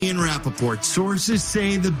Rappaport. Sources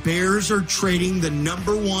say the Bears are trading the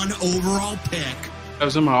 #1 overall pick. I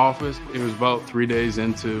was in my office. It was about 3 days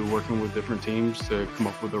into working with different teams to come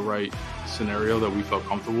up with the right scenario that we felt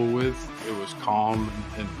comfortable with. It was calm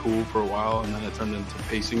and cool for a while, and then it turned into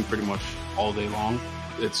pacing pretty much all day long.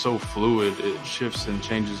 It's so fluid. It shifts and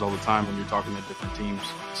changes all the time when you're talking to different teams.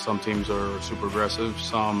 Some teams are super aggressive.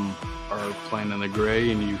 Some are playing in the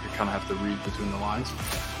gray, and you kind of have to read between the lines.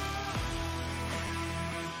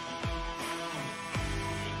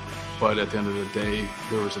 But at the end of the day,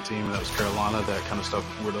 there was a team that was Carolina that kind of stuck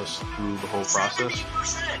with us through the whole process.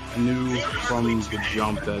 I knew from the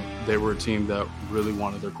jump that they were a team that really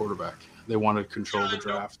wanted their quarterback. They wanted to control the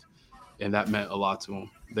draft, and that meant a lot to them.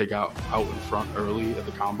 They got out in front early at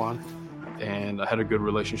the combine, and I had a good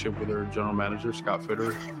relationship with their general manager, Scott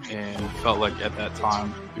Fitter, and felt like at that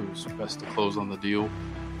time it was best to close on the deal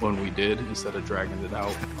when we did instead of dragging it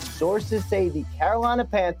out. Sources say the Carolina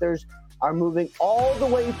Panthers are moving all the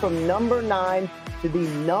way from number 9 to the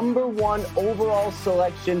 #1 overall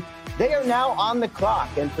selection. They are now on the clock,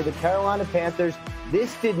 and for the Carolina Panthers,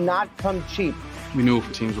 this did not come cheap. We knew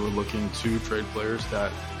if teams were looking to trade players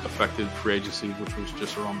that affected free agency, which was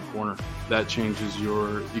just around the corner. That changes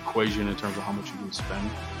your equation in terms of how much you can spend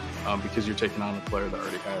because you're taking on a player that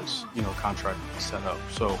already has, contract set up.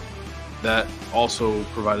 So that also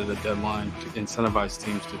provided a deadline to incentivize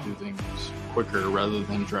teams to do things quicker rather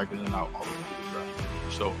than dragging it out all the way to the draft.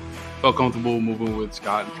 So felt comfortable moving with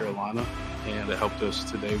Scott in Carolina, and it helped us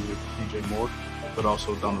today with DJ Moore, but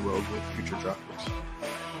also down the road with future draft picks.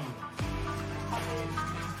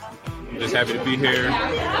 I'm just happy to be here.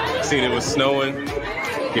 Seen it was snowing.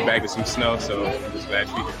 Get back to some snow, so I'm just glad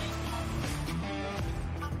to be here.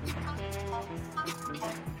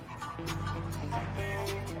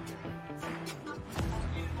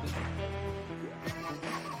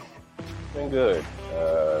 Been good.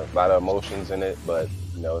 A lot of emotions in it, but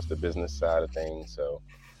it's the business side of things. So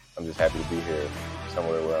I'm just happy to be here,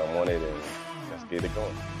 somewhere where I wanted, and let's get it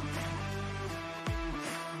going.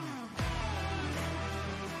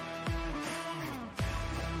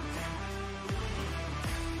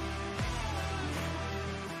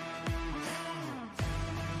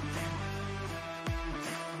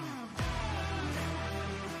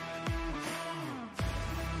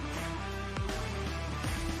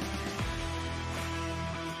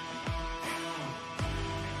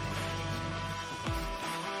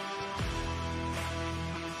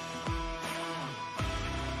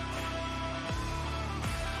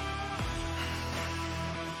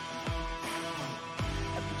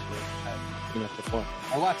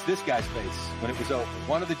 I watched this guy's face when it was over.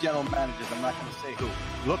 One of the general managers, I'm not going to say who,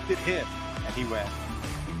 looked at him and he went.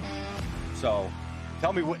 So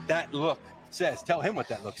tell me what that look says. Tell him what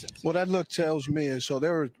that look says. What that look tells me is, so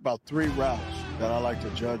there are about 3 routes that I like to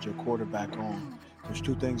judge a quarterback on. There's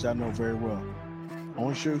 2 things I know very well: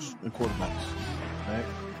 orange shoes and quarterbacks, right?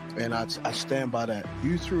 And I stand by that.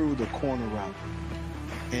 You threw the corner route,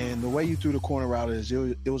 and the way you threw the corner route is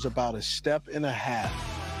it was about a step and a half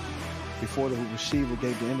before the receiver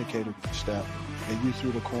gave the indicator step, and you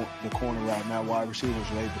threw the corner route. Now wide receiver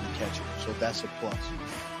was able to catch it, so that's a plus.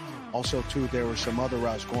 Also, too, there were some other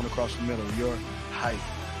routes going across the middle. Your height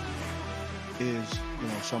is,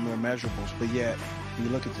 some of the measurables, but yet, when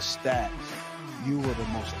you look at the stats, you were the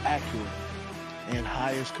most accurate and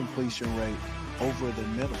highest completion rate over the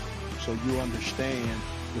middle. So you understand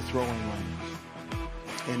the throwing lanes.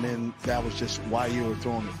 And then that was just why you were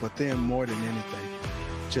throwing it. But then more than anything,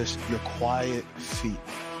 just your quiet feet,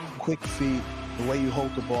 quick feet, the way you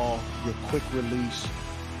hold the ball, your quick release,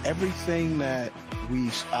 everything that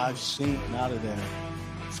I've seen out of there.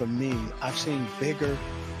 For me, I've seen bigger,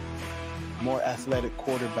 more athletic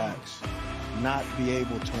quarterbacks not be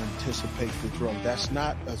able to anticipate the throw. That's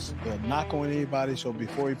not a knock on anybody, so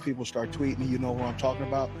before people start tweeting, you know who I'm talking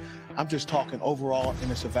about. I'm just talking overall in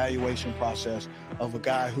this evaluation process of a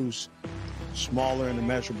guy who's smaller in the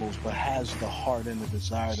measurables, but has the heart and the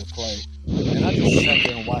desire to play. And I just sat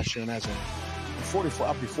there and watched him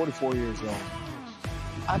I'll be 44 years old.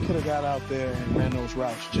 I could have got out there and ran those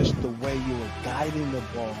routes. Just the way you were guiding the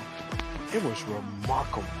ball, it was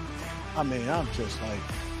remarkable. I mean, I'm just like,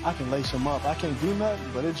 I can lace him up. I can't do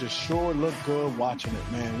nothing, but it just sure looked good watching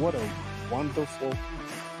it, man. What a wonderful,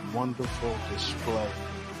 wonderful display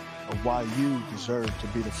of why you deserve to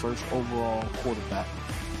be the first overall quarterback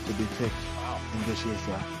to be picked in this year's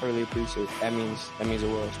draft. I really appreciate it. That means the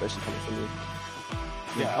world, especially coming from me.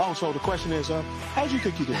 Yeah. Oh, so the question is, how'd you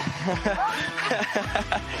think you did?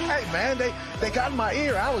 Hey, man, they got in my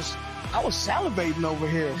ear. I was salivating over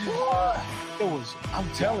here. Boy. I'm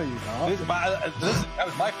telling you, dog. That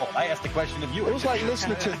was my fault. I asked the question of you. It was like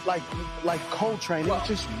listening to like Coltrane. It was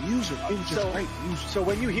just music. It was just great music. So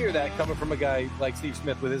when you hear that coming from a guy like Steve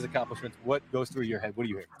Smith with his accomplishments, what goes through your head? What do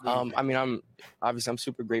you hear? I mean, I'm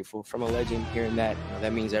super grateful from a legend hearing that.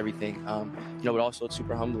 That means everything. But also it's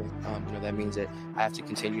super humbling. That means that I have to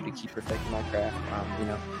continue to keep perfecting my craft.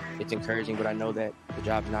 It's encouraging, but I know that the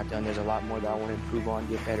job's not done. There's a lot more that I want to improve on,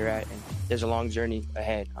 get better at, and there's a long journey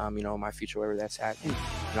ahead. My future, wherever that's at. And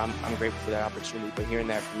I'm grateful for that opportunity. But hearing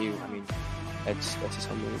that from you, I mean, that's just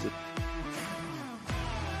humbling.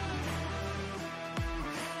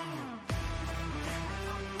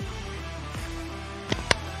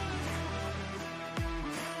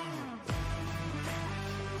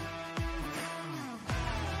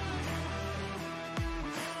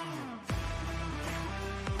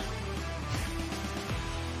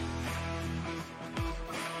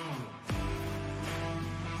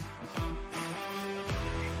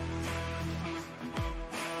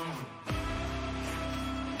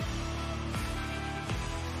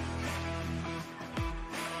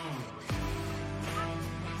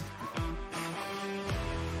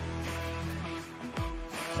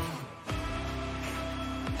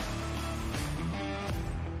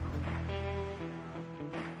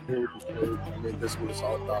 I mean, this is what it's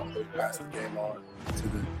all about. They pass the game on to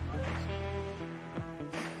the.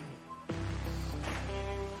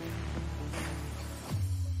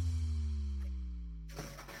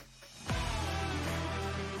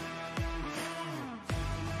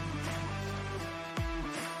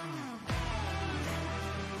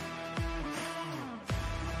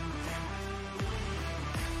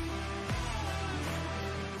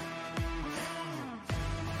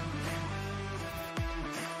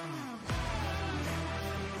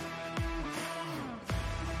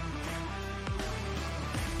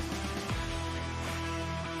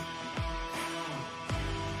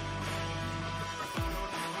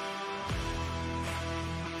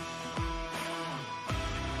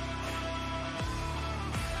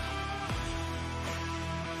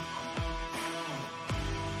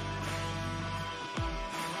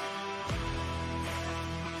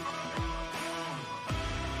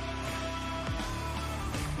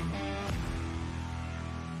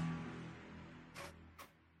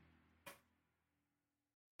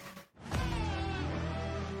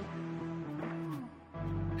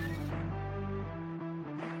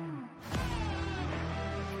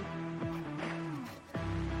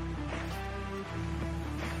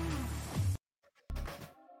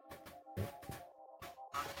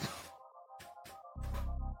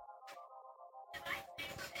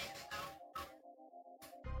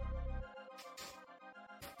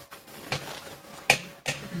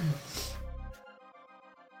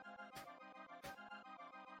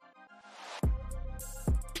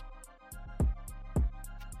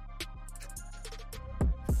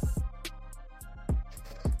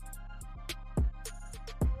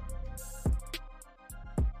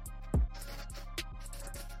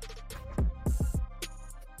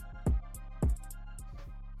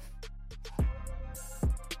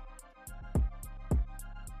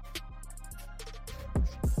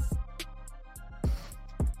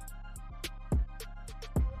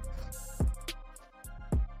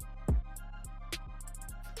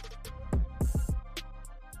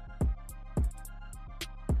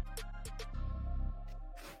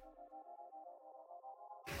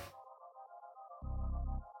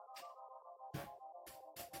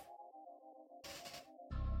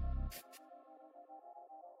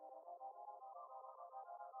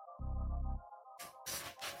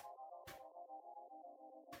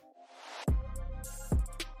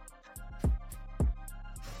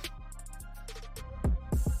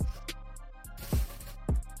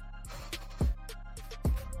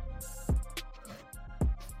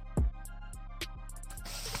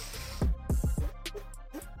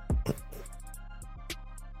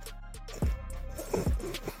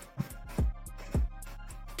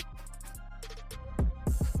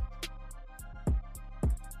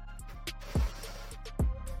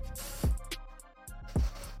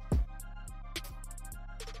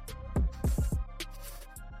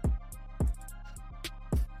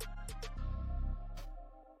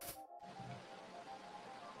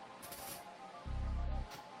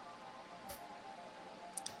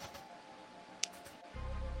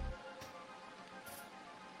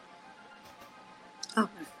 Oh.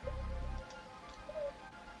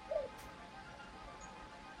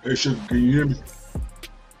 Hey, Chef, can you hear me?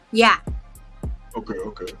 Yeah. Okay.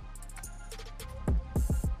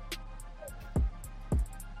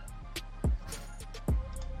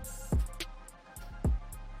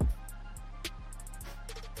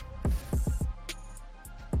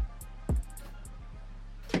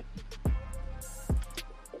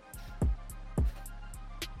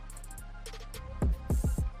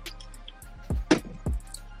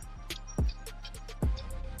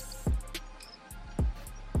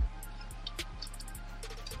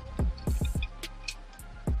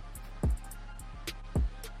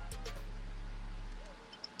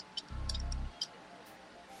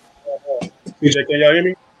 PJ, can y'all hear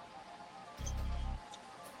me?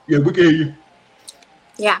 Yeah, we can hear you.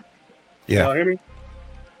 Yeah. Can y'all hear me?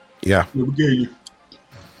 Yeah, we can hear you.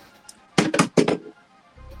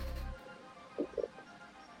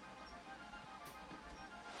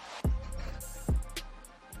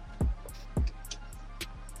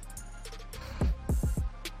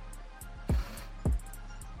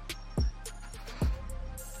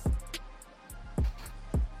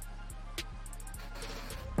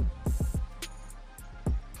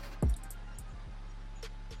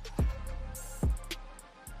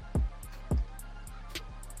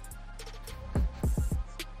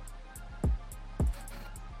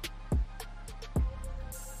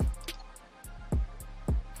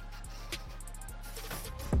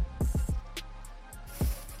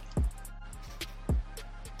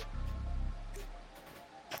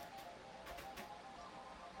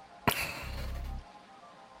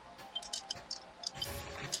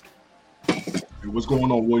 Hey, what's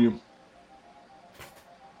going on, William?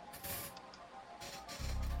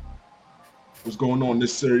 What's going on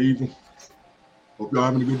this Saturday evening? Hope y'all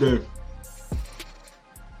having a good day.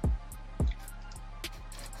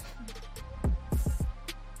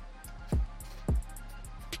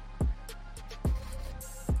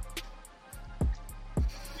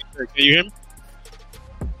 Can you hear me?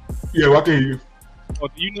 Yeah, well, I can hear you. Oh,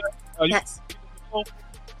 do you know? Yes.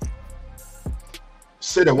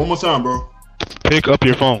 Say that one more time, bro. Pick up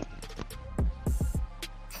your phone.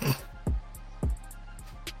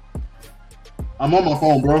 I'm on my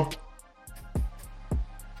phone, bro.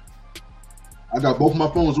 I got both my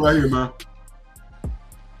phones right here, man.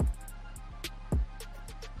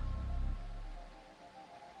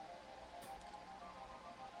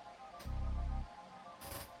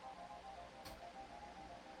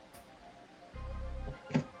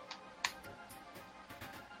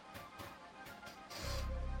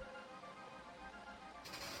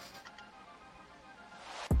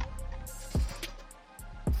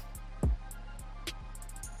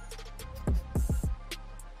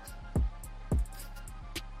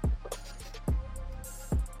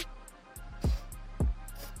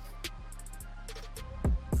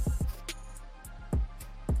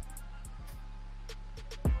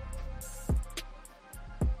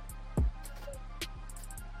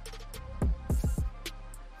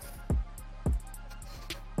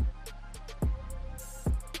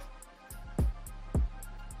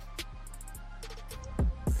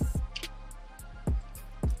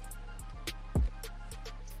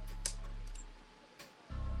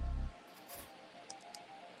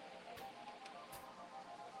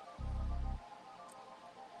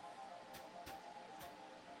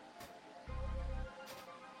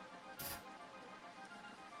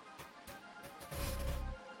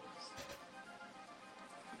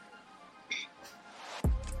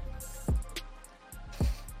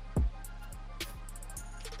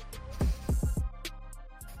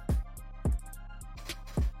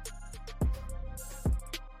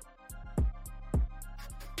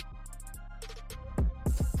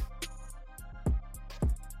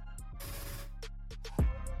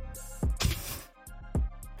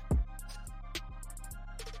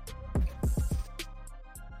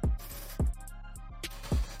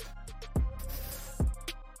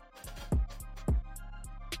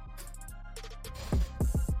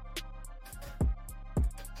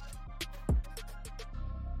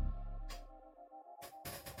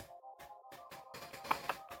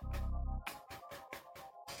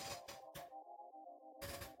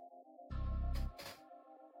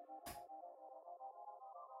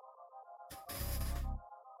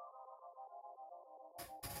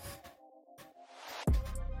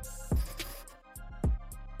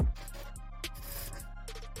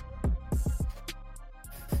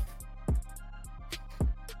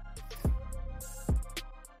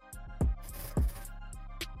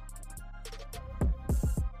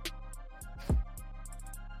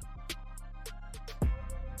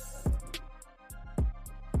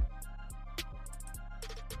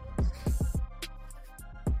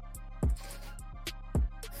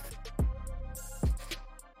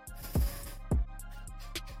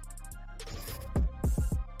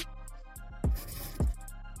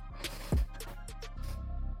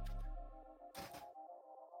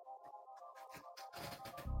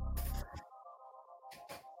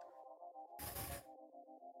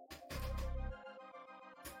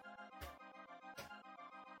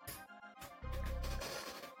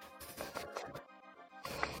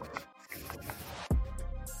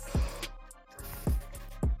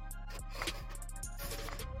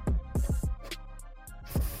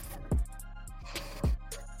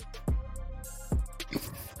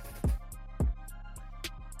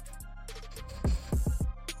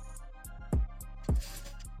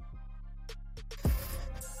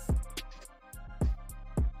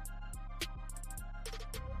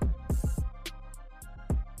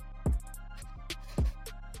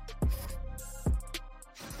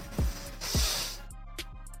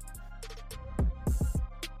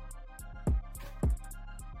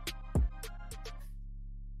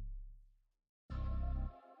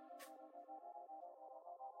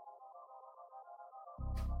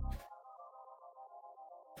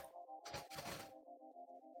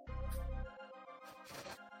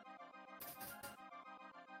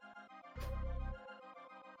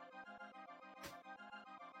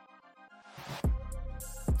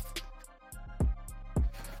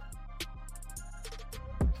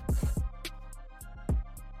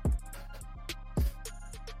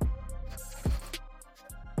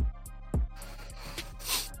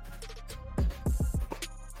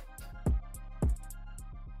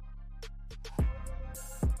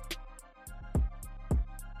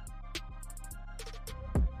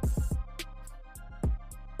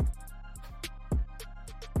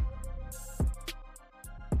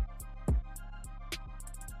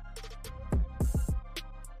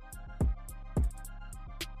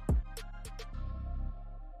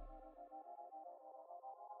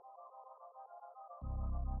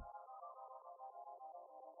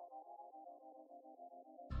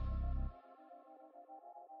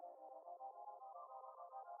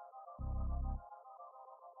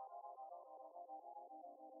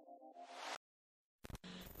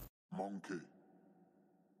 Monkey.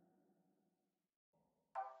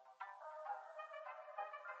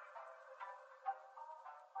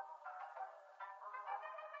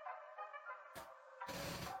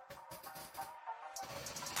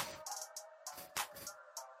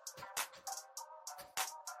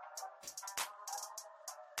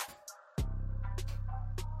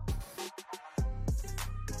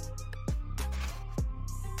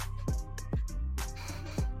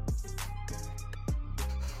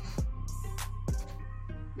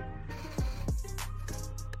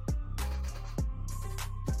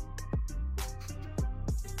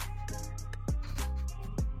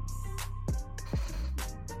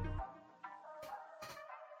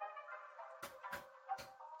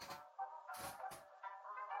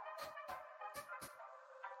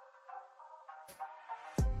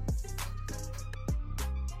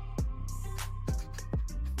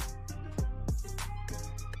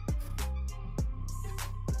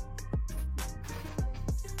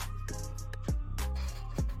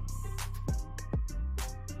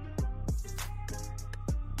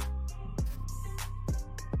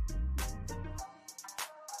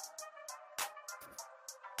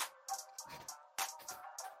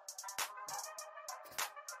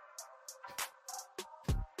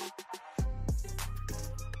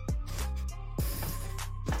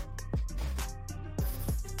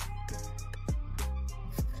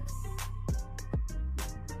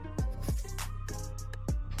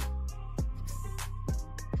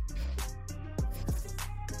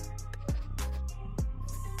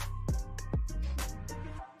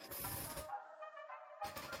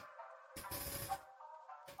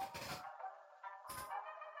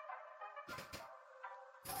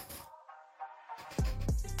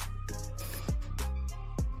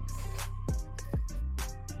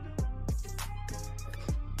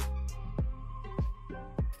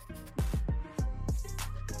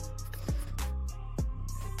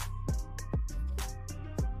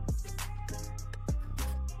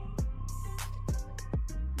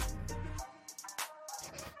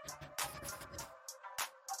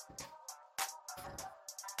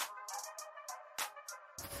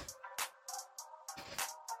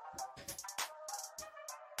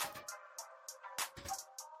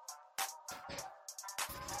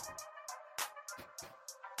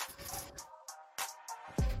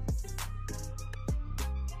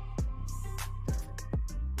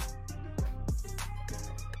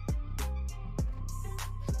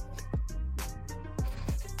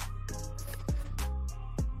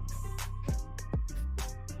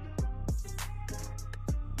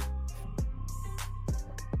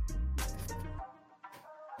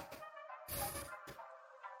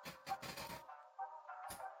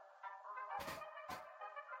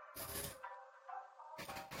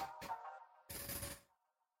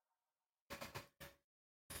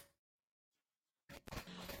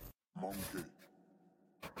 Monkey.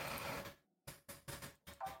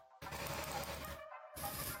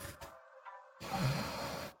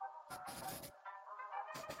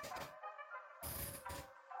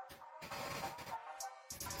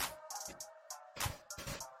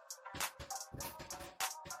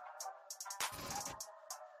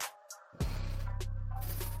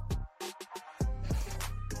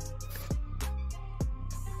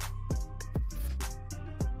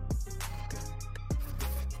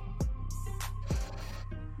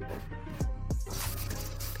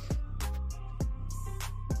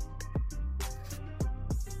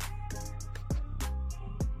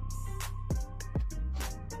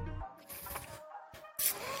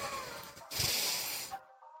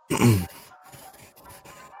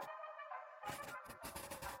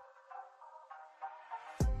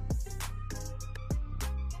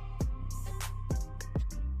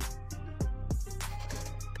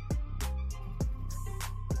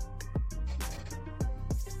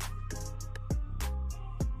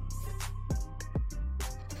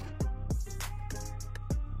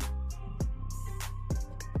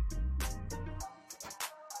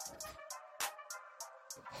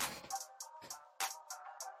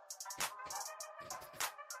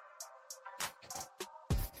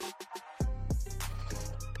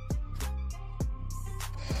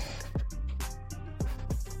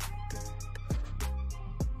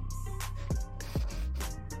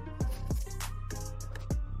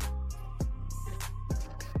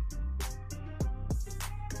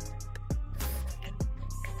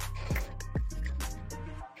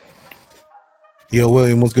 Yo,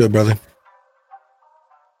 William, what's good, brother?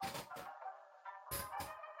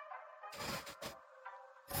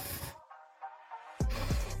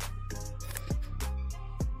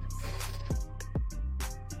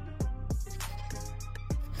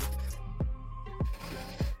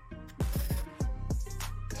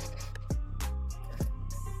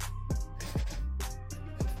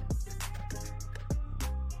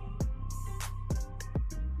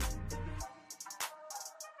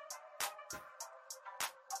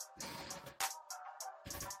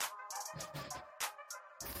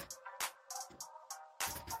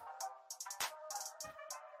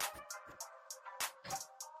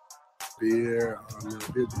 Be here.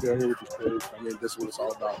 Be here with the stage. I mean, this is what it's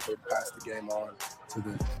all about. To pass the game on to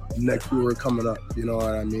the next viewer coming up. You know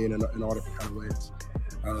what I mean? In all different kind of ways.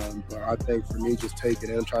 But I think for me, just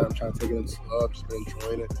taking it, I'm trying to take it in slow. Just been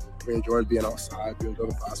enjoying it. Been enjoying being outside, being with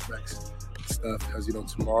other prospects and stuff. Because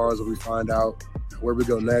tomorrow is when we find out where we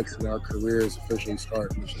go next, and our careers officially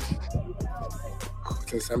start. Which is,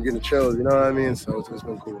 since I'm getting chills, you know what I mean? So it's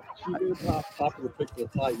been cool. You did top of the pick to the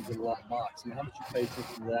tight, you did a lot of mocks. I mean, how much you pay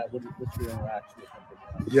attention to that? What's your interaction with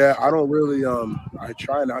them? Yeah, I don't really. I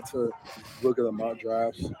try not to look at the mock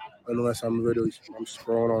drafts unless I'm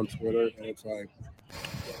scrolling on Twitter and it's like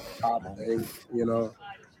top thing,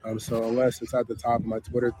 So unless it's at the top of my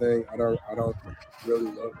Twitter thing, I don't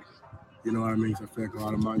really look. You know what I mean? So I feel like a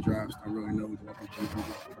lot of my drafts don't really know what they're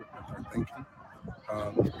thinking.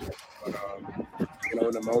 In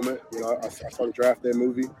the moment, I saw the draft day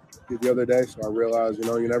movie the other day, so I realized,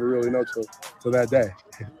 you never really know till that day.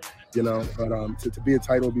 But to be a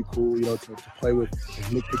tight would be cool, to play with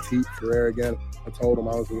Nick Petit Ferrer again. I told him,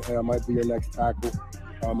 I might be your next tackle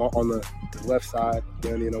on the left side.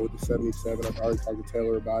 Then, with the 77, I already talked to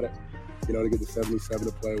Taylor about it. To get the 77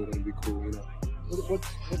 to play with him would be cool,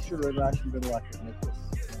 What's your interaction been like with Nick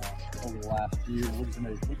over the last year? What kind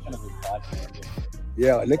of advice do you give?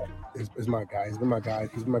 Yeah, Nick is my guy. He's been my guy.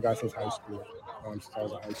 He's been my guy since high school. Since I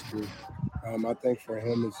was in high school. I think for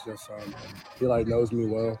him, it's just he knows me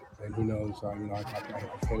well, and he knows I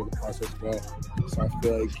came with the process well. So I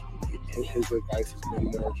feel like his advice has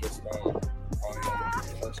been more just on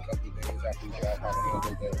the first couple of days after the draft, how to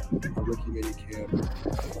handle the rookie mini camp,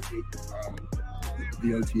 the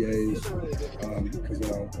OTAs, because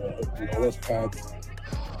those pads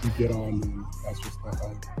you get on, and that's just stuff I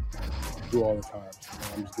do all the time.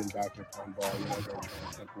 I'm just getting back and playing ball,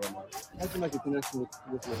 How'd you make a connection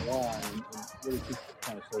with LeBron and what do you think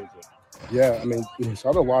kind of shows it? Yeah, I mean, so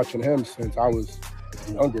I've been watching him since I was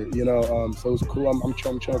younger, so it's cool. I'm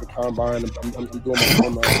chilling at the combine. I'm doing my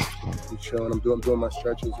warm-up. I'm chilling. I'm doing my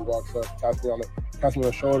stretches. He walks up, taps me on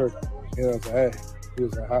the shoulder. I was like, hey. He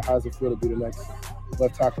was like, how does it feel to be the next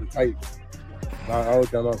left tackle tight? I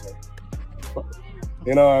looked at him, I was like,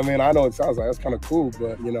 I know it sounds like that's kind of cool,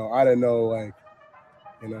 but, I didn't know, I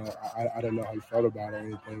didn't know how he felt about it or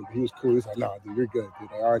anything. But he was cool. He was like, nah, dude, you're good,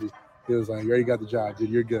 dude. He was like, you already got the job, dude.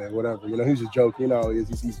 You're good, whatever. He was just joking,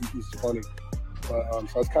 he's funny. But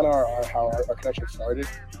so it's kind of how our connection started.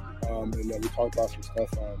 And then we talked about some stuff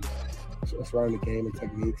surrounding the game and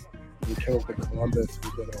techniques. We came up with Columbus.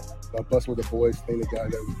 We did a Busting with the Boys thing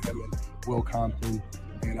together with him and Will Compton.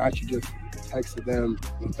 And I actually just texted them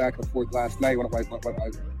back and forth last night when as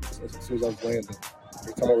soon as I was landing.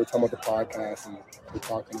 We're talking about the podcast and we're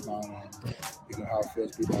talking about how it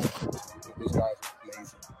feels to be back. Those guys are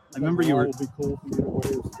amazing. I remember you were. It would be cool for you to wear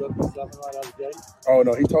his stuff and stuff right out of the gate. Oh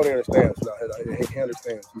no, he totally understands. No, he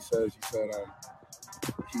understands. He said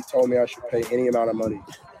he told me I should pay any amount of money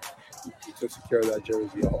to secure that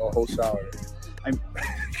jersey, a whole salary. I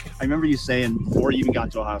remember you saying before you even got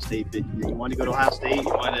to Ohio State that you wanted to go to Ohio State, you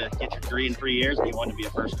wanted to get your degree in 3 years, and you wanted to be a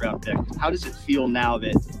first-round pick. How does it feel now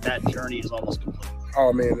that journey is almost complete?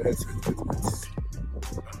 Oh man, it's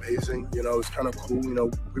amazing. It's kind of cool.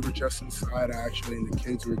 We were just inside actually, and the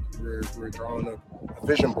kids were drawing up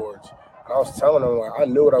vision boards. And I was telling them I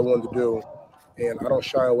knew what I wanted to do, and I don't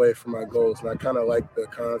shy away from my goals. And I kind of like the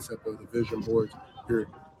concept of the vision boards.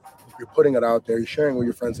 You're putting it out there. You're sharing with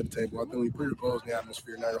your friends at the table. I think when you put your goals in the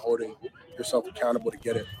atmosphere, now you're holding yourself accountable to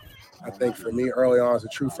get it. I think for me, early on as a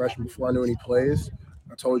true freshman, before I knew any plays,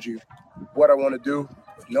 I told you what I want to do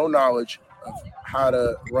with no knowledge of how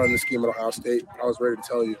to run the scheme at Ohio State. I was ready to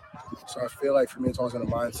tell you. So I feel like for me, it's always in the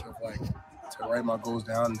mindset of to write my goals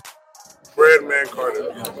down. Breadman Carter.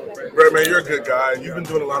 Breadman, you're a good guy. You've been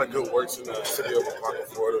doing a lot of good works in the city of Apopka,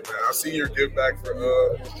 Florida, man. I see your give back for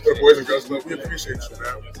the Boys and Girls Club. We appreciate you,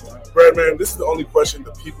 man. Breadman, this is the only question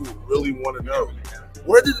that people really want to know.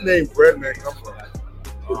 Where did the name Breadman come from?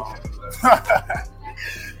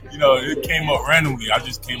 It came up randomly. I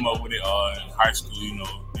just came up with it in high school,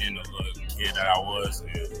 being the little kid that I was.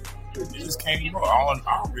 And it just came up.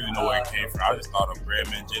 I don't really know where it came from. I just thought of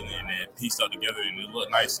Breadman Jillian and then pieced up together and it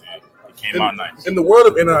looked nice and it came out nice. In the world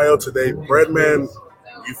of NIL today, Breadman,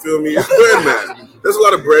 you feel me? It's Breadman. There's a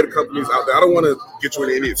lot of bread companies out there. I don't want to get you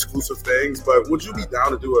into any exclusive things, but would you be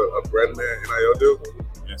down to do a Breadman NIL deal?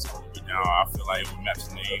 Yes, I would be down. I feel like it would match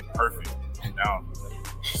the name perfect. I'm down.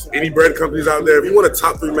 Any bread companies out there, if you want a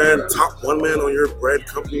top 3 man, top 1 man on your bread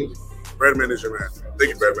company, Breadman is your man.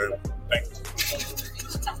 Thank you, Breadman. Thanks.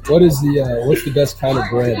 What's the best kind of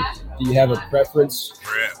bread Do you have a preference?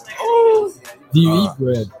 Bread. Do you eat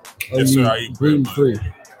bread? Or Yes, you sir, I eat gluten bread. free?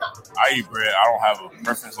 I eat bread. I don't have a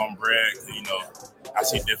preference on bread. You know, I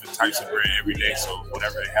see different types of bread every day, so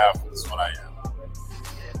whatever they have is what I am.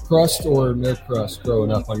 Crust or no crust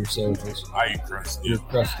growing up on your sandwiches? I eat crust. You're a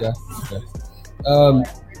crust guy? Okay.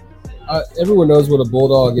 Everyone knows what a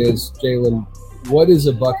bulldog is, Jalen. What is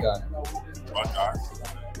a Buckeye? Buckeye.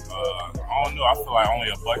 I don't know. I feel like only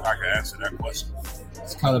a Buckeye can answer that question.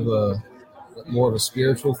 It's kind of more of a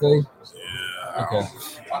spiritual thing? Yeah. Okay.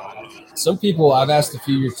 Some people, I've asked a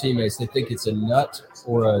few of your teammates, they think it's a nut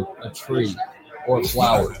or a tree or a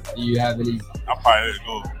flower. Do you have any? I probably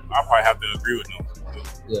have to agree with them.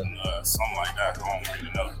 Yeah. Something like that. I don't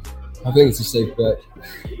really know. I think it's a safe bet.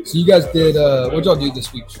 So you guys did, what'd y'all do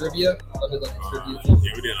this week? Trivia? I did like a trivia thing.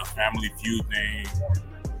 Yeah, we did a Family Feud thing.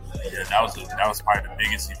 Yeah, that was probably the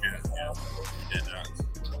biggest event. Yeah, we did that.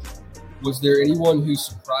 Was there anyone who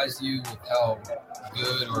surprised you with how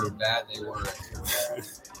good or bad they were?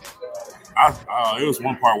 It was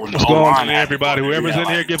one part where What's going on, everybody? Whoever's in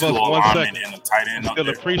here, give us 1 second. And a tight end Still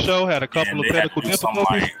a pre-show, had a couple of technical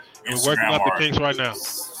difficulties, and we're working out the kinks right now.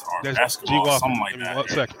 That's G Walker. Something like that. 1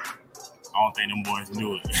 second. I don't think them boys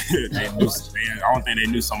knew it. I don't think they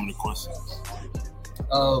knew some of the questions.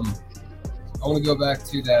 I want to go back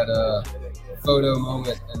to that photo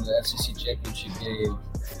moment in the SEC championship game.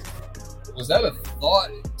 Was that a thought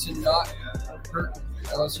to not hurt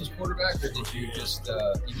LSU's quarterback, or did you just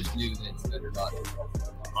knew that they're not?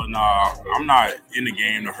 Oh, no, I'm not in the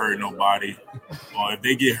game to hurt nobody. If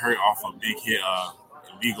they get hurt off a big hit,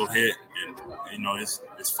 legal hit, then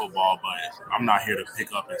it's football. But I'm not here to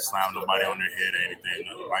pick up and slam nobody on their head or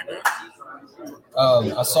anything like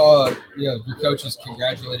that. I saw your coaches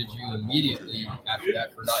congratulated you immediately after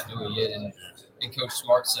that for not doing it, and Coach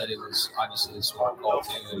Smart said it was obviously a smart call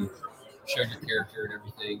too, and showed your character and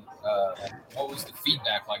everything. What was the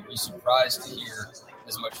feedback like? Were you surprised to hear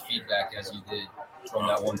as much feedback as you did from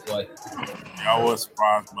that one play? Yeah, I was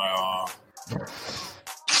surprised by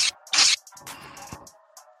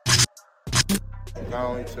not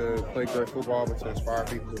only to play great football, but to inspire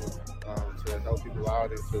people, to help people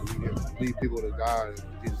out, and to lead people to God and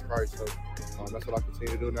Jesus Christ. So that's what I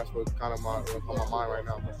continue to do, and that's what kind of what's on my mind right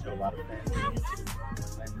now.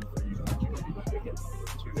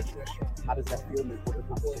 How does that feel?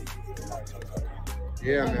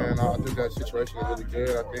 Yeah, man, I think that situation is really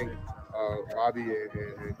good. I think Robbie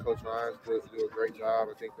and Coach Ryan do a great job.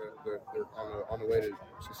 I think that they're on the way to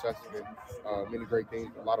success and many great things,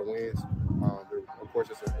 a lot of wins. Of course,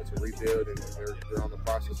 it's a rebuild, and they're on the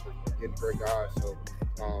process of getting great guys. So,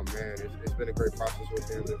 man, it's been a great process with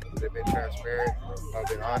them. They've been transparent,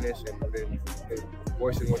 been honest, and been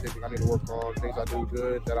voicing what they think I need to work on, things I do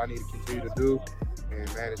good that I need to continue to do. And,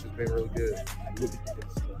 man, it's just been really good.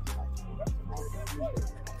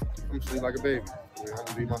 I'm sleep like a baby. I mean, I'm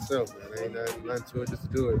gonna be myself, man. There ain't nothing to it just to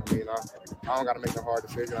do it. I mean, I don't gotta make a hard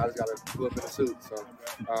decision. I just gotta pull up in a suit. So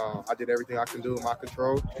I did everything I can do in my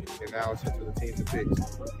control, and now it's up to the team to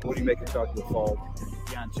fix. What do you make of Chuck to fall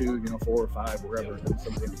beyond 2, 4 or 5, wherever?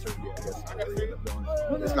 Some of the uncertainty, I guess.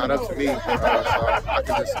 It's not up to me. So I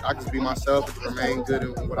can just be myself and remain good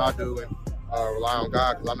in what I do, and rely on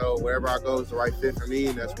God, because I know wherever I go is the right fit for me,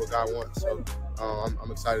 and that's what God wants. So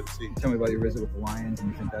I'm excited to see. Tell me about your visit with the Lions,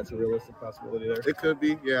 and you think that's a realistic possibility there? It could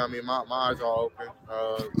be, yeah. I mean, my eyes are all open.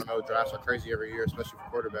 I know drafts are crazy every year, especially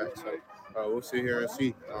for quarterbacks. So we'll sit here and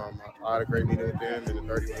see. I had a great meeting with them, and the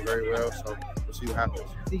 30 went very well. So we'll see what happens.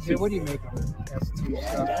 CJ, what do you make of the S2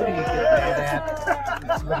 stuff? What do you get mad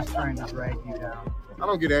at? Somebody's trying to drag you down. I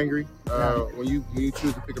don't get angry. When you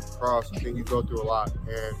choose to pick up a cross, I think you go through a lot,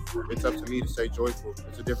 and it's up to me to stay joyful.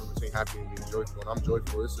 It's a difference between happy and being joyful, and I'm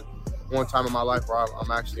joyful. It's one time in my life where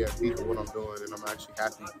I'm actually at peace with what I'm doing, and I'm actually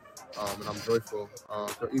happy, and I'm joyful,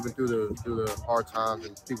 even through the hard times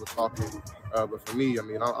and people talking. But for me, I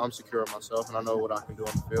mean, I'm secure in myself, and I know what I can do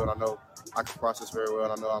on the field. I know I can process very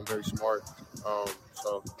well, and I know I'm very smart.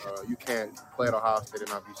 So you can't play at Ohio State and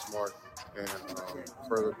not be smart. And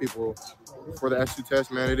for the people, for the S2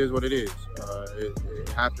 test, man, it is what it is. It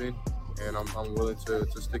happened, and I'm willing to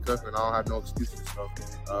stick up, and I don't have no excuses. So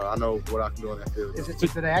I know what I can do on that field. Is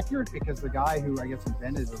it accurate? Because the guy who, I guess,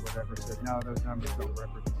 invented or whatever said, no, those numbers don't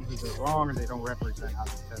represent, either they're wrong or they don't represent how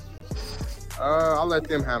the test is. I'll let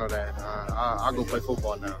them handle that. I'll go play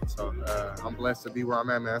football now. So I'm blessed to be where I'm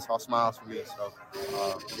at, man. That's all smiles for me. So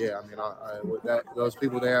yeah, I mean, with that, those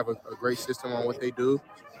people, they have a great system on what they do.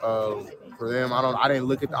 For them, I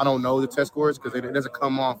don't know the test scores because it doesn't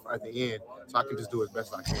come off at the end. So I can just do as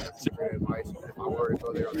best I can. Advice if I were to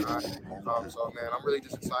go there or not. So man, I'm really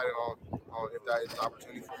just excited on if that is an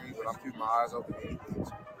opportunity for me. But I'm keeping my eyes open.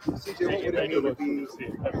 CJ, what would it mean to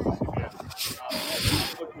be?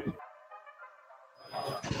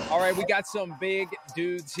 All right, we got some big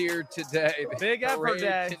dudes here today. Big effort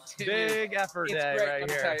day. Big effort It's day great. right Let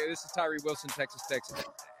me here. tell you, this is Tyree Wilson, Texas Tech's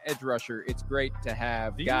edge rusher. It's great to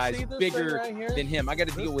have Do you guys see this bigger thing right here? than him. I got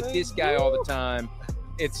to deal with thing? this guy all the time.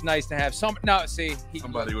 It's nice to have somebody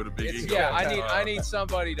with a big ego. Yeah, I need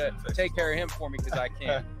somebody to take care of him for me because I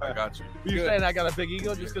can't. I got you. You're saying I got a big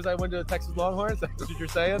ego just because I went to the Texas Longhorns? That's what you're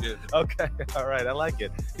saying? Yeah. Okay. All right. I like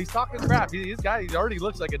it. He's talking crap. He already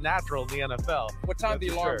looks like a natural in the NFL. What time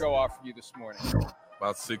did the alarm go off for you this morning?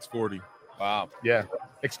 About 6:40. Wow. Yeah.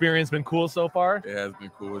 Experience been cool so far? It has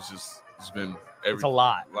been cool. It's been It's a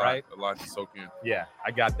lot, right? A lot to soak in. Yeah,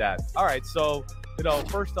 I got that. All right. So,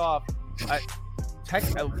 first off,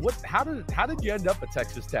 how did you end up at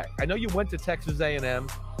Texas Tech? I know you went to Texas A&M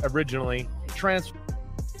originally, transferred.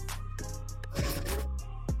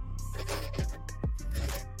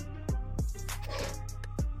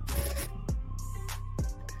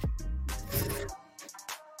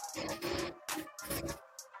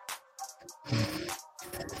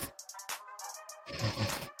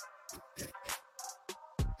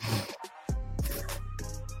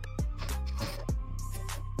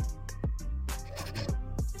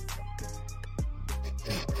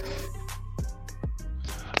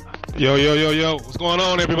 Yo. What's going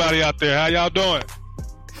on, everybody out there? How y'all doing?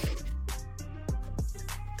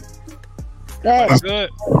 Good.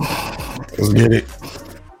 Let's get it.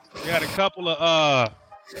 We had a couple of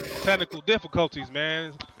technical difficulties,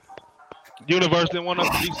 man. Universe didn't want us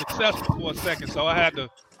to be successful for a second, so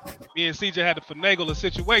me and CJ had to finagle the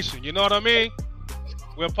situation. You know what I mean?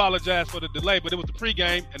 We apologize for the delay, but it was the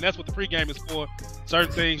pregame, and that's what the pregame is for.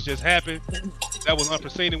 Certain things just happen. That was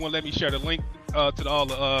unforeseen. It wouldn't let me share the link to all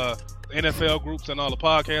the NFL groups and all the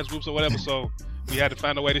podcast groups or whatever, so we had to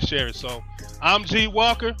find a way to share it. So I'm G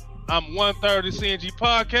Walker. I'm 1/3 of the Cng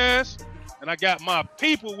Podcast, and I got my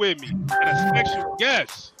people with me and a special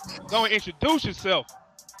guest. Go and introduce yourself.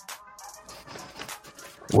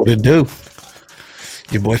 What it do?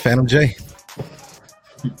 Your boy Phantom J.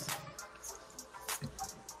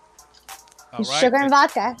 All right. Sugar and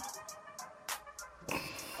vodka.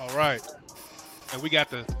 All right. And we got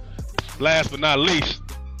the last but not least,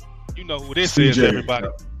 you know who this is, everybody.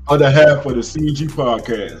 Other half of the Cng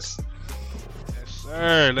Podcast. Yes,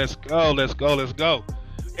 sir. Let's go.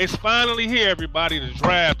 It's finally here, everybody. The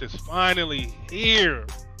draft is finally here.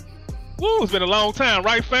 Woo, it's been a long time,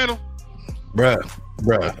 right, Phantom? Bruh.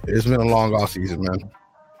 It's been a long off season, man.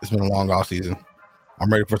 It's been a long off season.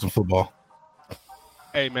 I'm ready for some football.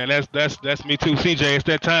 Hey, man, that's me too, CJ. It's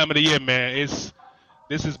that time of the year, man.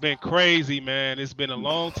 This has been crazy, man. It's been a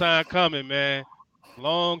long time coming, man.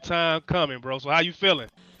 Long time coming, bro. So how you feeling?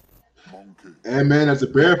 Hey, man, as a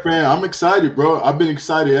Bear fan, I'm excited, bro. I've been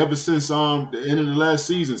excited ever since the end of the last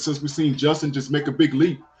season, since we've seen Justin just make a big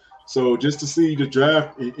leap. So just to see the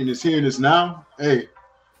draft and it's here and it's now, hey,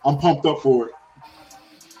 I'm pumped up for it.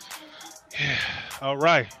 Yeah. All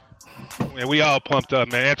right. Man, we all pumped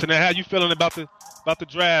up, man. Antoinette, how you feeling about the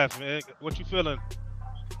draft, man? What you feeling?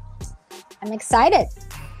 I'm excited.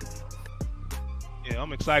 Yeah,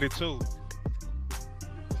 I'm excited too.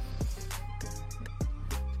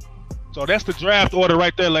 So that's the draft order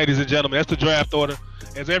right there, ladies and gentlemen. That's the draft order.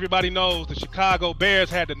 As everybody knows, the Chicago Bears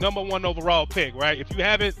had the #1 overall pick, right? If you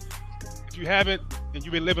haven't, and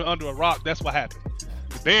you've been living under a rock, that's what happened.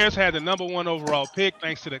 The Bears had the #1 overall pick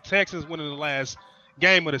thanks to the Texans winning the last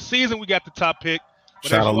game of the season. We got the top pick. But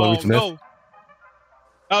shout out Lovie Smith.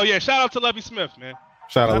 Oh yeah, shout out to Lovie Smith, man.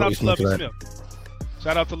 Shout out to Lovie Smith.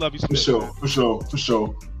 Shout out to Lovie Smith. For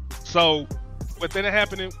sure. So what ended up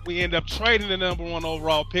happening, we end up trading the #1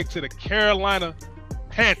 overall pick to the Carolina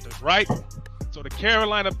Panthers, right? So the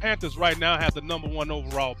Carolina Panthers right now have the #1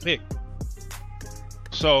 overall pick.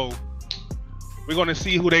 So we're going to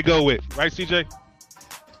see who they go with, right, CJ?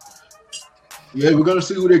 Yeah, we're going to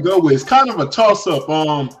see who they go with. It's kind of a toss-up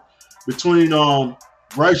between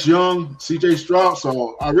Bryce Young, CJ Stroud,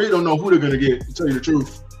 so I really don't know who they're going to get, to tell you the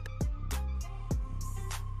truth.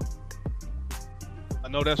 I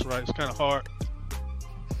know that's right. It's kind of hard.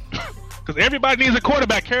 Because everybody needs a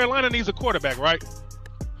quarterback. Carolina needs a quarterback, right?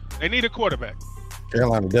 They need a quarterback.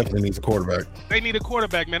 Carolina definitely needs a quarterback. They need a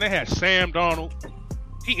quarterback, man. They had Sam Darnold.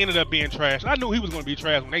 he ended up being trash. I knew he was going to be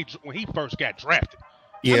trash when he first got drafted.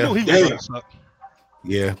 Yeah. I knew he was going to suck.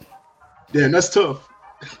 Yeah. Damn, that's tough.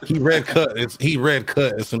 He red cut as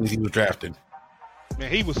soon as he was drafted.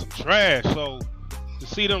 Man, he was some trash. So to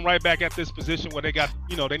see them right back at this position where they got,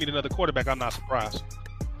 they need another quarterback, I'm not surprised.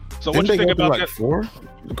 So what you think about that? 4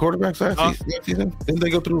 quarterbacks last season? Didn't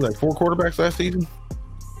they go through like 4 quarterbacks last season?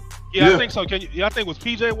 Yeah, I think so. I think it was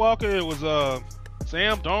PJ Walker. It was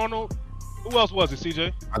Sam Darnold. Who else was it,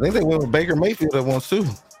 CJ? I think they went with Baker Mayfield at once too.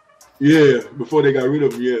 Yeah, before they got rid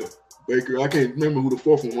of him, yeah. Baker. I can't remember who the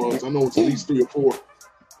 4th one was. I know it's at least 3 or 4.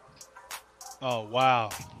 Oh, wow.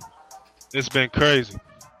 It's been crazy.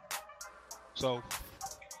 So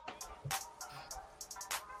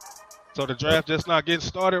the draft just not getting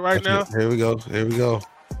started right now. Here we go. Here we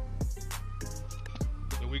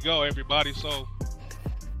go, everybody. So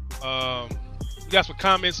we got some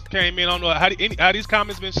comments came in. I don't know how these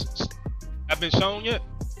comments have been shown yet.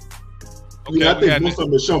 Okay, yeah, I think most of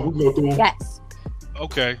them are shown. We can go through them. Yes.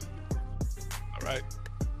 Okay. All right.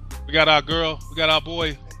 We got our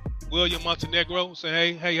boy William Montenegro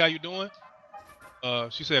saying, hey, how you doing?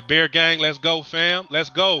 She said, Bear Gang, let's go, fam.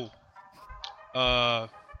 Let's go.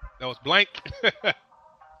 That was blank.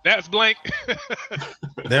 That's blank.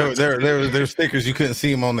 There stickers. You couldn't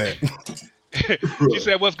see them on that. She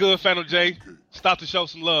said, what's good, Phantom J? Stop to show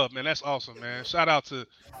some love, man. That's awesome, man. Shout out to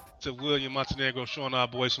William Montenegro showing our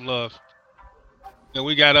boys some love. And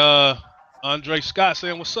we got Andre Scott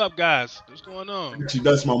saying, what's up, guys? What's going on?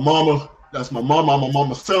 That's my mama. That's my mama. I'm my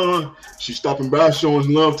mama's son. She's stopping by,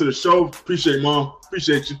 showing love to the show. Appreciate Mom.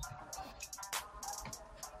 Appreciate you.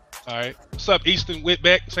 All right. What's up, Easton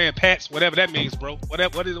Whitbeck saying Pats, whatever that means, bro. What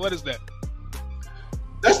is that?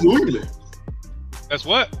 That's New England. That's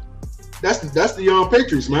what? That's the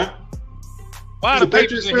Patriots, man. Why are the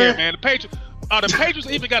Patriots in here, man? The Patriots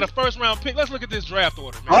even got a first-round pick. Let's look at this draft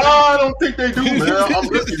order, man. I don't think they do, man. I'm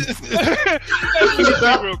looking. Let's look at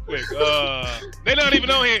this real quick. They're not even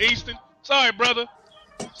on here, Easton. Sorry, brother.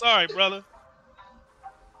 Sorry, man.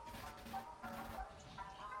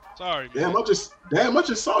 Damn, I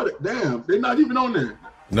just saw that. Damn, they're not even on there.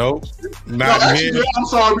 Nope. Actually,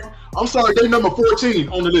 I'm sorry. They're number 14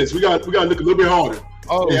 on the list. We got to look a little bit harder.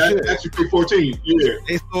 Oh, shit. Actually picked 14. Yeah.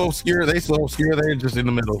 They so obscure. They're just in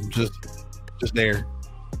the middle. Just there.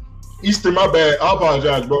 Easton, my bad. I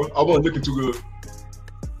apologize, bro. I wasn't looking too good.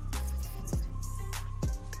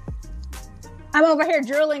 I'm over here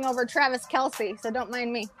drooling over Travis Kelce, so don't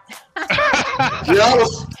mind me. Yeah,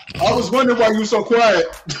 I was wondering why you were so quiet.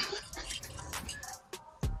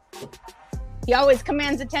 He always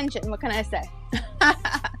commands attention. What can I say?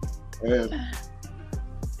 Man.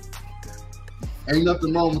 Ain't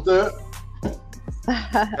nothing wrong with that.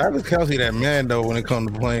 Travis Kelce, that man though, when it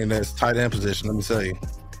comes to playing that tight end position, let me tell you.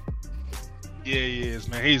 Yeah, he is,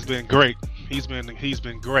 man. He's been great. He's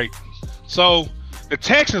been great. So the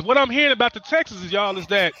Texans, what I'm hearing about the Texans is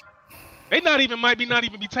that they might not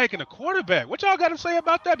even be taking a quarterback. What y'all got to say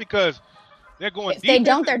about that? Because they're going. If they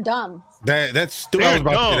don't, they're dumb. That's stupid.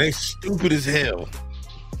 They stupid as hell.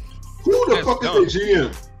 Who the fuck is their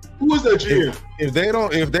GM? Who is that GM? If they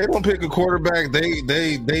don't pick a quarterback,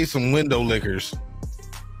 they some window lickers.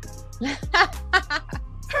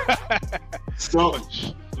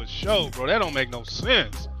 For sure, bro. That don't make no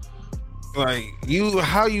sense. Like you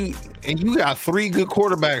got 3 good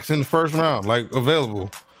quarterbacks in the first round, like available.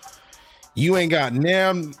 You ain't got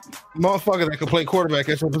damn motherfucker that can play quarterback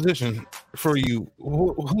at your position for you.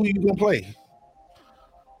 Who you gonna play?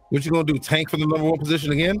 What you gonna do? Tank for the number 1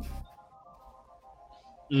 position again?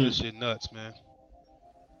 This shit nuts, man.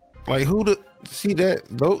 Like see that?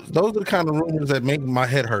 Those are the kind of rumors that make my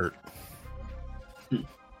head hurt.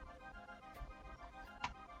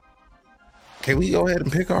 Can we go ahead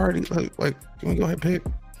and pick already? Like, can we go ahead and pick?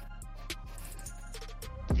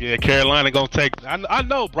 Yeah, Carolina gonna take. I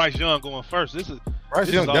know Bryce Young going first. Bryce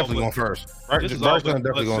Young definitely going first. Bryce Young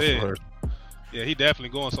definitely going first. Yeah, he definitely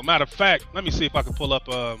going. So, matter of fact, let me see if I can pull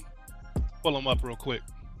him up real quick.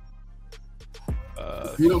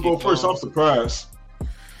 If you don't go first, I'm surprised.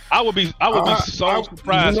 I would be so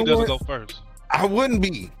surprised he doesn't go first. I wouldn't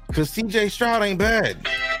be, because CJ Stroud ain't bad.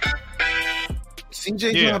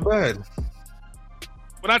 CJ's not bad.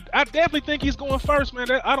 But I definitely think he's going first, man.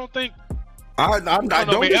 I don't think. I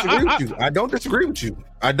don't disagree with you.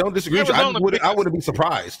 I don't disagree with you. I wouldn't be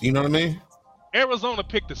surprised. You know what I mean? Arizona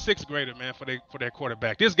picked the 6th grader, man, for their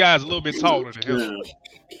quarterback. This guy's a little bit taller than him.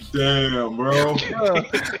 Damn, bro.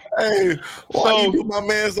 Hey, why you do my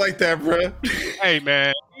man's like that, bro? Hey,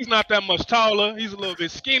 man, he's not that much taller. He's a little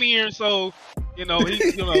bit skinnier, so it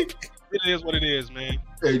is what it is, man.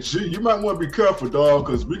 Hey, G, you might want to be careful, dog,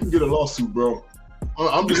 because we can get a lawsuit, bro.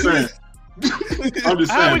 I'm just saying. I'm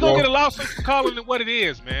just saying. How are we gonna bro. get a lawsuit for calling it what it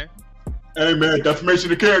is, man? Hey man,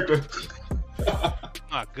 defamation of character.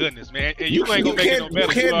 My goodness, man. And you ain't gonna make it no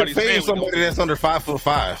better. You can't already defend saying somebody that's under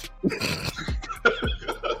 5'5".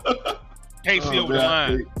 Can't see over the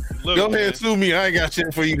line. Look, Go ahead man, and sue me. I ain't got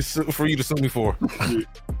shit for you to sue me for.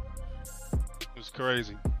 it's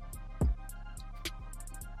crazy.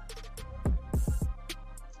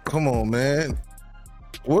 Come on, man.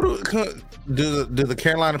 What do the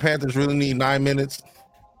Carolina Panthers really need 9 minutes?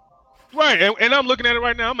 Right, and I'm looking at it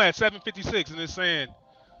right now. I'm at 7:56, and it's saying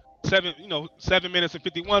 7 minutes and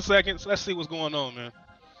 51 seconds. Let's see what's going on, man.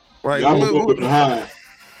 Right, Yeah, I'm a little bit behind.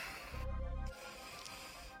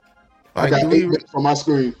 I got 8 minutes on my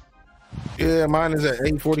screen. Yeah, mine is at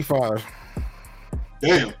 8:45.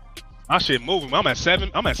 Damn. My shit moving. I'm at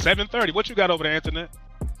 7:30. What you got over there, Antoinette?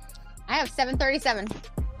 I have 7:37.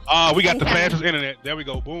 We got the fastest internet. There we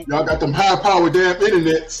go. Boom. Y'all got them high-powered damn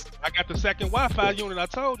internets. I got the second Wi-Fi unit. I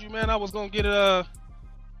told you, man, I was gonna get it.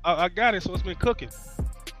 I got it, so it's been cooking.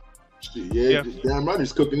 Shit, yeah. Damn right,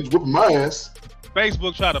 it's cooking. It's whooping my ass.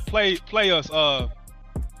 Facebook tried to play us,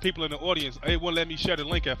 people in the audience. They wouldn't let me share the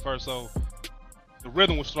link at first, so the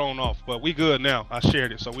rhythm was thrown off. But we good now. I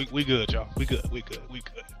shared it, so we good, y'all. We good.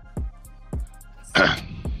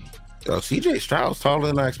 Yo, CJ Stroud's taller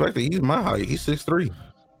than I expected. He's my height. He's 6'3".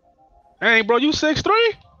 Hey, bro, you 6'3"?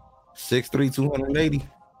 6'3", 280.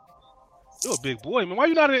 You're a big boy, man. Why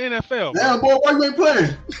you not in the NFL? Damn, boy, why you ain't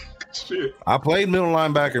playing? Shit. I played middle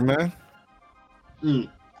linebacker, man.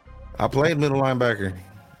 I played middle linebacker.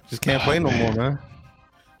 Just can't play no more, man.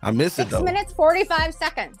 I miss it, though. 6 minutes, 45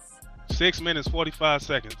 seconds. 6 minutes, 45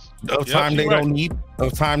 seconds. Of time they don't need.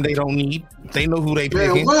 Of time they don't need. They know who they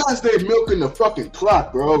picking. Man, why is they milking the fucking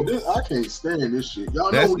clock, bro? I can't stand this shit.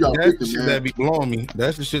 Y'all know who y'all that's picking, the shit man. that be blowing me.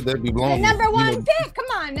 That's the shit that be blowing The me. number one pick. Come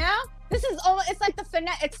on now. This is all. It's like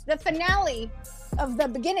it's the finale of the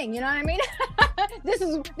beginning. You know what I mean? This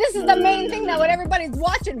is the main thing that what everybody's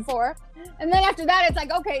watching for, and then after that, it's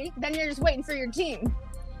like okay, then you're just waiting for your team.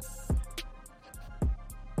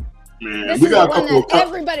 Man, This we is got the a one couple that of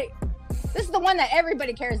everybody. This is the one that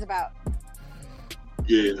everybody cares about.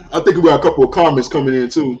 Yeah, I think we got a couple of comments coming in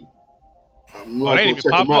too. I'm they gonna didn't check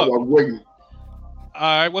even pop them out up. while I'm waiting.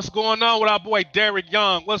 All right, what's going on with our boy Derek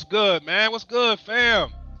Young? What's good, man? What's good,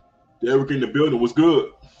 fam? Derek in the building. What's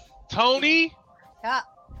good? Tony? Yeah.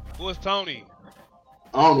 Who is Tony?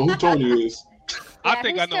 I don't know who Tony is. I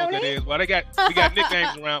think I know who that is. Well, we got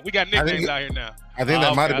nicknames around. We got nicknames out here now. I think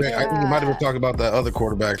that might have okay. been. I think you might have been talking about the other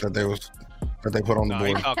quarterback that they put on the No,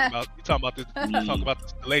 you board. talking about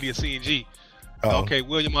the lady of Cng. Okay,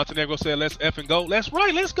 William Montenegro said, "Let's F and go." That's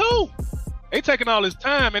right. Let's go. They taking all this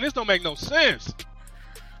time, and this don't make no sense.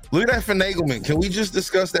 Look at that finaglement. Can we just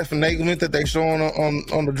discuss that finaglement that they showing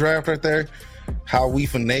on the draft right there? How we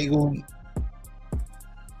finagled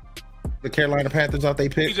the Carolina Panthers out they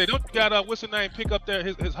pick. DJ, don't you got what's his name? Pick up there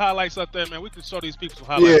his highlights up there, man. We can show these people some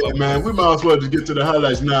highlights. Yeah, man. We might as well just get to the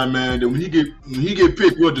highlights now, man. Then when he get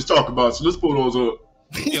picked, we'll just talk about it. So let's pull those up.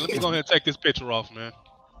 Yeah, let me go ahead and take this picture off, man.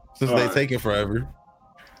 Since All they right. take it forever.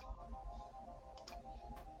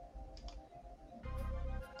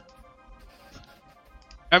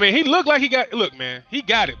 I mean, he looked like he got. Look, man, he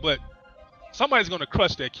got it, but somebody's gonna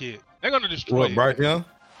crush that kid. They're gonna destroy What, him. Bryce Young?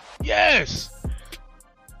 Yes.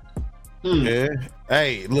 Yeah.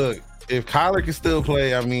 Hey, look, if Kyler can still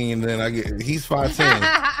play, I mean, then he's 5'10".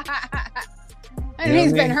 And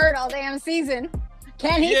he's been hurt all damn season.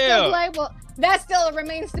 Can he still play? Well, that still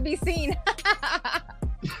remains to be seen.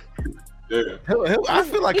 Yeah. I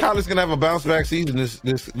feel like Kyler's gonna have a bounce back season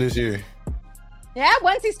this year. Yeah,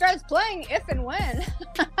 once he starts playing, if and when.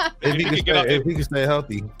 If he can stay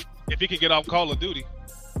healthy. If he can get off Call of Duty.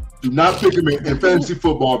 Do not pick him in fantasy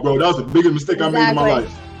football, bro. That was the biggest mistake I made in my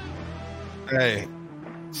life. Hey,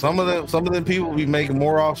 some of them people be making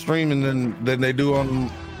more off streaming than they do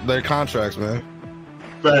on their contracts, man.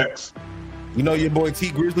 Facts. You know your boy T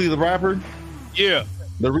Grizzly, the rapper? Yeah.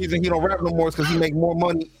 The reason he don't rap no more is because he make more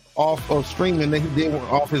money off of streaming than he did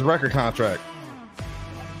off his record contract.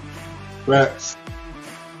 Facts.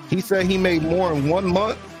 He said he made more in 1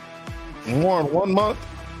 month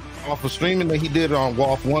off of streaming than he did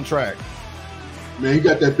off one track. Man, he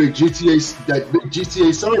got that big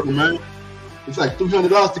GTA server, man. It's like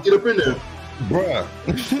 $300 to get up in there. Bruh.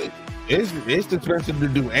 It's expensive to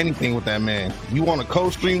do anything with that man. You want to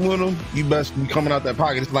co-stream with him, you best be coming out that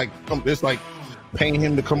pocket. It's like paying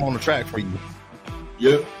him to come on the track for you.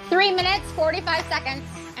 Yep. 3 minutes, 45 seconds,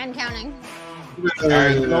 and counting. All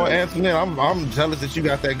right, you know, Anthony, I'm jealous that you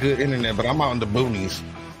got that good internet, but I'm out in the boonies.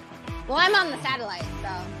 Well, I'm on the satellite, so.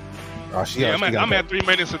 Oh, I'm at 3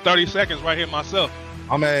 minutes and 30 seconds right here myself.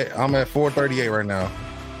 I'm at 438 right now.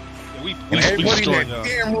 Yeah, we everybody destroying in that y'all.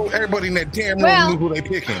 damn room, everybody in that damn room Well- knew who they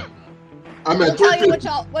picking. I'm We'll at tell you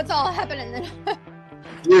 350. what's all happening then.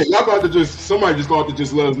 Yeah, y'all about to somebody just got to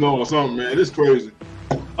just let us know or something, man. It's crazy.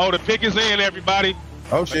 Oh, the pick is in, everybody.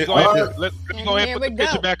 Oh shit! Let's go ahead, let me go ahead Here and put we the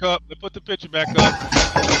picture go. back up. Let's put the picture back up.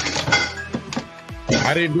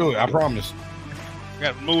 I didn't do it. I promise.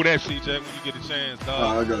 Got to move that, CJ, when you get a chance,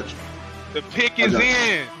 dog. I got you. The pick is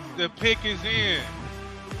in. The pick is in.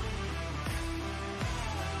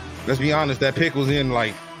 Let's be honest. That pick was in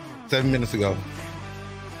like 7 minutes ago.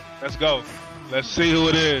 Let's go. Let's see who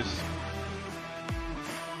it is.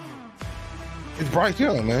 It's Bryce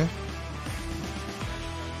Young, man.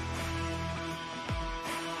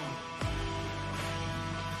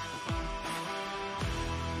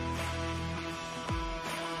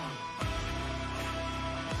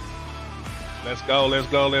 Let's go. Let's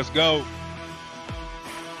go. Let's go.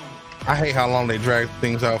 I hate how long they drag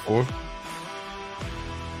things out for.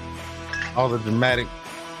 All the dramatic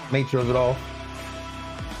nature of it all.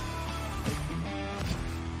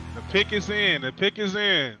 The pick is in. The pick is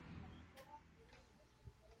in.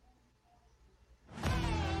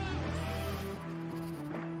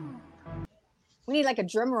 We need like a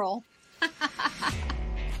drum roll.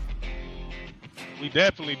 We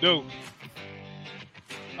definitely do.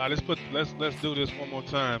 All right, let's do this one more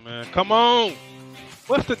time, man. Come on.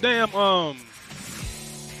 What's the damn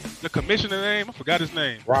the commissioner name? I forgot his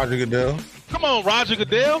name. Roger Goodell. Come on, Roger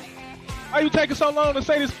Goodell. Why you taking so long to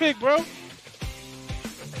say this pick, bro?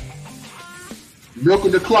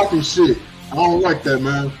 Milking the clock and shit. I don't like that,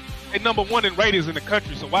 man. They number one in ratings in the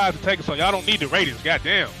country, so why is it taking so? Y'all don't need the ratings,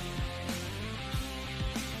 goddamn.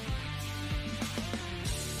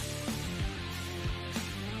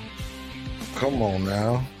 Come on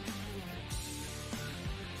now.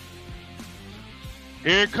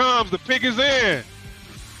 Here it comes. The pick is in.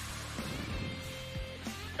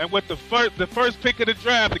 And with the first pick of the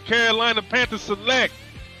draft, the Carolina Panthers select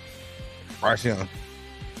Bryce Young.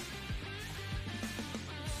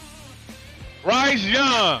 Bryce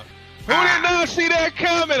Young. Who did not see that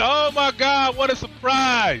coming? Oh my God, what a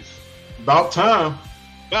surprise. About time.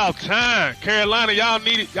 About time. Carolina, y'all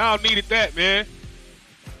needed that, man.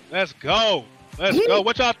 Let's go. Let's go.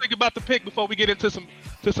 What y'all think about the pick before we get into some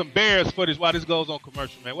Bears footage while this goes on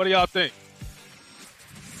commercial, man? What do y'all think?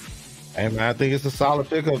 Hey, man, I think it's a solid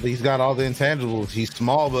pickup. He's got all the intangibles. He's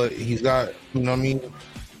small, but he's got, you know what I mean,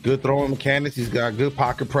 good throwing mechanics. He's got good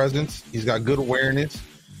pocket presence. He's got good awareness.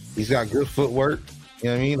 He's got good footwork. You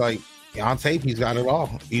know what I mean? Like, on tape, he's got it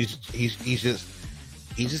all. He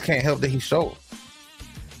just can't help that he's short.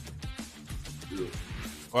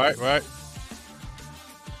 Right.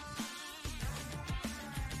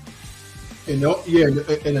 And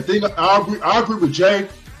the thing, I agree with Jay,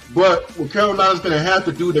 but what Carolina's going to have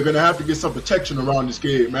to do, they're going to have to get some protection around this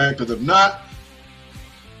kid, man, because if not,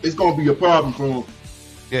 it's going to be a problem for him.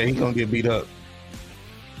 Yeah, he's going to get beat up.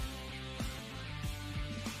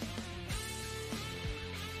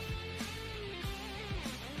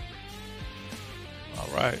 All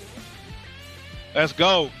right. Let's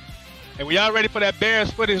go. And when y'all ready for that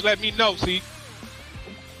Bears footage, let me know, see?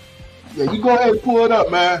 Yeah, you go ahead and pull it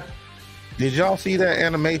up, man. Did y'all see that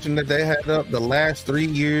animation that they had up? The last 3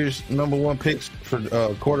 years, number one picks for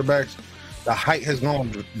quarterbacks, the height has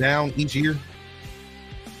gone down each year.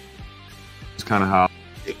 It's kind of how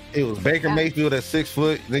it was Baker Mayfield at 6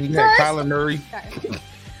 foot. Then you had Kyler Murray.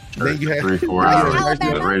 Then you had 3-4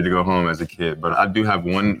 hours ready to go home as a kid. But I do have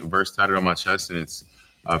one verse tatted on my chest, and it's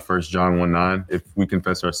 1 John 1:9. If we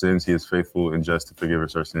confess our sins, he is faithful and just to forgive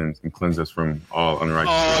us our sins and cleanse us from all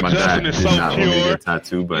unrighteousness. Oh, My Justin dad is did so not want me to pure. get a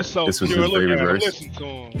tattoo, but He's so this was pure. his Look favorite at him. verse. Listen to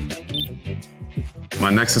him.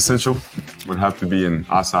 My next essential would have to be an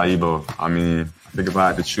acai bowl. I mean, I think if I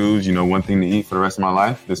had to choose, one thing to eat for the rest of my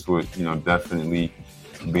life, this would, definitely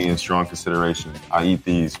be in strong consideration. I eat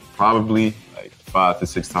these probably like 5 to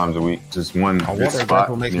 6 times a week. Just one good spot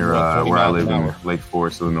near where I live in Lake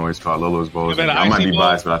Forest, Illinois. It's called Lolo's Bowls. I might be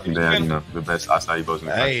biased, but I think they have, the best acai bowls in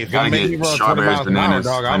the country. if Gotta it make get you run 20 strawberries, miles an hour, bananas,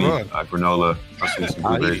 dog, I'll honey, run. granola. I'll see some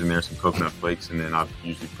I'll blueberries eat in there, some coconut flakes, and then I'll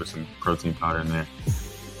usually put some protein powder in there.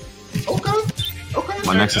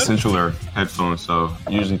 My next essential are headphones. So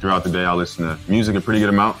usually throughout the day, I'll listen to music a pretty good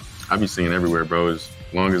amount. I be singing everywhere, bro. As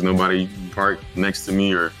long as nobody parked next to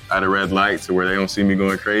me or at a red light to where they don't see me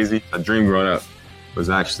going crazy. A dream growing up was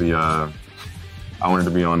actually I wanted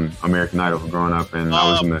to be on American Idol growing up, and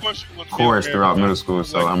I was in the chorus throughout middle school.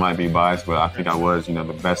 So I might be biased, but I think I was,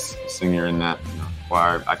 the best singer in that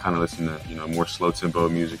choir. I kind of listen to more slow tempo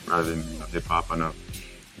music rather than hip hop. I know.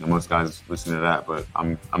 Most guys listen to that, but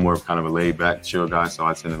I'm more of kind of a laid back, chill guy, so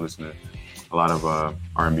I tend to listen to a lot of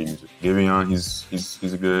R&B music. Giveon,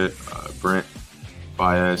 he's a good. Brent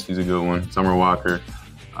Baez, he's a good one. Summer Walker,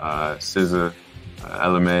 SZA,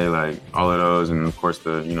 LMA, like all of those, and of course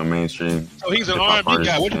the mainstream. So he's an hip-hop R&B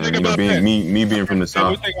guy. artists. What do you think And, about that? Me being from the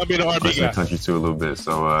South, What do you think about being an R&B listen guy? to country too a little bit.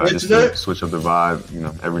 So just to switch up the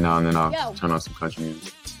vibe, every now and then I'll turn on some country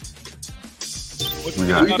music. We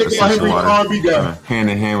got hand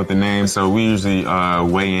in hand with the name. So we usually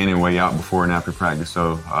weigh in and weigh out before and after practice.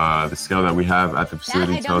 So the scale that we have at the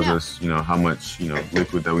facility tells us, how much,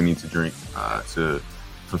 liquid that we need to drink to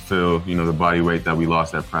fulfill, the body weight that we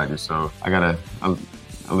lost at practice. So I got a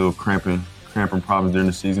little cramping problems during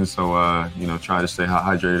the season. So, try to stay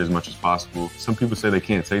hydrated as much as possible. Some people say they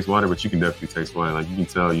can't taste water, but you can definitely taste water. Like you can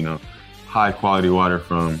tell, high quality water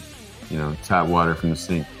from, tap water from the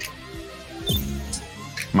sink.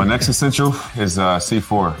 My next essential is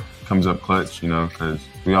C4. Comes up clutch, because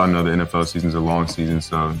we all know the NFL season's a long season.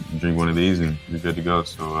 So you drink one of these and you're good to go.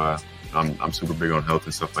 So I'm super big on health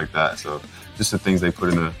and stuff like that. So just the things they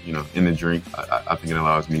put in the drink, I think it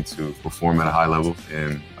allows me to perform at a high level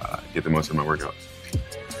and get the most of my workouts.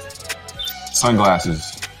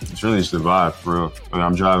 Sunglasses. It's really just a vibe, for real. When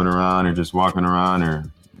I'm driving around or just walking around or,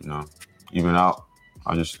 even out,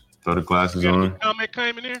 I just throw the glasses on. Comment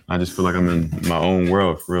came in there? I just feel like I'm in my own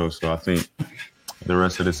world, for real. So I think the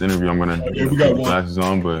rest of this interview, I'm going to put the glasses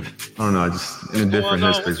on, but I don't know, just in a different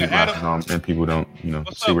headspace with glasses on, and people don't,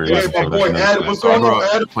 see where it is. So I grew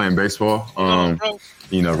up playing baseball.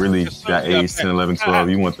 Really that age 10, 11, 12,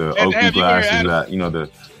 you want the Oakley glasses that,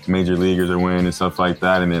 the major leaguers are wearing and stuff like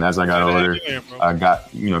that. And then as I got older, I got,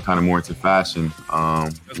 kind of more into fashion.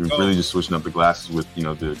 Really just switching up the glasses with,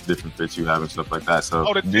 the different fits you have and stuff like that.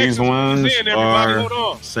 So these ones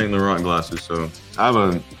are St. Laurent glasses. So I have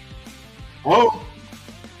a... Oh!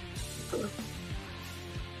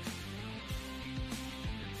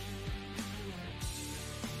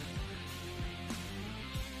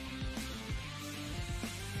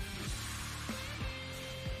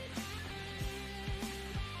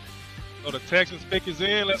 So the Texans pick is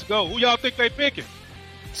in. Let's go. Who y'all think they picking?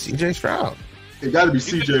 CJ Stroud. It got to be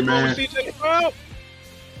CJ, man. CJ Stroud?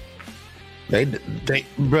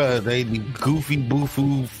 They'd be goofy,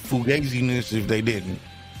 boo-foo, fugaziness if they didn't.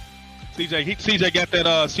 CJ got that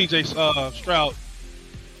CJ Stroud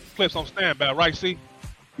clips on standby, right, C?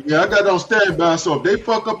 Yeah, I got it on standby, so if they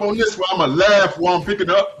fuck up on this one, I'm going to laugh while I'm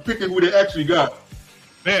picking who they actually got.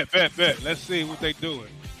 Bet. Let's see what they doing.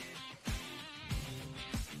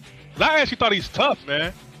 I actually thought he's tough,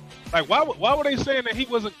 man. Like, why were they saying that he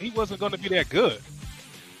wasn't going to be that good?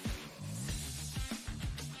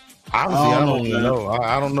 Honestly, I don't even know.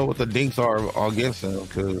 I don't know what the dinks are against him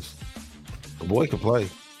because the boy can play.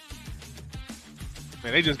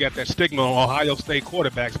 Man, they just got that stigma on Ohio State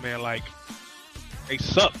quarterbacks, man. Like, they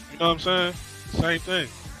suck. You know what I'm saying? Same thing.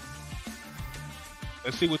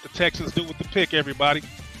 Let's see what the Texans do with the pick, everybody.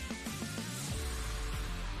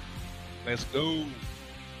 Let's go.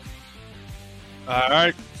 All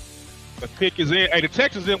right. The pick is in. Hey, the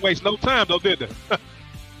Texans didn't waste no time, though, did they?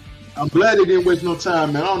 I'm glad they didn't waste no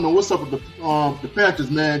time, man. I don't know what's up with the Panthers,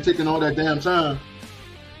 man, taking all that damn time.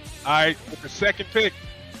 All right, with the second pick,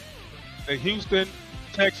 the Houston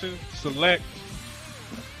Texans select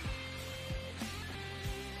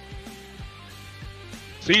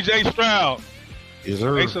CJ Stroud. Yes,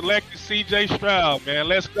 sir. They selected CJ Stroud, man.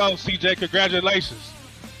 Let's go, CJ. Congratulations.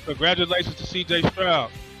 Congratulations to CJ Stroud.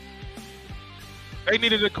 They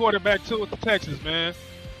needed a quarterback, too, with the Texans, man.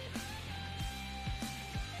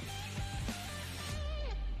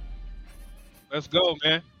 Let's go,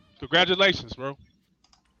 man. Congratulations, bro.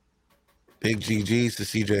 Big GGs to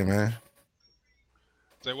CJ, man.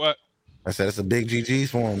 Say what? I said it's a big GGs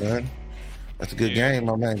for him, man. That's a good game.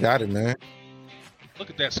 My man got it, man.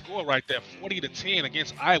 Look at that score right there, 40-10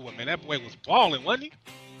 against Iowa, man. That boy was balling, wasn't he?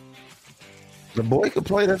 The boy could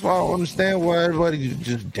play. That's why I don't understand why everybody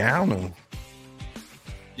just down him.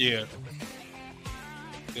 Yeah.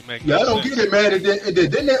 I don't get it, man. And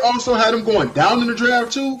didn't they also have them going down in the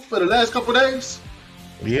draft, too, for the last couple of days?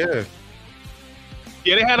 Yeah.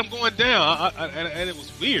 Yeah, they had him going down, and it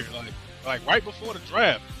was weird. Like right before the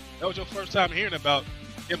draft. That was your first time hearing about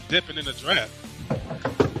him dipping in the draft.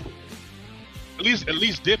 At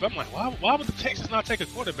least dip. I'm like, why would the Texans not take a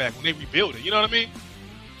quarterback when they rebuild it? You know what I mean?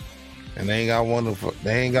 And they ain't got one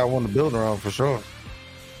to build around for sure.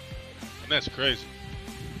 And that's crazy.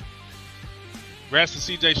 Congrats to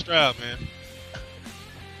CJ Stroud, man.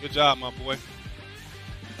 Good job, my boy.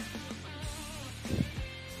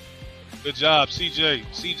 Good job, CJ.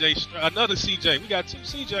 CJ Stroud. Another CJ. We got two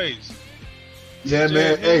CJs. Yeah, CJ,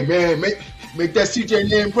 man. Hey, man, make that CJ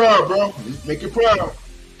name proud, bro. Make it proud.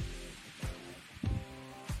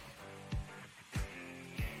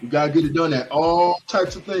 We gotta get it done at all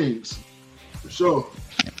types of things. For sure.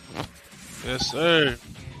 Yes, sir.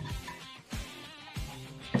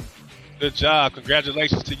 Good job.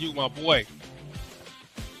 Congratulations to you, my boy.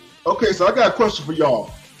 Okay, so I got a question for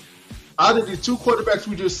y'all. Out of these two quarterbacks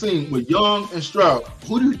we just seen with Young and Stroud,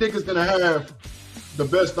 who do you think is gonna have the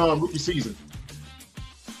best rookie season?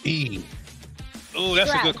 Oh,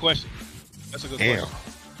 that's a good question. That's a good question.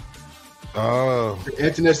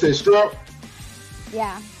 Antoinette said Stroud.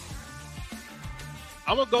 Yeah.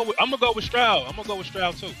 I'm gonna go with Stroud. I'm gonna go with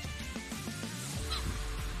Stroud too.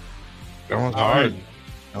 That one's hard.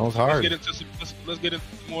 Let's get into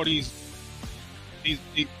more of these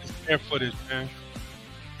air footage, man.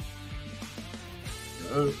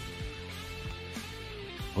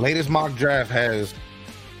 Latest mock draft has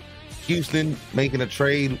Houston making a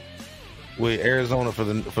trade with Arizona for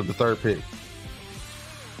the third pick.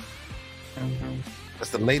 That's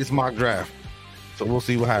the latest mock draft. So we'll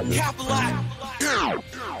see what happens.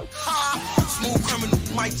 Smooth criminal,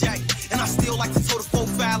 Mike Jack, and I still like to throw the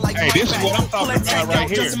 4-5 like. Hey, this is what I'm talking about right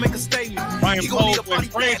here. Ryan Cole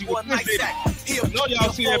went crazy with this video. I know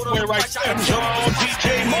y'all see that boy right there. DJ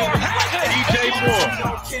Moore.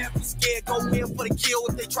 Scared, go in for the kill.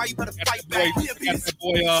 If they try, you better fight back. That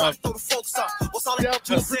boy, throw the folks up. What's all that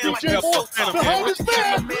you saying? Like our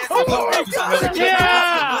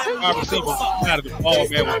receiver out of the ball,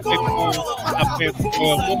 man.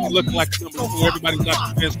 Looking like number 2. Everybody's not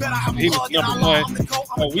convinced he was number 1.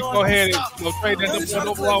 So we go ahead and trade that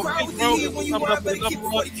number 1 overall pick, bro. Coming up with the number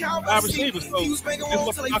 1 wide receiver. So this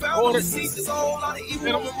looks like order.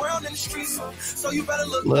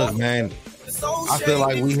 Look, man, I feel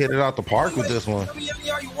like we hit it out the park with this one.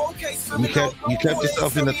 You kept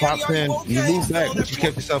yourself in the top 10. You moved back, but you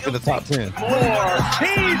kept yourself in the top 10. He's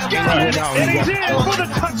got it. And he's in for the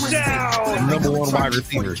touchdown. Number 1 wide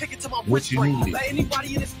receiver, which you needed.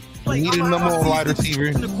 You needed a number 1 wide receiver.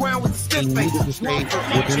 And you needed to stay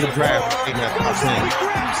within the draft in that top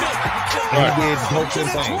 10. And he did both them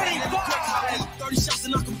things. 30 shots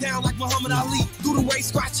and knock him down like Muhammad Ali. Do the race,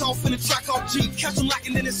 scratch off in the track off G. Catch him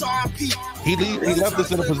lacking in his RIP. He left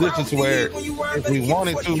us in a position to where if we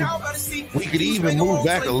wanted to, we could even move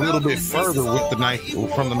back a little bit further with the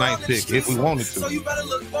from the 9th pick if we wanted to.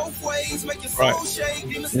 Right.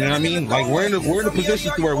 You know what I mean? Like we're in a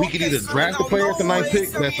position to where we could either draft a player at the 9th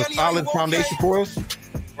pick that's a solid foundation for us,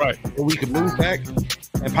 right? Or we could move back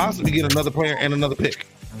and possibly get another player and another pick.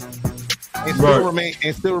 And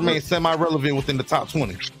still remain semi-relevant within the top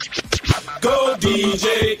 20. Go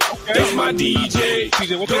DJ, that's my DJ.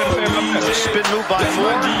 DJ, what you got to say about that? Spin move by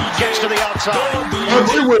Moore, gets to the outside. I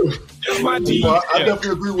agree with him. That's my DJ. I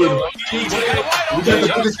definitely agree with him. We got the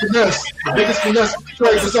biggest finesse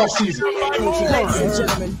trade this offseason.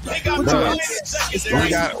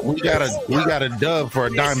 We got a dub for a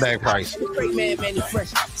dime bag price.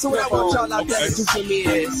 So what I want y'all out there to do for me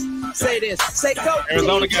is say this. Say go.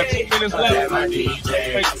 Arizona got 2 minutes left.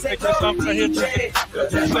 Take this time right here.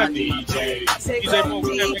 DJ Moore,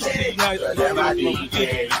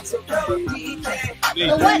 So what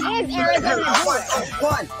is Arizona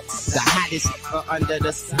doing? The hottest under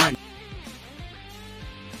the sun.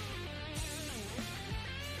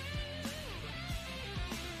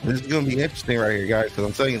 This is going to be interesting right here, guys, because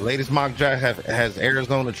I'm telling you, the latest mock draft has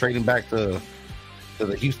Arizona trading back to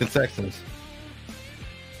the Houston Texans.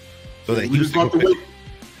 So that we just have to wait.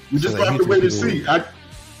 We just have to wait and see. I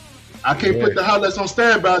can't put the highlights on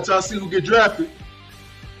standby until I see who get drafted.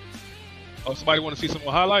 Oh, somebody want to see some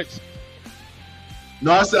more highlights?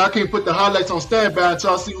 No, I said I can't put the highlights on standby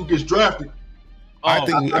until I see who gets drafted. I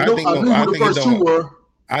think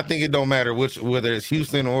it don't matter whether it's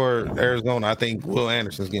Houston or Arizona. I think Will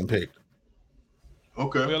Anderson's getting picked.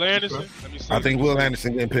 Okay. Will Anderson? Let me see. I think Will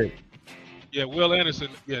Anderson getting picked. Yeah, Will Anderson.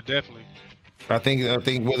 Yeah, definitely. I think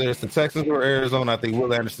whether it's the Texans or Arizona, I think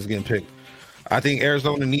Will Anderson's getting picked. I think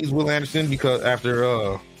Arizona needs Will Anderson because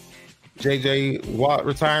after J.J. Watt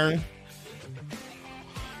retiring.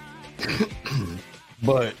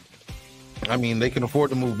 But I mean, they can afford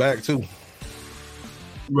to move back too.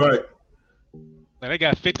 Right. Now they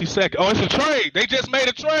got 50 seconds. Oh, it's a trade. They just made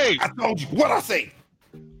a trade. I told you. What I say?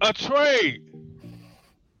 A trade.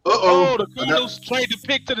 Uh-oh. Oh, the Cardinals trade the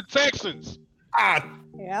pick to the Texans.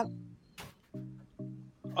 Yep.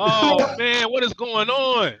 Oh, man. What is going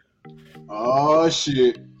on? Oh,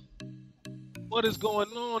 shit. What is going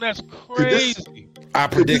on? That's crazy. I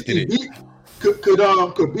predicted it. Could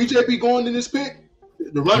BJ be going in this pick?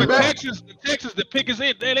 The running back? Texas, the pick is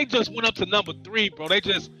in. They just went up to number 3, bro. They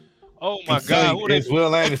just, oh my God. It's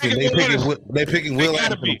Will Anderson. They picking Will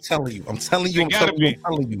Anderson.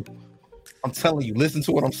 I'm telling you. Listen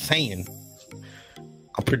to what I'm saying.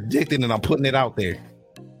 I'm predicting and I'm putting it out there.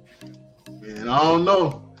 Man, I don't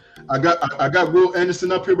know. I got Will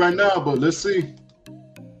Anderson up here right now, but let's see.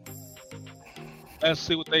 Let's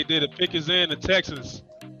see what they did. The pick is in the Texans.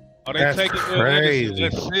 Are they That's taking crazy. Will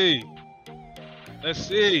Anderson? Let's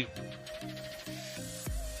see.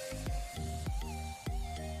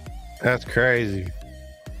 That's crazy.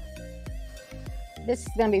 This is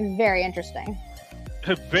going to be very interesting.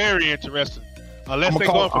 Very interesting. Unless they're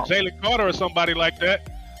going for Jalen Carter or somebody like that.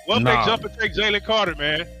 What if they jump and take Jalen Carter,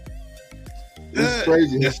 man? It's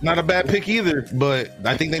crazy. It's not a bad pick either, but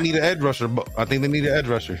I think they need an edge rusher.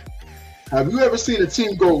 Have you ever seen a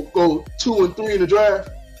team go 2 and 3 in the draft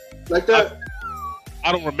like that?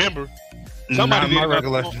 I don't remember. Not in my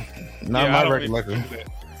recollection. Not in my recollection.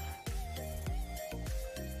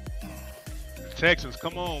 Texans,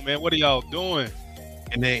 come on, man. What are y'all doing?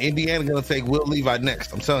 And then Indiana gonna take Will Levi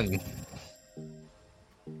next. I'm telling you.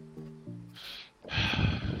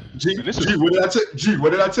 G, what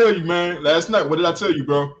did I tell you, man? Last night, what did I tell you,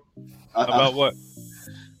 bro? About what?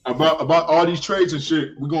 About all these trades and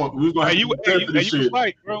shit. We was gonna. Hey, you was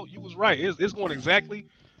right, bro. You was right. It's going exactly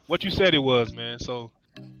what you said it was, man. So,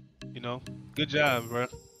 good job, bro.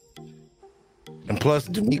 And plus,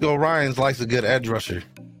 D'Amico Ryans likes a good edge rusher.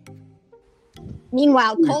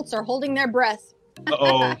 Meanwhile, Colts are holding their breath.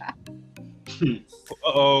 Uh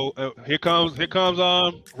oh. Here comes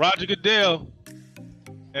Roger Goodell,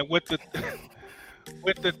 and with the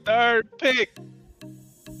third pick,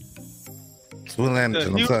 it's Will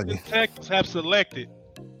Anderson. the I'm telling you. Houston Texans have selected.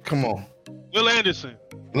 Come on, Will Anderson.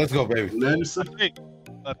 Let's go, baby. Will Anderson.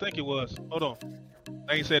 I think it was. Hold on.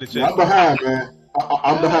 I ain't said it yet. I'm behind, man.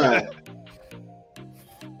 I'm behind.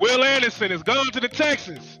 Will Anderson is going to the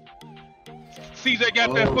Texans. CJ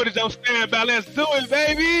got that footage on standby. Let's do it,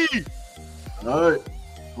 baby. All right.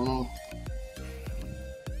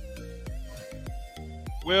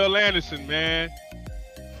 Will Anderson, man,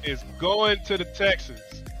 is going to the Texans.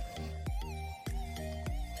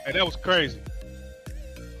 Hey, that was crazy.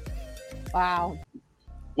 Wow.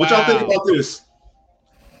 What y'all think about this?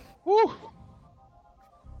 Woo.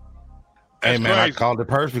 Hey, man, crazy. I called it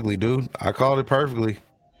perfectly, dude. I called it perfectly.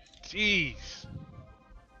 Jeez.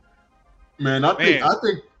 Man, I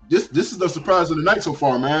think this is the surprise of the night so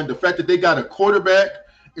far, man. The fact that they got a quarterback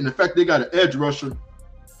and the fact they got an edge rusher,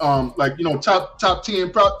 top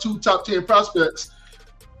 10 prospects.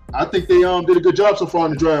 I think they did a good job so far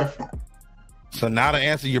in the draft. So now to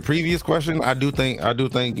answer your previous question, I do think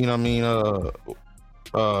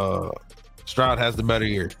Stroud has the better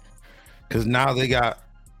year because now they got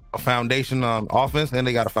a foundation on offense and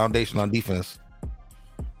they got a foundation on defense.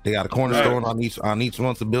 They got a cornerstone on each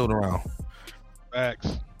one to build around.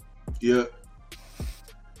 Facts. Yeah.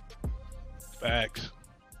 Facts.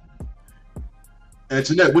 And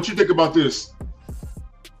Jeanette, what you think about this?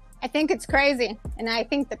 I think it's crazy. And I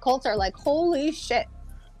think the Colts are like, holy shit.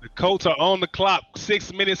 The Colts are on the clock,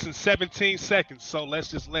 6 minutes and 17 seconds. So let's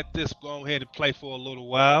just let this go ahead and play for a little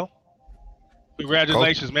while.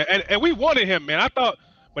 Congratulations, man. And we wanted him, man. I thought,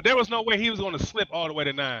 but there was no way he was going to slip all the way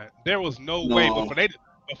to 9. There was no way. But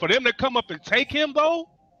for them to come up and take him, though,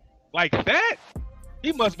 like that,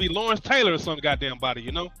 he must be Lawrence Taylor or some goddamn body,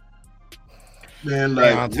 Man,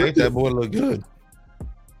 like, I'll take that boy look good.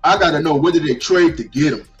 I got to know whether they trade to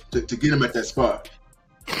get him, to get him at that spot.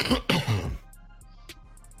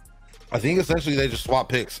 I think essentially they just swap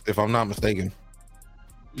picks, if I'm not mistaken.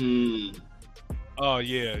 Oh,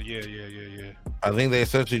 yeah. I think they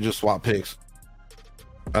essentially just swap picks.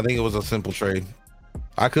 I think it was a simple trade.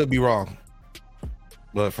 I could be wrong.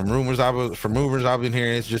 But from rumors I've been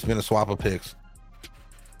hearing, it's just been a swap of picks.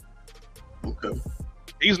 Okay.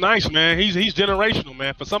 He's nice, man. He's generational,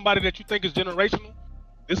 man. For somebody that you think is generational,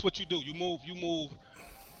 this is what you do. You move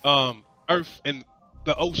Earth and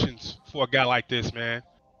the oceans for a guy like this, man.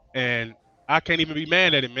 And I can't even be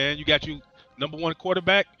mad at it, man. You got you number one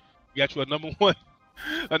quarterback. You got you a number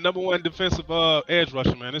one defensive edge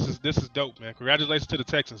rusher, man. This is dope, man. Congratulations to the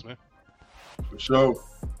Texans, man. For sure.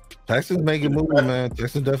 Texans making moves, man.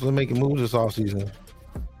 Texans definitely making moves this offseason.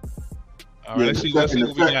 All right, let's see what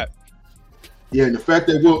we got. Yeah, and the fact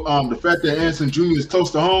that Anderson Jr. is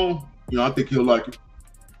close to home, I think he'll like it.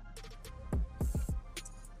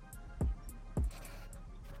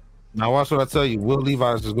 Now watch what I tell you. Will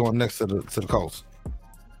Levis is going next to the Colts.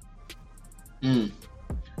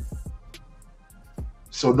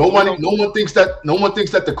 So no one thinks that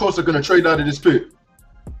the Colts are going to trade out of this pick.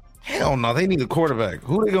 Hell no, they need a quarterback.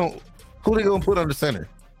 Who they gonna put under center?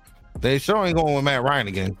 They sure ain't going with Matt Ryan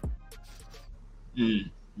again. Okay.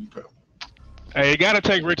 Hey, you got to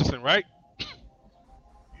take Richardson, right?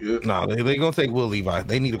 Yeah. No, they gonna take Will Levi.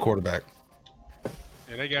 They need a quarterback.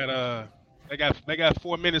 Yeah, they got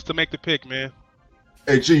 4 minutes to make the pick, man.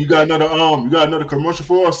 Hey G, you got another commercial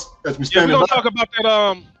for us as we stand we're gonna by? talk about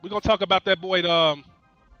that. We're gonna talk about that boy that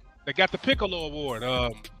got the Piccolo Award.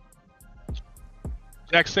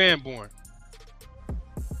 Jack Sanborn.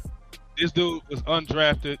 This dude was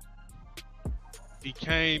undrafted. He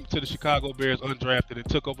came to the Chicago Bears undrafted and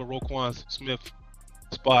took over Roquan Smith's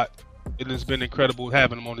spot. And it's been incredible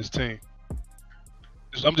having him on this team.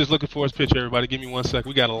 I'm just looking for his picture, everybody. Give me 1 second.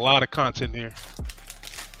 We got a lot of content here.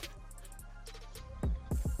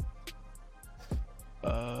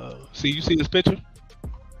 You see this picture?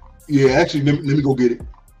 Yeah, actually, let me go get it.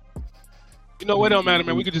 You know what? It don't matter,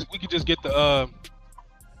 man. We could just get the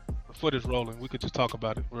footage rolling. We could just talk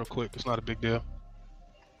about it real quick. It's not a big deal.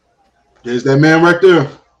 There's that man right there.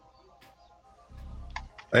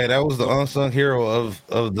 Hey, that was the unsung hero of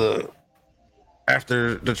the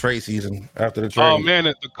after the trade season. After the trade. Oh man,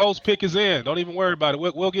 the Colts pick is in. Don't even worry about it.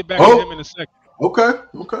 We'll get back to him in a second. Okay.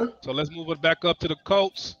 So let's move it back up to the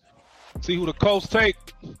Colts. See who the Colts take.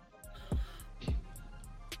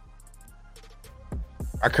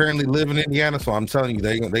 I currently live in Indiana, so I'm telling you,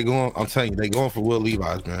 they going. I'm telling you, they going for Will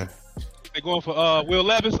Levis, man. They going for Will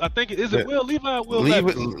Levis. I think is it Will Levi or Will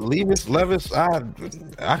Levis?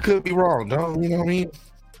 I could be wrong, dog. You know what I mean?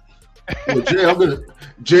 Well,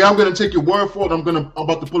 Jay, I'm gonna take your word for it. I'm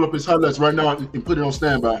about to pull up his highlights right now and put it on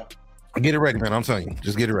standby. Get it ready, man. I'm telling you,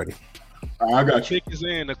 just get it ready. I got you. Pick is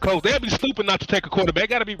in. The Colts. They'll be stupid not to take a quarterback. It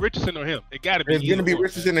got to be Richardson or him. It got to be. It's gonna be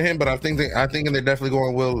Richardson or him, but I think they're definitely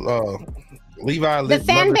going Will Levi. The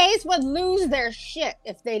fan base would lose their shit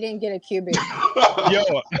if they didn't get a QB.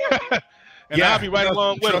 Yo. And I'll be right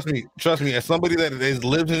along with him. Trust me. As somebody that has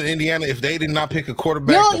lived in Indiana, if they did not pick a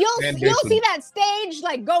quarterback, you'll see that stage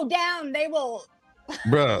like go down. They will.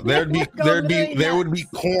 Bruh, there would be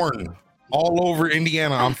corn all over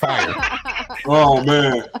Indiana on fire. Oh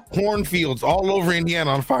man, cornfields all over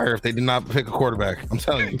Indiana on fire if they did not pick a quarterback. I'm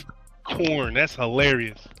telling you. Corn, that's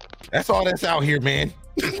hilarious. That's all that's out here, man.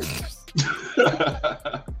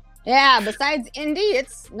 Yeah, besides Indy,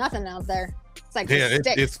 it's nothing out there. It's like the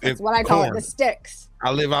sticks. That's what I call it, the sticks.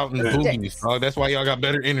 I live out in the boobies. Oh, that's why y'all got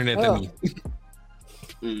better internet than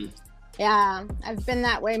me. Yeah, I've been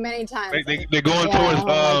that way many times. They're going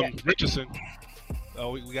towards Richardson.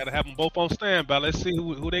 So we got to have them both on standby. Let's see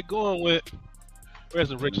who they going with. Where's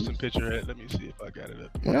the Richardson picture at? Let me see if I got it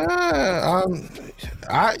up.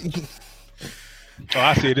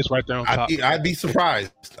 I see it. It's right there on top. I'd be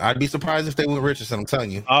surprised. I'd be surprised if they went Richardson. I'm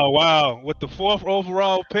telling you. Oh wow! With the 4th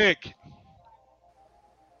overall pick,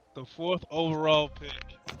 the 4th overall pick,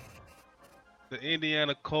 the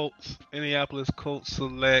Indianapolis Colts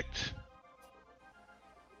select.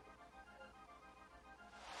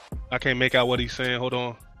 I can't make out what he's saying. Hold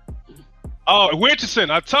on. Oh, Richardson!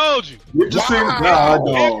 I told you. Richardson, wow.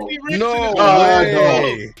 No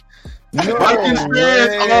way. No Vikings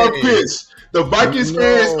fans are pissed. The Vikings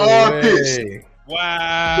fans are pissed.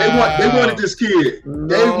 Wow. They wanted this kid.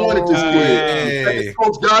 They wanted this kid. That the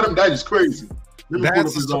coach got him. That is crazy.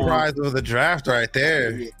 That's the surprise of the draft right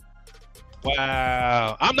there.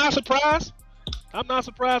 Wow. I'm not surprised. I'm not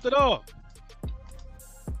surprised at all.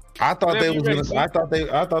 I thought they was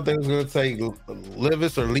gonna take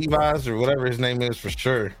Levis or Levi's or whatever his name is for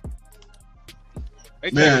sure.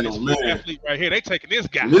 They taking this athlete right here. They taking this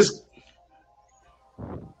guy.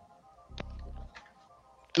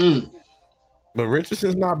 But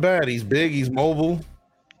Richardson's not bad. He's big. He's mobile.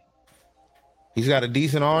 He's got a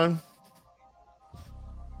decent arm.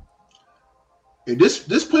 And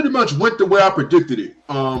this pretty much went the way I predicted it.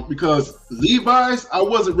 Because Levi's, I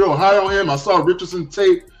wasn't real high on him. I saw Richardson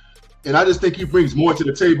tape, and I just think he brings more to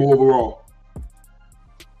the table overall.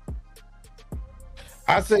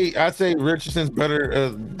 I'd say Richardson's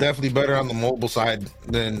better, definitely better on the mobile side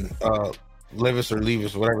than Levis or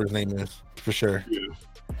Levis, whatever his name is, for sure. Yeah.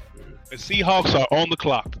 The Seahawks are on the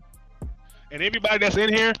clock, and everybody that's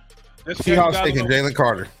in here, Seahawks taking Jalen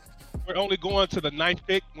Carter. We're only going to the 9th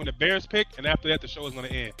pick when the Bears pick, and after that, the show is going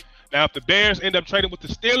to end. Now, if the Bears end up trading with the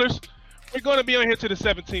Steelers, we're going to be on here to the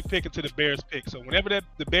 17th pick until the Bears pick. So whenever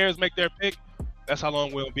the Bears make their pick, that's how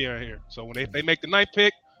long we'll be on here. So when they make the 9th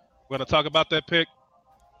pick, we're going to talk about that pick.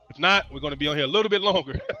 If not, we're going to be on here a little bit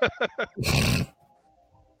longer.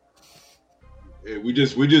 Yeah, we're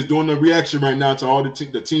just doing the reaction right now to all the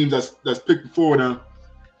teams that's picked before them.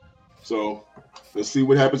 So let's see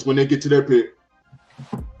what happens when they get to their pick.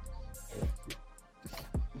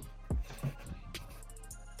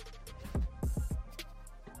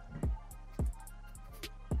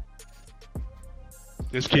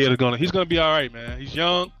 This kid he's gonna be all right, man. He's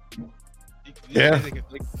young. Yeah.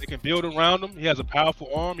 They can build around him. He has a powerful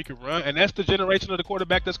arm. He can run. And that's the generation of the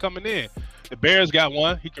quarterback that's coming in. The Bears got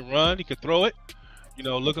one. He can run. He can throw it. You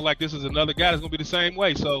know, looking like this is another guy that's going to be the same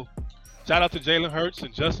way. So, shout out to Jalen Hurts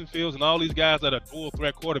and Justin Fields and all these guys that are dual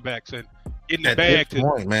threat quarterbacks and getting the bag to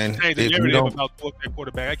change the narrative about dual threat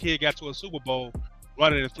quarterback. That kid got to a Super Bowl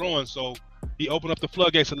running and throwing, so he opened up the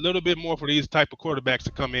floodgates a little bit more for these type of quarterbacks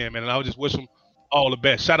to come in, man. And I would just wish them all the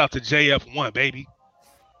best. Shout out to JF1, baby.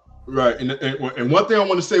 Right, and one thing I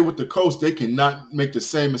want to say with the Colts, they cannot make the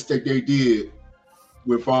same mistake they did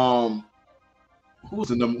with who's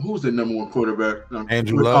the number one quarterback?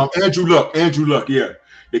 Andrew Luck. Andrew Luck, yeah.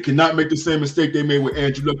 They cannot make the same mistake they made with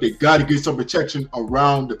Andrew Luck. They got to get some protection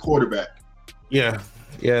around the quarterback. Yeah,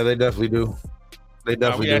 they definitely do. They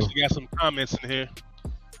definitely do. We actually got some comments in here.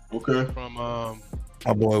 Okay. From my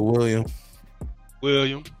boy William.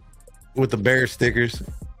 With the Bears stickers.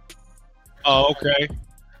 Oh, okay.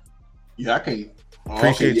 Yeah, I can't.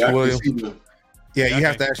 Appreciate you, William. Yeah, you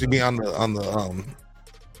have to actually be on the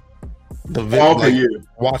video,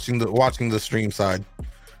 watching the stream side.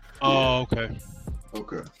 Oh, okay.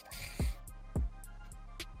 Okay.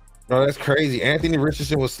 No, that's crazy. Anthony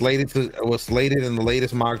Richardson was slated in the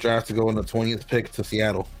latest mock draft to go in the 20th pick to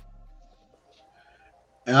Seattle.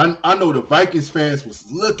 And I know the Vikings fans was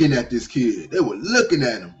looking at this kid. They were looking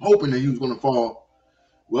at him, hoping that he was going to fall.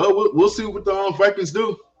 Well, we'll see what the Vikings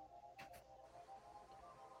do.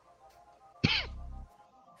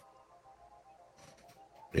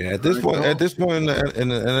 Yeah, at this point in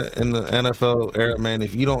the NFL era, man,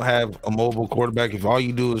 if you don't have a mobile quarterback, if all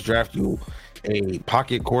you do is draft you a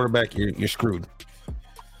pocket quarterback, you're screwed.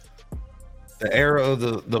 The era of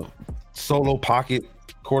the solo pocket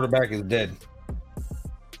quarterback is dead.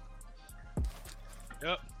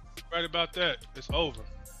 Yep, right about that. It's over.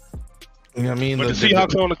 You know what I mean? But the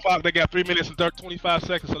Seahawks are on the clock. They got 3 minutes and 25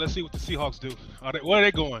 seconds. So let's see what the Seahawks do. Where are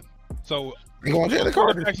they going? So they going Jalen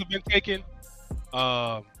Carter. Quarterbacks have been taken.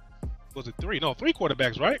 Was it three? No, 3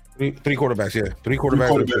 quarterbacks, right? Three quarterbacks, yeah. 3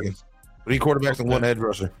 quarterbacks. 3 quarterbacks and 1 edge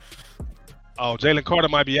rusher. Oh, Jalen Carter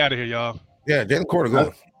might be out of here, y'all. Yeah, Jalen Carter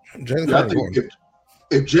going.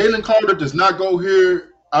 If Jalen Carter does not go here,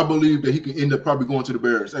 I believe that he can end up probably going to the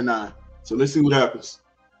Bears at 9. So let's see what happens.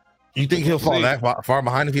 You think he'll fall that far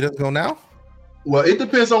behind if he doesn't go now? Well, it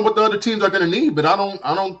depends on what the other teams are going to need, but I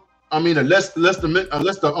mean, unless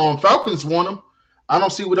the Falcons want him, I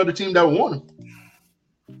don't see what other team that would want him.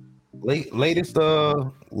 Latest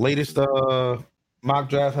mock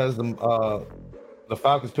draft has the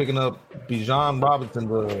Falcons picking up Bijan Robinson,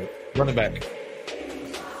 the running back.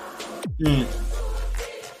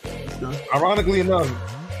 Ironically enough,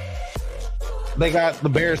 they got the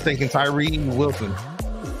Bears thinking Tyree Wilson.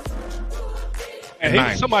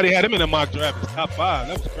 And somebody had him in the mock draft. It's top 5.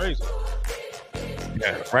 That was crazy.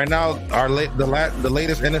 Yeah. Right now, the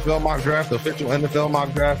latest NFL mock draft, the official NFL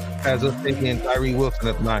mock draft, has us taking Tyree Wilson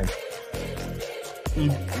at 9.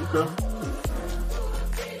 Okay.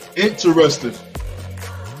 Interesting.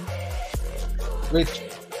 Which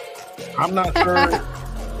I'm not sure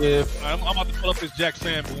if I'm about to pull up this Jack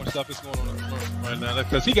Sanborn stuff that's going on in the commercial right now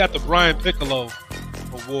because he got the Brian Piccolo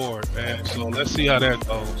award, man. So let's see how that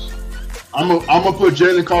goes. I'm gonna put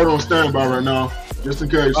Jalen Carter on standby right now, just in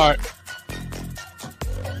case. All right.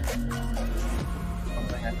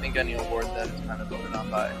 I think any award that is kind of voted on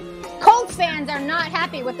by Colts fans are not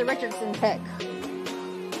happy with the Richardson pick.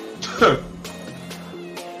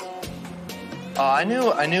 I knew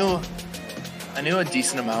a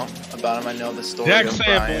decent amount about him. I know the story Jack of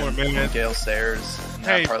Sanborn, Brian, man. Gale Sayers, and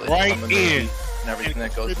hey, partly right from the movie and everything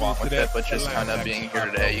that goes along with it. But just kind of being here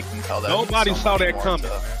today, you can tell that nobody saw that coming.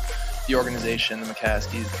 The organization, the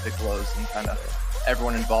McCaskies, the Piccolos, and kind of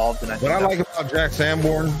everyone involved. And what I like about Jack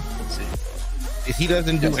Sanborn is he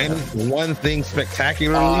doesn't do one thing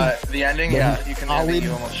spectacularly. The ending, yeah, you can ending,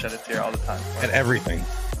 you almost shed a tear all the time. And everything.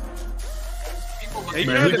 People look at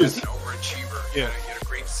him as an overachiever. Yeah. He had a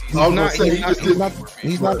great season.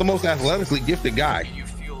 He's not the most athletically gifted guy. Do you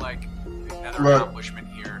feel like another accomplishment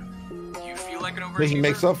here? Do you feel like an overachiever? But he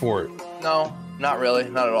makes up for it. No, not really,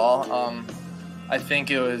 not at all. I think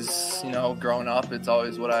it was, growing up, it's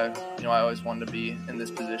always what I always wanted to be in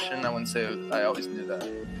this position. I wouldn't say I always knew that.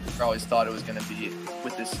 I always thought it was going to be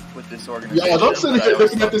with this organization. Yeah, I'm sitting here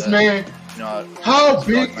looking at this man. How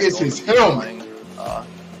big is his helmet?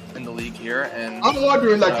 In the league here, and I'm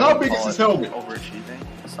wondering, how big is his helmet? Overachieving,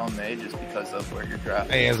 some may, just because of where you're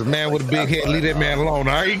drafted. Hey, as a man with a big head, leave that man alone,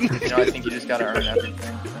 all right? I think you just got to earn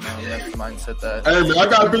everything. That's the mindset that. Hey, man, I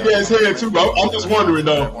got a big ass head too, bro. I'm just wondering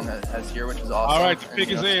though. Everyone has here, which is awesome. All right, the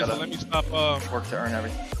pick is in. So let me stop. Work to earn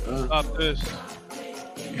everything. Stop this.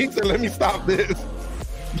 He said, "Let me stop this."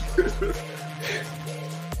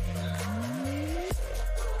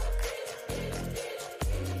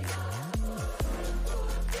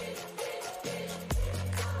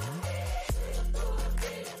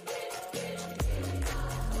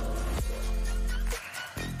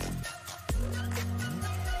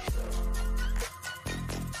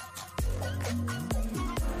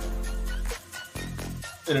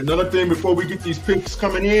 And another thing before we get these picks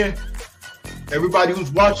coming in, everybody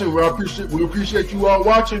who's watching, we appreciate you all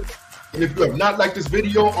watching. And if you have not liked this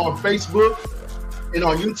video on Facebook and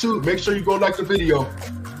on YouTube, make sure you go like the video.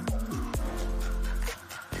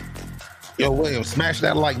 Yo, William, smash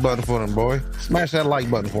that like button for them, boy. Smash that like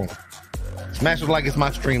button for them. Smash it like it's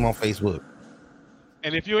my stream on Facebook.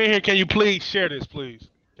 And if you're in here, can you please share this, please?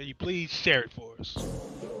 Can you please share it for us?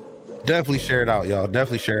 Definitely share it out, y'all.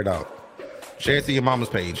 Definitely share it out. Share it to your mama's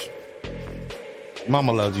page.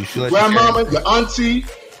 Mama loves you. Your grandmama, your auntie,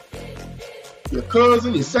 your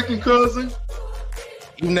cousin, your second cousin.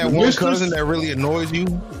 Even that one cousin that really annoys you.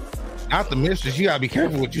 Not the mistress. You gotta be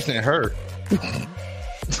careful what you send her.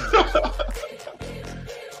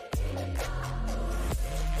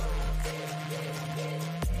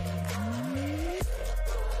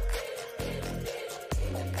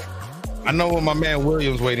 I know what my man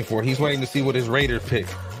William's waiting for. He's waiting to see what his Raiders pick.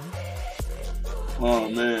 Oh,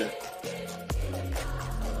 man.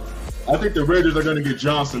 I think the Raiders are going to get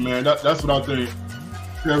Johnson, man. That's what I think.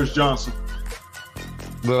 Paris Johnson.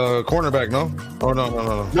 The cornerback, no? Oh, no.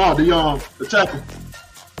 No, the tackle.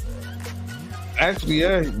 Actually,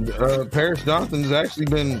 yeah. Paris Johnson's actually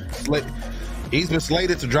been he's been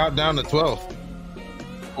slated to drop down to 12th.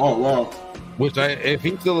 Oh, wow. Which, if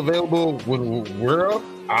he's still available when we're up,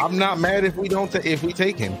 I'm not mad if we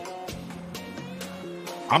take him.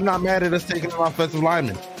 I'm not mad at us taking an offensive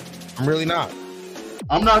lineman. I'm really not.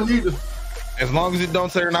 I'm not either. As long as it don't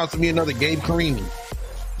turn out to be another Gabe Carimi.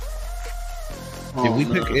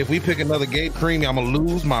 If we pick another Gabe Carimi, I'm gonna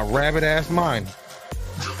lose my rabbit ass mind.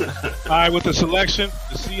 All right, with the selection,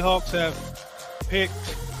 the Seahawks have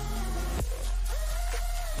picked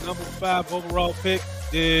number 5 overall pick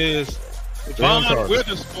is Devon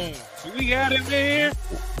Witherspoon. Do we got him in here?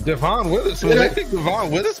 Devon Witherspoon. They picked Devon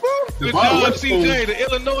Witherspoon? Good job, CJ, the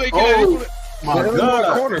Illinois guy. Oh, my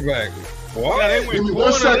God. Cornerback. What? Yeah, they Give me went 1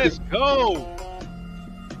 corner. second. Let's go.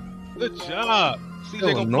 Good job. CJ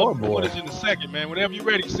gonna Illinois put footage in a second, man. Whenever you're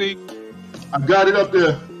ready, C. I got it up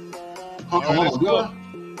there. Hold All right, let's go.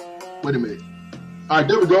 on. Wait a minute. All right,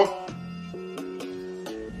 there we go.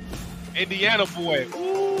 Indiana boy.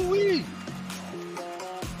 Ooh-wee.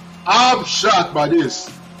 I'm shocked by this.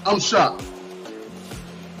 I'm shocked.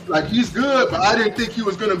 Like, he's good, but I didn't think he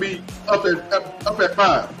was going to be up at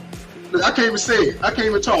 5. Look, I can't even say it. I can't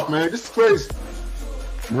even talk, man. This is crazy.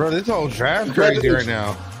 Bro, this whole draft crazy right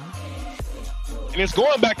now. And it's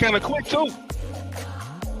going back kind of quick, too.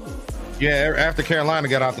 Yeah, after Carolina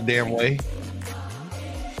got out the damn way.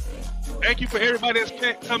 Thank you for everybody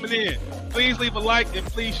that's coming in. Please leave a like and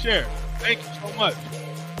please share. Thank you so much.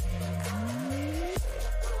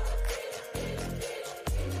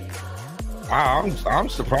 Wow, I'm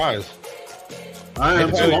surprised. I am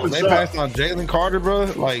too. They passed on Jalen Carter, bro.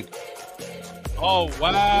 Like, oh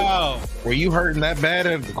wow, were you hurting that bad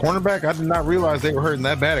at the cornerback? I did not realize they were hurting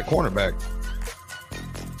that bad at cornerback.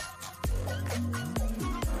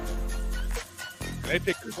 They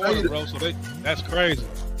picked the corner, bro. So that's crazy.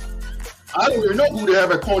 I don't even know who they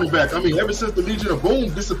have at cornerback. I mean, ever since the Legion of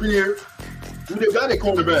Boom disappeared, who they got at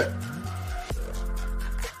cornerback?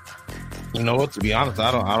 You know what? To be honest, I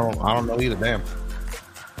don't know either. Damn,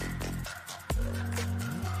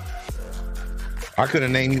 I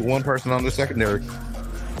couldn't name you one person on the secondary.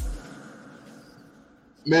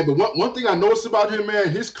 Man, but one thing I noticed about him, man,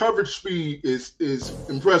 his coverage speed is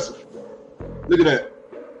impressive. Look at that.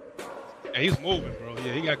 Yeah, he's moving, bro.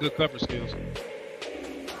 Yeah, he got good coverage skills.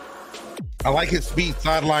 I like his speed,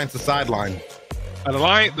 sideline to sideline. The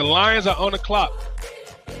Lions are on the clock.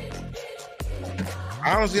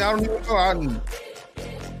 Honestly, I don't even know.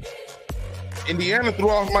 Indiana threw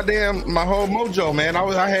off my whole mojo, man.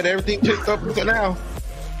 I had everything picked up until now.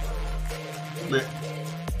 Man,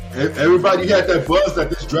 everybody had that buzz that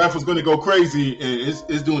this draft was going to go crazy, and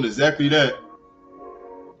it's doing exactly that.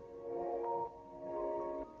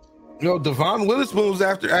 You know, Devon Witherspoon was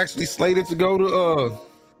actually slated to go to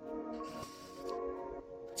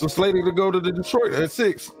the Detroit at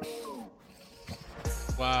 6.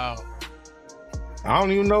 Wow. I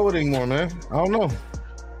don't even know it anymore, man. I don't know.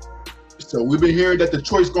 So we've been hearing that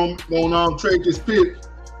Detroit's going trade this pick.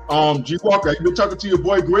 G Walker, you've been talking to your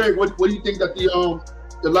boy Greg. What do you think that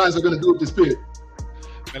the Lions are going to do with this pick?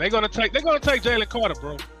 And they're gonna take Jalen Carter,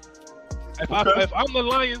 bro. If I'm the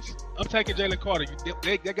Lions, I'm taking Jalen Carter.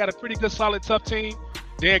 They got a pretty good, solid, tough team.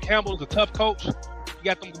 Dan Campbell is a tough coach. You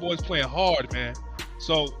got them boys playing hard, man.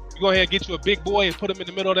 So you go ahead and get you a big boy and put him in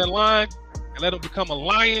the middle of that line and let him become a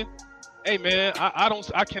Lion. Hey, man,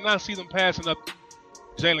 I cannot see them passing up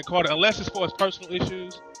Jalen Carter unless it's for his personal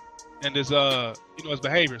issues and his his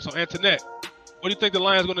behavior. So Antoinette, what do you think the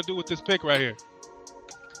Lions going to do with this pick right here?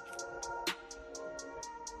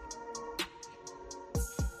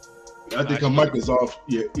 I think her mic is off.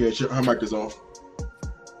 Yeah, sure, her mic is off.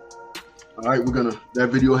 All right, that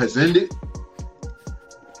video has ended.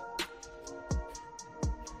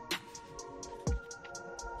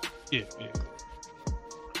 Yeah.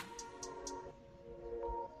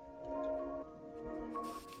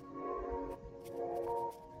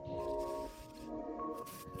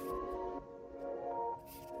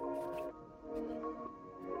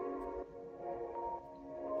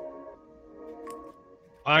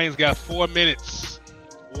 Lions got 4 minutes.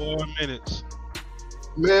 4 minutes.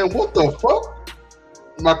 Man, what the fuck?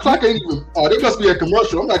 My clock ain't even. Oh, there must be a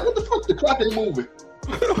commercial. I'm like, what the fuck? The clock ain't moving.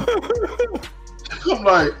 I'm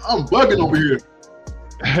like, I'm bugging over here.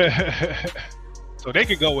 So they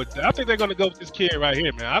can go with. I think they're gonna go with this kid right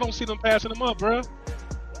here, man. I don't see them passing him up, bro.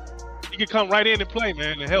 He can come right in and play,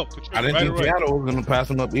 man, and help. I didn't think Seattle was gonna pass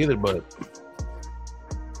him up either, but.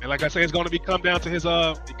 And like I say, it's gonna come down to his.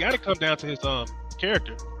 It got to come down to his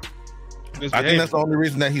character. I think that's the only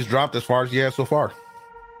reason that he's dropped as far as he has so far.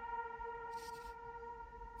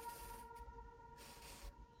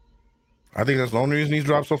 I think that's the only reason he's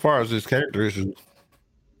dropped so far is his character issues.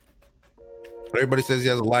 Everybody says he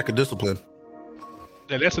has a lack of discipline.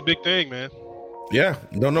 Yeah, that's a big thing, man. Yeah,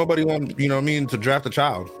 don't nobody want, to draft a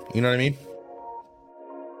child. You know what I mean?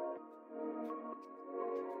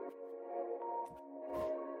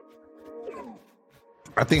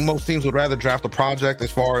 I think most teams would rather draft a project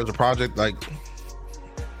as far as a project like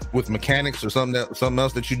with mechanics or something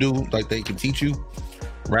else that you do, like they can teach you,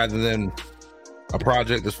 rather than a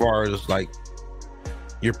project as far as like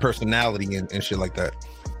your personality and shit like that.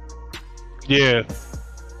 Yeah.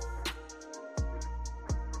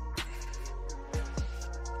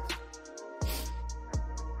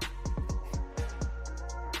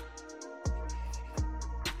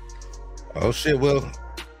 Oh shit, well,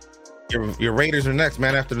 your Raiders are next,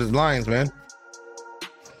 man, after the Lions, man.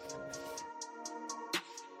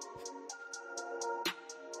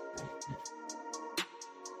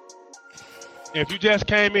 If you just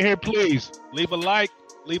came in here, please leave a like,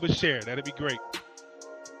 leave a share. That'd be great.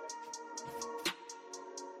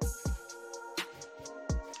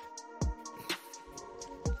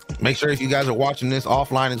 Make sure if you guys are watching this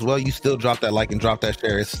offline as well, you still drop that like and drop that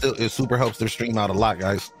share. It super helps their stream out a lot,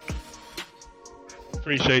 guys.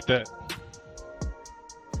 Appreciate that.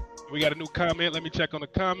 We got a new comment. Let me check on the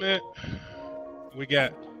comment. We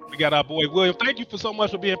got our boy William. Thank you so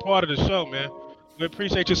much for being part of the show, man. We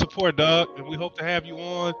appreciate your support, Doug, and we hope to have you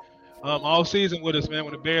on all season with us, man,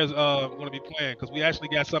 when the Bears going to be playing, because we actually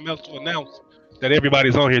got something else to announce that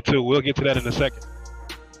everybody's on here, too. We'll get to that in a second.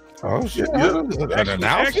 Oh, shit.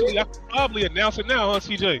 Actually, I can probably announce it now, huh,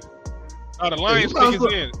 CJ? The Lions pick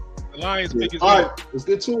is in. The Lions pick is in. All right, let's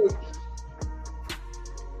get to it.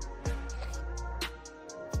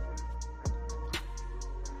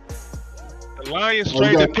 The Lions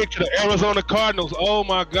traded the pick to the Arizona Cardinals. Oh,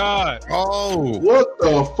 my God. Oh. What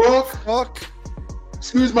the fuck?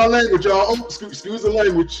 Excuse my language, y'all. Oh, excuse the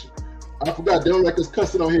language. I forgot. They don't like us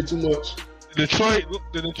cussing on here too much. The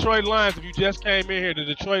Detroit Lions, if you just came in here, the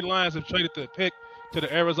Detroit Lions have traded the pick to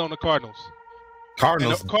the Arizona Cardinals.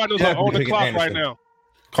 Cardinals are on the clock right now.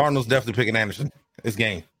 Cardinals definitely picking Anderson. It's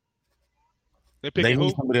game. They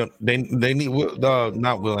need somebody. They need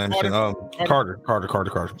not Will Anderson. Carter.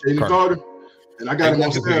 Jaden Carter. And I got him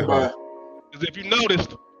on standby. Because if you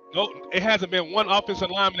noticed, it hasn't been one offensive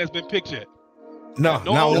lineman that's been picked yet. No,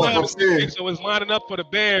 not one. So it's lining up for the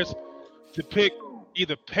Bears to pick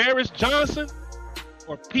either Paris Johnson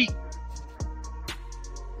or Pete.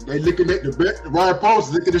 They looking at the Ryan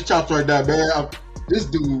Poles. Look at his chops right now, man. This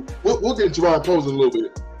dude. We'll get into Ryan Poles in a little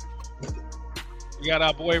bit. We got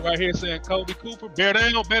our boy right here saying Kobe Cooper. Bear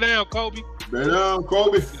down, Kobe. Bear down,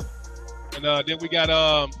 Kobe. And then we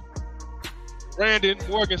got Brandon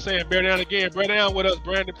Morgan saying bear down again. Bear down with us,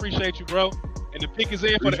 Brandon. Appreciate you, bro. And the pick is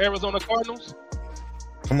in for the Arizona Cardinals.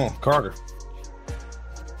 Come on, Carter.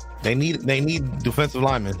 They need defensive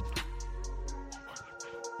linemen.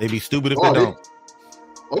 They'd be stupid if they don't.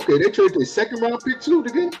 Okay, they traded their second round pick too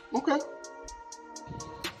again. Okay.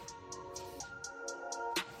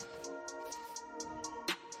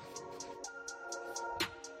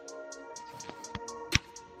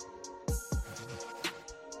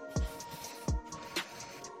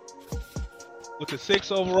 with the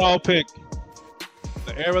 6th overall pick,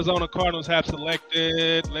 the Arizona Cardinals have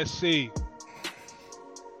selected, let's see.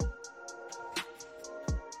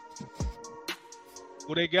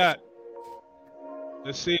 Who they got?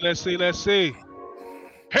 Let's see.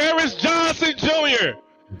 Harris Johnson Jr.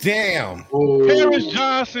 Damn. Harris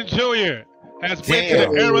Johnson Jr. has went to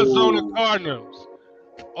the Arizona Cardinals.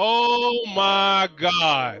 Oh my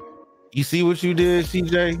God. You see what you did,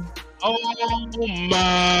 CJ? Oh my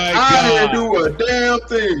God. I didn't do a damn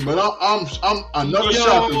thing, but I'm another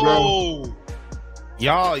shocker, bro.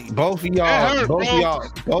 Both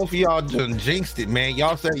of y'all done jinxed it, man.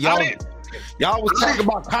 Y'all said y'all was talking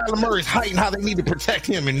about Kyler Murray's height and how they need to protect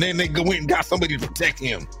him, and then they go in and got somebody to protect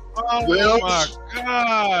him. Oh my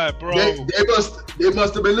God, bro. They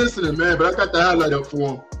must have been listening, man, but I got the highlight up for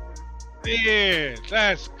them. Man,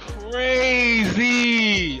 that's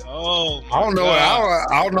crazy. Oh my I don't know. God.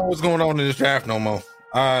 I don't know what's going on in this draft no more.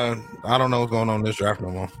 I don't know what's going on in this draft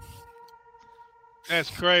no more.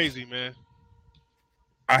 That's crazy, man.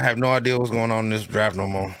 I have no idea what's going on in this draft no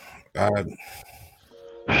more.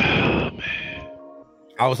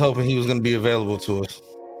 I was hoping he was going to be available to us.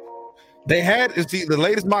 They had, see, the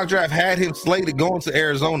latest mock draft had him slated going to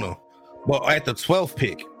Arizona, but at the 12th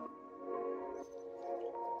pick.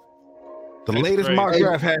 The latest mock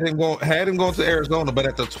draft had him going to Arizona, but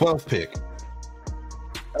at the 12th pick.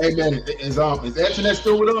 Hey man, is Antoinette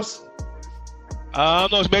still with us? I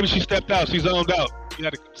don't know. Maybe she stepped out. She's zoned out. You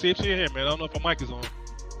got to see if she's here, man. I don't know if her mic is on.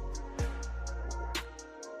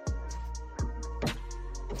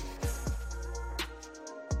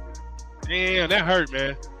 Damn, that hurt,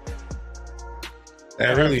 man.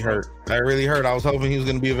 That really hurt. I was hoping he was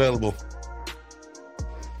going to be available.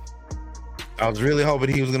 I was really hoping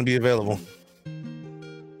he was going to be available.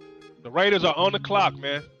 The Raiders are on the clock,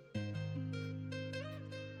 man.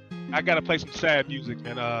 I got to play some sad music,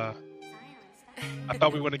 man. I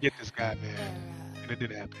thought we were going to get this guy, man. And it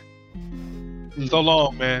didn't happen. So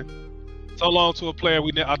long, man. So long to a player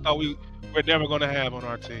I thought we were never going to have on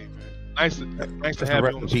our team, man. Nice to have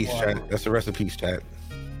you on the squad. That's the rest of peace chat.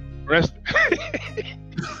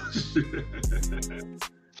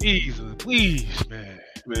 Jesus, please, man.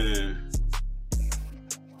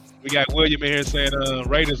 We got William in here saying,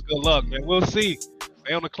 Raiders, good luck, man. We'll see.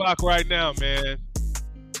 They on the clock right now, man.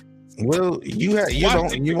 Well, you're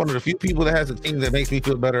one of the few people that has a team that makes me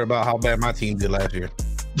feel better about how bad my team did last year.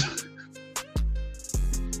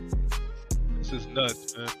 This is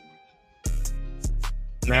nuts, man.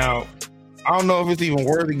 Now, I don't know if it's even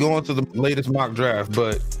worthy going to the latest mock draft,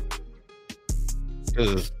 but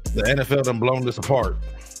because the NFL done blown this apart.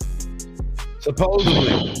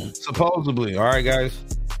 Supposedly, all right, guys.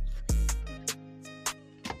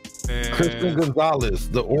 Christian Gonzalez,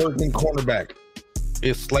 the Oregon cornerback,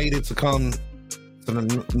 is slated to come to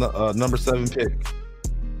the number 7 pick.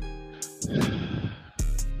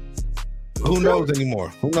 Who knows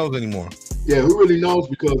anymore? Yeah, who really knows?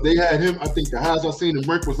 Because they had him. I think the highest I've seen him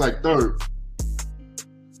rank was like 3rd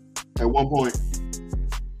at one point.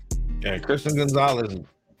 Yeah, Christian Gonzalez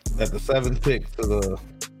at the 7th pick to the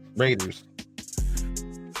Raiders.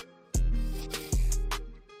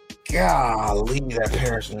 Golly, that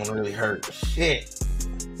Paris one really hurt. Shit.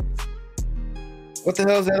 What the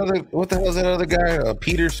hell's that other guy?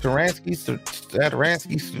 Peter Staransky?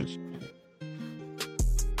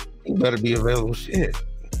 He better be available. Shit.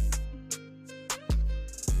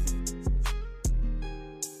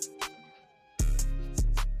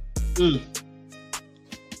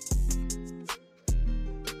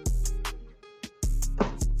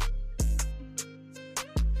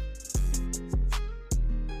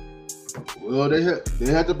 Well, they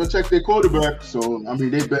had to protect their quarterback, so I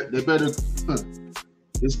mean they better.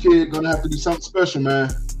 This kid gonna have to do something special,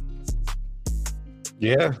 man.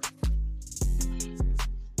 Yeah.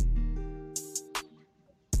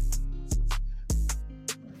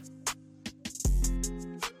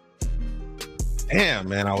 Damn,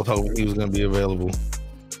 man, I was hoping he was gonna be available.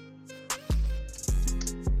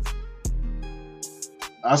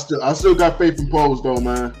 I still got faith in Poles though,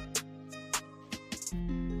 man.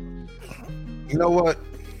 You know what?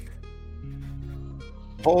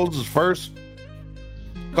 Poles' first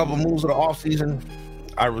couple moves of the offseason,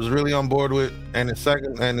 I was really on board with, and the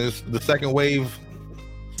second wave,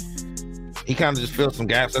 he kind of just filled some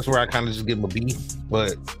gaps. That's where I kind of just give him a B.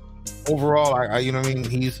 But overall, I you know what I mean?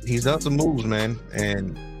 He's done some moves, man,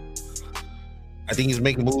 and I think he's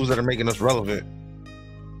making moves that are making us relevant,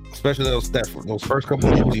 especially those first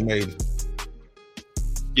couple of moves he made.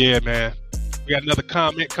 Yeah, man. We got another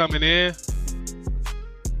comment coming in.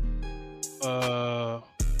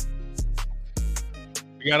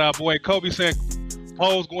 We got our boy Kobe saying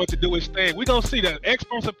polls going to do its thing. We're gonna see that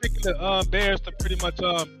experts are picking the Bears to pretty much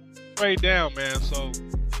trade down, man. So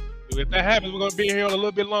if that happens, we're gonna be here a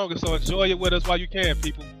little bit longer. So enjoy it with us while you can,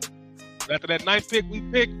 people. After that 9th pick we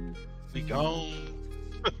picked, we gone.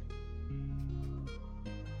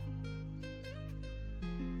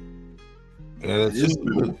 Yeah,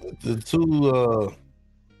 the two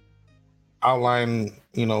outline,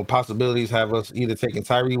 possibilities have us either taking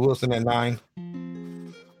Tyree Wilson at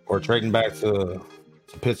 9 or trading back to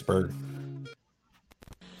Pittsburgh.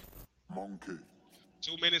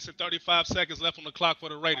 2 minutes and 35 seconds left on the clock for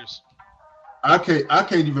the Raiders. I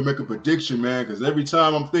can't even make a prediction, man, because every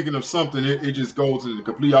time I'm thinking of something, it just goes in the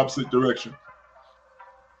complete opposite direction.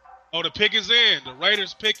 Oh, the pick is in. The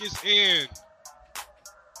Raiders pick is in.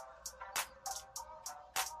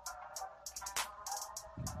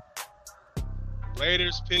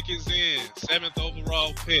 Raiders pick is in. 7th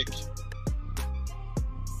overall pick.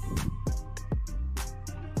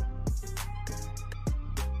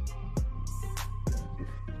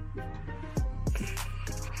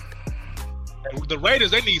 And the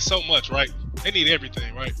Raiders, they need so much, right? They need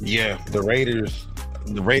everything, right? Yeah, the Raiders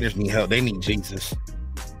need help. They need Jesus.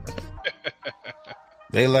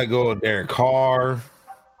 They let go of Derek Carr.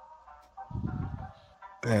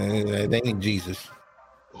 And they need Jesus.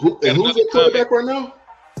 Who's the quarterback right now?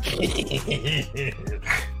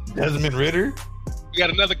 Desmond Ridder. We got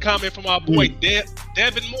another comment from our boy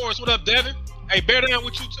Devin Morris. What up, Devin? Hey, bear down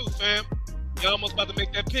with you too, fam. You're almost about to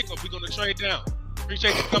make that pick, or we're gonna trade down.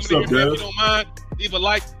 Appreciate you coming in here, man. If you don't mind, leave a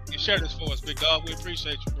like and share this for us, big dog. We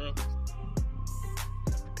appreciate you, bro.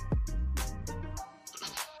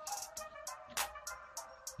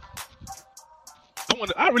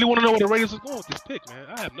 I really want to know where the Raiders is going with this pick, man.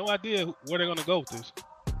 I have no idea where they're gonna go with this.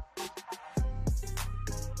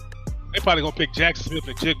 They probably gonna pick Jackson Smith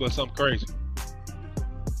and Jigba or something crazy.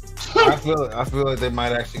 I feel like they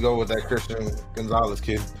might actually go with that Christian Gonzalez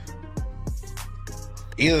kid.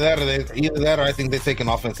 Either that or I think they take an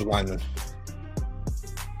offensive lineman.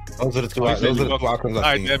 Those are the two outcomes. All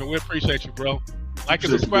right, Devin, we appreciate you, bro. Like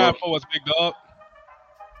and subscribe for us, big dog.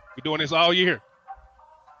 We're doing this all year.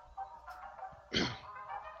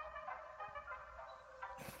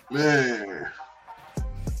 Man.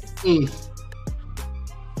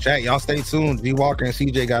 Chat, y'all stay tuned. G Walker and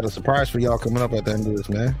CJ got a surprise for y'all coming up at the end of this,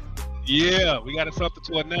 man. Yeah, we got something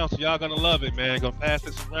to announce. Y'all gonna love it, man. Gonna pass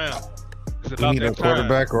this around. We need a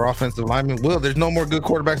quarterback or offensive lineman. Will, there's no more good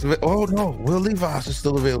quarterbacks available. Oh no, Will Levis is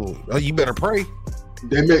still available. Oh, you better pray.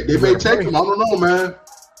 They may take him. I don't know, man.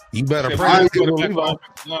 You better pray.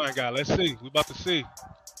 Line guy. Let's see. We about to see.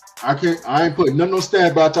 I ain't putting no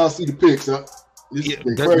stat by y'all see the picks.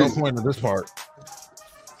 There's no point in this part.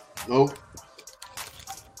 Nope.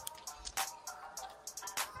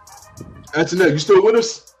 Antoinette, you still with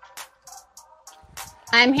us?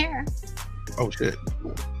 I'm here. Oh shit.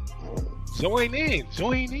 Join in.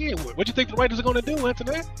 What you think the Raiders are gonna do,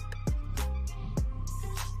 Antoinette?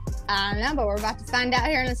 I don't know, but we're about to find out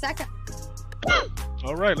here in a second.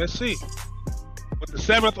 All right, let's see. With the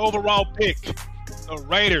 7th overall pick, the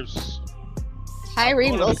Raiders.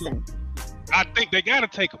 Tyree Wilson. I think they gotta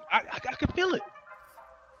take him. I can feel it.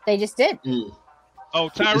 They just did. Oh,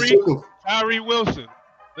 Tyree Wilson.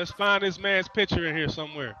 Let's find this man's picture in here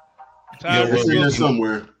somewhere. Tyree Wilson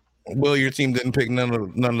somewhere. Will, your team didn't pick none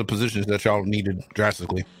of the positions that y'all needed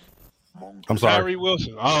drastically. I'm sorry. Tyree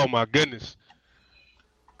Wilson. Oh my goodness.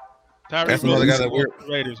 That's another guy that we're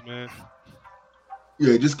Raiders, man.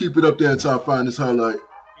 Yeah, just keep it up there until I find this highlight.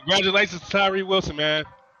 Congratulations to Tyree Wilson, man.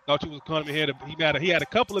 Thought you was coming here. He had a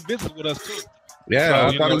couple of visits with us too. Yeah,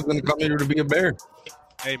 so, I thought he was going to come here to be a Bear.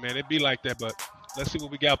 Hey, man, it'd be like that, but let's see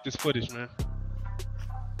what we got with this footage, man.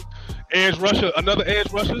 Edge rusher, another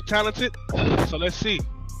edge rusher, talented. So let's see.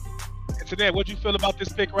 And today, what'd you feel about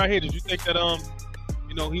this pick right here? Did you think that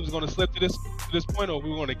he was going to slip to this point, or we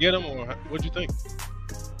were going to get him, or what'd you think?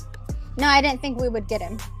 No, I didn't think we would get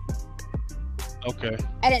him. Okay.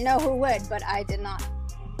 I didn't know who would, but I did not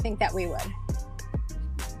think that we would.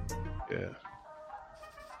 Yeah.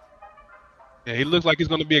 Yeah, he looks like he's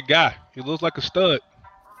going to be a guy. He looks like a stud.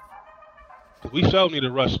 We sure need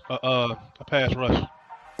a rush, a pass rush,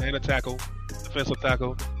 and a tackle, defensive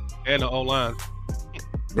tackle, and an O-line.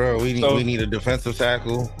 Bro, we need a defensive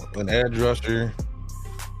tackle, an edge rusher.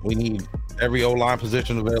 We need every O-line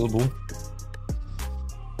position available.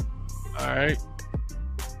 All right.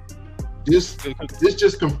 This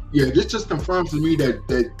just confirms to me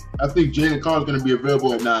that I think Jalen Carr is going to be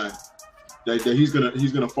available at 9. That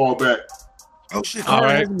he's gonna fall back. Oh shit! Carr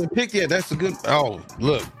hasn't been picked yet. That's a good. Oh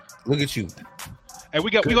look at you. Hey, we're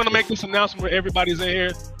gonna make this announcement where everybody's in here.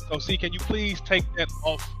 So, can you please take that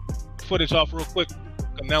footage off real quick?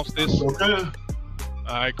 announce this? Okay. All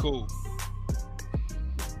right, cool.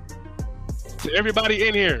 To everybody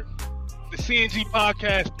in here, the Cng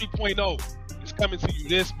Podcast 3.0 is coming to you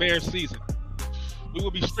this Bears season. We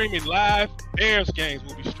will be streaming live. Bears games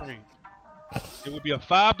will be streamed. It will be a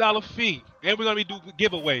 $5 fee, and we're going to be doing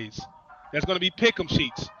giveaways. That's going to be pick'em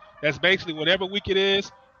sheets. That's basically whatever week it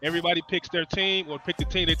is. Everybody picks their team or pick the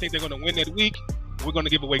team they think they're going to win that week. We're going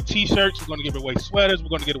to give away T-shirts. We're going to give away sweaters. We're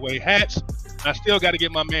going to give away hats. I still got to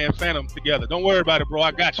get my man Phantom together. Don't worry about it, bro.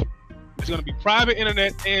 I got you. It's going to be private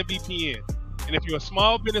internet and VPN. And if you're a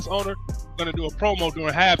small business owner, we're going to do a promo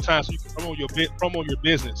during halftime so you can promote your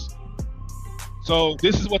business. So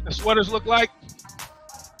this is what the sweaters look like.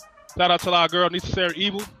 Shout out to our girl, Necessary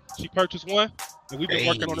Evil. She purchased one. And we've been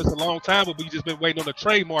working on this a long time, but we just been waiting on the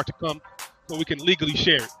trademark to come so we can legally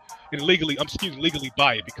share it. And legally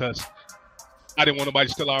buy it because I didn't want nobody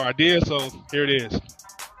to steal our idea, so here it is.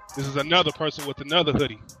 This is another person with another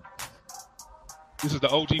hoodie. This is the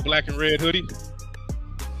OG black and red hoodie.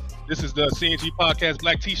 This is the Cng Podcast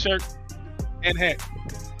black T-shirt and hat.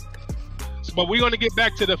 So, but we're going to get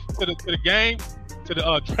back to the game, to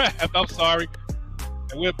the draft. I'm sorry,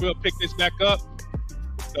 and we'll pick this back up.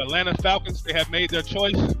 The Atlanta Falcons, they have made their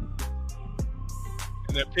choice, and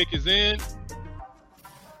their pick is in.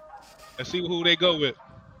 Let's see who they go with.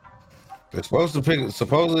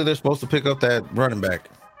 Supposedly they're supposed to pick up that running back.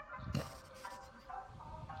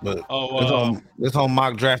 But this whole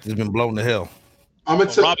mock draft has been blown to hell. I'm gonna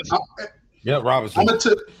tell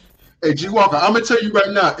Robinson. Hey, G Walker, I'm gonna tell you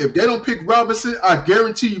right now, if they don't pick Robinson, I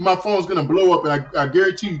guarantee you my phone's gonna blow up, and I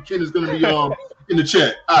guarantee you Ken is gonna be in the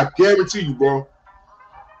chat. I guarantee you, bro.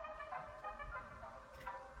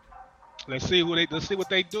 Let's see what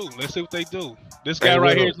they do. This guy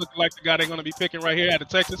right here is looking like the guy they're gonna be picking right here out of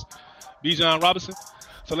Texas, Bijan Robinson.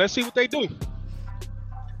 So let's see what they do.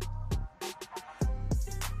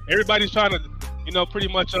 Everybody's trying to, pretty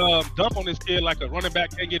much dump on this kid like a running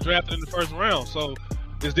back can't get drafted in the first round. So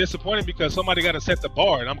it's disappointing because somebody got to set the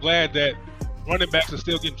bar, and I'm glad that running backs are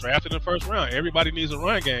still getting drafted in the first round. Everybody needs a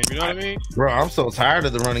run game. You know what I mean? Bro, I'm so tired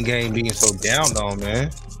of the running game being so down on,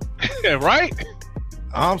 man. Right?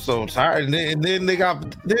 I'm so tired. And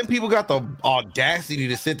then people got the audacity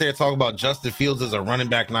to sit there and talk about Justin Fields as a running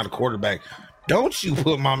back, not a quarterback. Don't you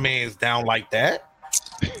put my man's down like that.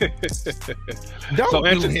 Don't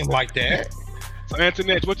do him like that. So,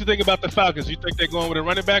 Antoinette, what you think about the Falcons? You think they're going with a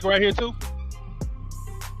running back right here, too?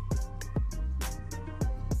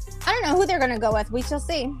 I don't know who they're going to go with. We shall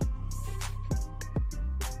see.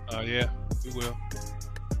 Yeah, we will.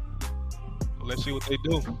 Well, let's see what they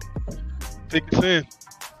do. Take us in.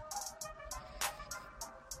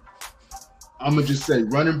 I'm going to just say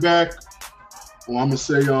running back, or I'm going to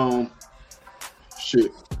say,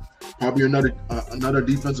 probably another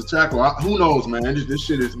defensive tackle. Who knows, man? This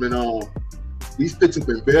shit has been on. These picks have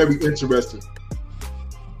been very interesting.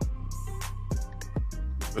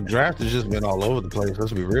 The draft has just been all over the place.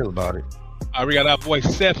 Let's be real about it. All right, we got our boy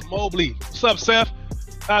Seth Mobley. What's up, Seth?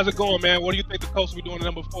 How's it going, man? What do you think the Colts will be doing at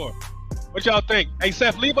number 4? What y'all think? Hey,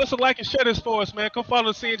 Seth, leave us a like and share this for us, man. Come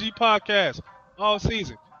follow the Cng Podcast all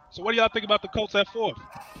season. So what do y'all think about the Colts at 4?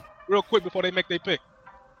 Real quick before they make their pick.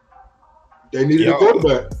 They needed a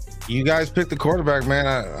quarterback. You guys picked the quarterback,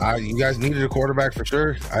 man. You guys needed a quarterback for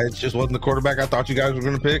sure. It just wasn't the quarterback I thought you guys were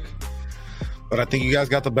going to pick. But I think you guys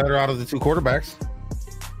got the better out of the two quarterbacks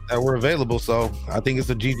that were available. So I think it's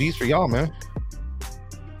a GG's for y'all, man.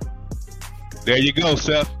 There you go,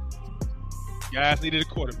 Seth. You guys needed a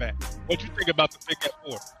quarterback. What you think about the pick at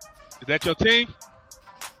 4? Is that your team?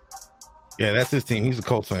 Yeah, that's his team. He's a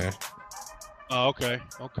Colts fan. Oh, okay.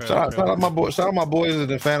 Shout out my boys in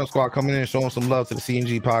the Phantom Squad coming in and showing some love to the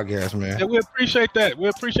Cng Podcast, man. Yeah, we appreciate that. We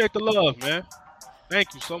appreciate the love, man.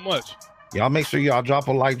 Thank you so much. Y'all make sure y'all drop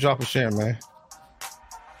a like, drop a share, man.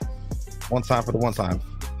 One time for the one time.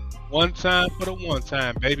 One time for the one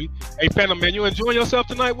time, baby. Hey, Phantom, man, you enjoying yourself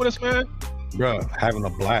tonight with us, man? Bro, having a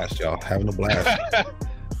blast, y'all. Having a blast.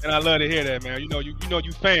 And I love to hear that, man. You know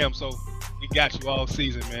you fam, so we got you all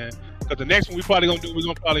season, man. Because the next one we're probably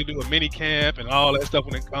gonna do a mini camp and all that stuff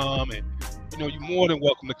when it come. And you're more than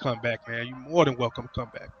welcome to come back, man. You're more than welcome to come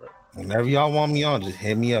back, bro. Whenever y'all want me on, just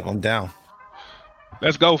hit me up. I'm down.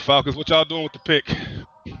 Let's go, Falcons. What y'all doing with the pick?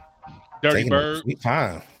 Dirty Birds. Sweet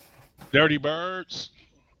time. Dirty Birds.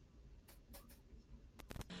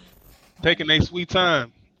 Taking a sweet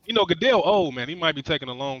time. Goodell old, man. He might be taking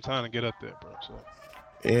a long time to get up there, bro. So.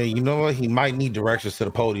 Yeah, you know what? He might need directions to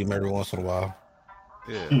the podium every once in a while.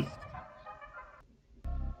 Yeah.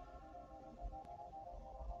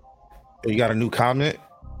 You got a new comment?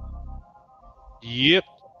 Yep.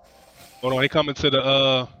 Hold on, they coming to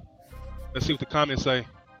the Let's see what the comments say.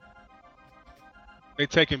 They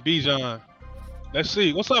taking Bijan. Let's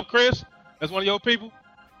see. What's up, Chris? That's one of your people?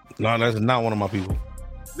 No, that's not one of my people.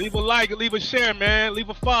 Leave a like, leave a share, man. Leave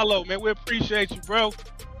a follow, man. We appreciate you, bro.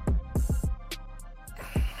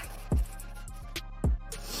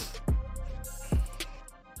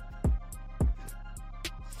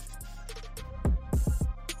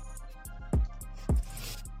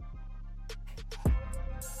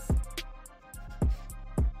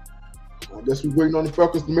 I guess we're waiting on the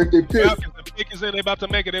Falcons to make their pick. Falcons, the pick is in. They about to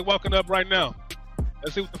make it. They walking up right now.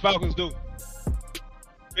 Let's see what the Falcons do.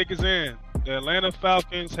 Pick is in. The Atlanta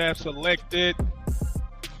Falcons have selected.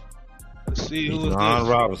 Let's see who is John this.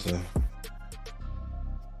 Robinson.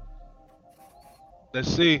 Let's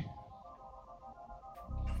see.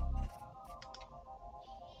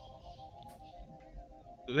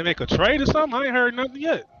 Did they make a trade or something? I ain't heard nothing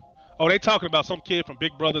yet. Oh, they talking about some kid from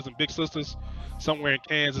Big Brothers and Big Sisters somewhere in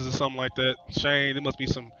Kansas or something like that. Shane, there must be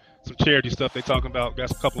some charity stuff they talking about. Got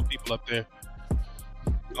a couple of people up there.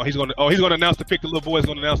 He's gonna announce the pick. The little boy's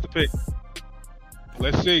gonna announce the pick.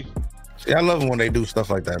 Let's see. Yeah, I love it when they do stuff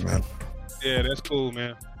like that, man. Yeah, that's cool,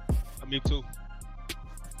 man. Me too.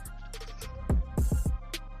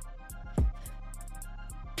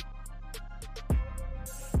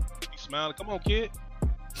 You smiling? Come on, kid.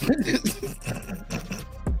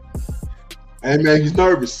 Hey, man, he's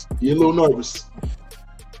nervous. He's a little nervous.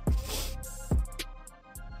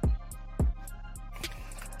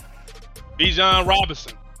 Bijan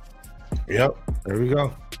Robinson. Yep, there we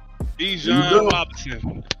go. Bijan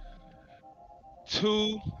Robinson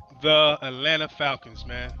to the Atlanta Falcons,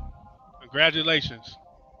 man. Congratulations.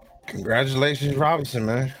 Congratulations, Robinson,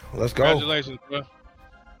 man. Let's go. Congratulations, bro.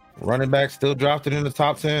 Running back still drafted in the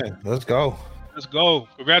top 10. Let's go. Let's go.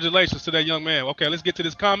 Congratulations to that young man. Okay, let's get to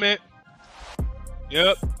this comment.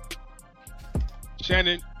 Yep.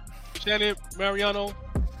 Shannon Mariano.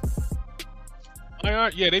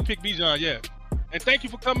 Yeah, they picked Bijan, yeah. And thank you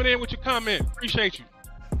for coming in with your comment. Appreciate you.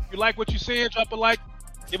 If you like what you're seeing, drop a like.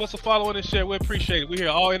 Give us a follow and share. We appreciate it. We're here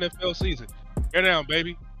all NFL season. Get down,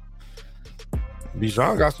 baby.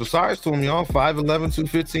 Bijan got some size to him, y'all. 5'11",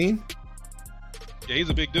 215. Yeah, he's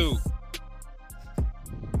a big dude.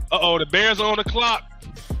 Uh-oh, the Bears are on the clock.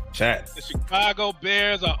 Chat. The Chicago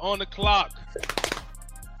Bears are on the clock.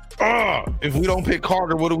 If we don't pick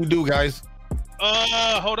Carter, what do we do, guys?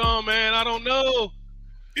 Hold on, man. I don't know.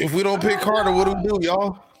 If we don't pick Carter, what do we do,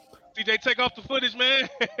 y'all? DJ, take off the footage, man.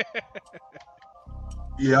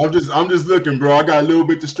 Yeah, I'm just looking, bro. I got a little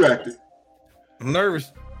bit distracted. I'm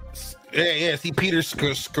nervous. Yeah. See, Peter yeah,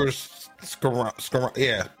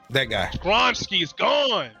 that guy. Skronsky is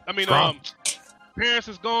gone. I mean, Parris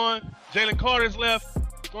is gone. Jalen Carter is left.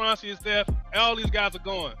 Skronsky is left. All these guys are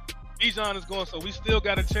gone. Bijan is gone, so we still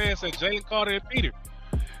got a chance at Jalen Carter and Peter.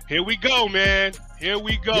 Here we go, man. Here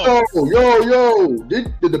we go. Yo.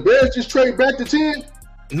 Did the Bears just trade back to 10?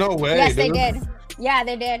 No way. Yes, they did. Yeah,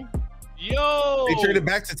 they did. Yo. They traded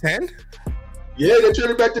back to 10? Yeah, they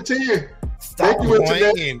traded back to 10. Thank you,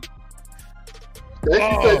 Internet.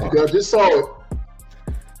 Thank you. I just saw it.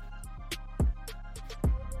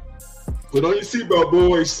 Put on your seatbelt,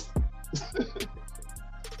 boys.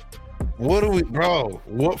 What do we, bro?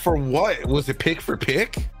 What for what? Was it pick for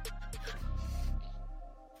pick?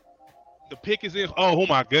 The pick is in. Oh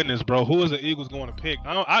my goodness, bro. Who is the Eagles going to pick?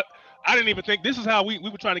 I didn't even think. This is how we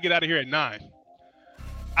were trying to get out of here at 9.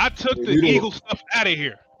 I took the Eagles stuff out of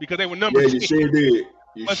here because they were number 10. Yeah, you sure did.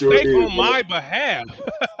 Mistake on my behalf.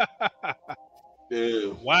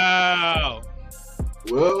 Yeah. Wow.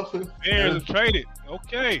 Well, Bears have traded.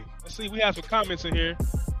 Okay. Let's see. We have some comments in here.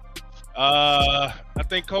 I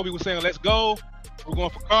think Kobe was saying, let's go. We're going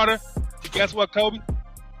for Carter. Guess what, Kobe?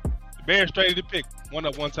 The Bears traded the pick. One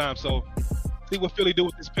up one time. So see what Philly do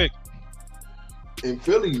with this pick. And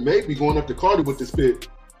Philly may be going up to Carter with this pick.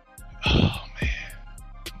 Oh, man.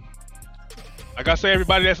 Like I say,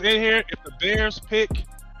 everybody that's in here, if the Bears pick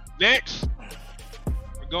next,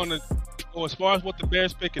 we're going to go as far as what the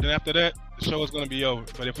Bears pick, and then after that, the show is going to be over.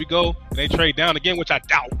 But if we go and they trade down again, which I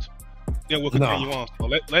doubt, then we'll continue on. So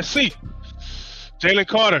let's see. Jalen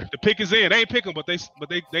Carter, the pick is in. They ain't picking, but they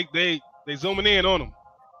zooming in on him.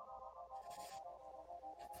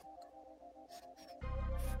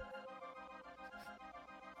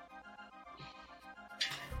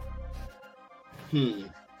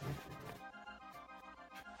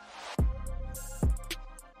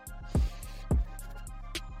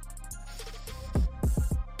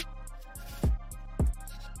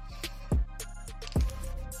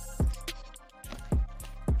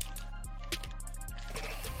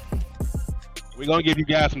 We're going to give you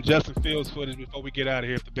guys some Justin Fields footage before we get out of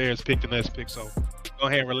here if the Bears pick the next pick. So Go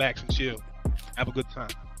ahead and relax and chill. Have a good time.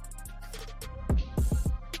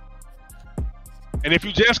 And if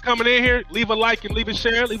you just coming in here, leave a like and leave a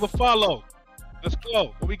share, leave a follow. Let's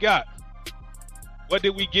go. What we got? What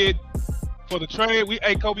did we get for the trade?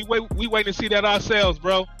 Hey, Kobe, we waiting to see that ourselves,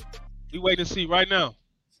 bro. We waiting to see right now.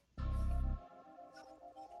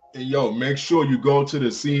 And yo, make sure you go to the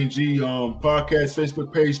CNG podcast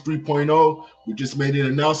Facebook page 3.0. We just made an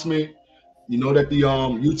announcement. You know that the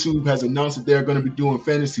YouTube has announced that they're going to be doing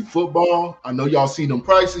fantasy football. I know y'all see them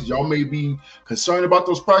prices. Y'all may be concerned about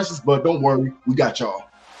those prices, but don't worry, we got y'all.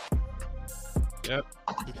 Yep.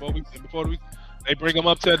 Before they bring them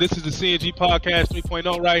up to this is the CNG Podcast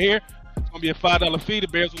 3.0 right here. It's gonna be a $5 fee.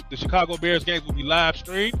 The Chicago Bears games will be live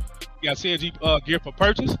streamed. We got CNG gear for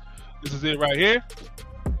purchase. This is it right here.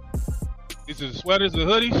 These are the sweaters, the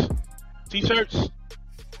hoodies, t-shirts.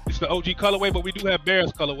 It's the OG colorway, but we do have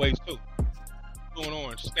Bears colorways too. Blue and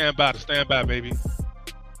orange. Stand by, baby.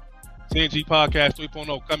 CNG Podcast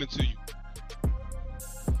 3.0 coming to you.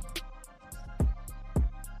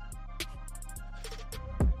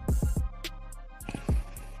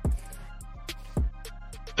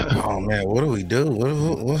 Oh man, what do we do?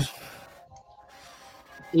 What?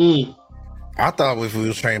 I thought if we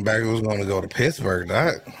was trading back, it was going to go to Pittsburgh.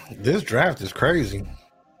 This draft is crazy.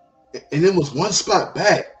 And it was one spot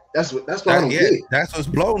back. That's what I don't get. That's what's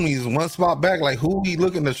blowing me is one spot back. Like who we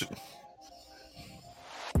looking to?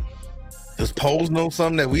 Does Poles know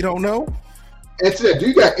something that we don't know? And to that, do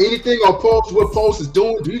you got anything on Poles? What Poles is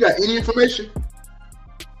doing? Do you got any information?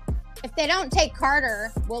 If they don't take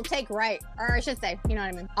Carter, we'll take Wright. Or I should say, you know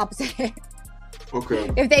what I mean? Opposite.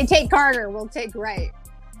 Okay. If they take Carter, we'll take Wright.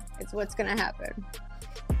 It's what's going to happen.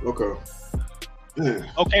 Okay.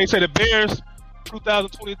 Okay, so the Bears,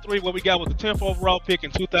 2023, what we got was the 10th overall pick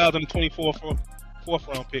and 2024 fourth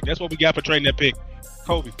round pick. That's what we got for trading that pick.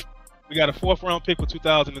 Kobe, we got a 4th round pick for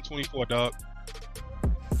 2024, dog.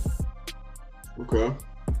 Okay.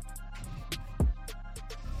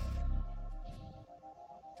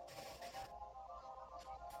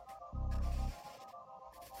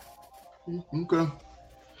 Okay.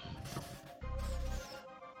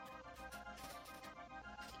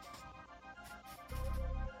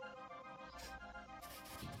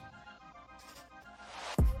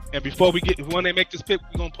 And before when they make this pick,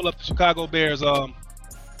 we're gonna pull up the Chicago Bears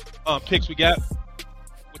picks we got.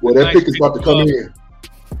 Well, that pick is about to come in.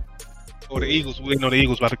 Or the Eagles. We know the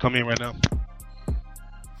Eagles about to come in right now.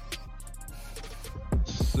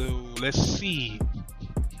 So let's see.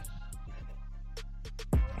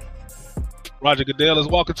 Roger Goodell is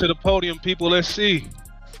walking to the podium, people. Let's see.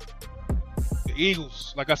 The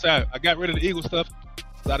Eagles. Like I said, I got rid of the Eagles stuff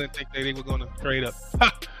because I didn't think they were going to trade up.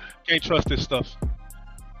 Can't trust this stuff.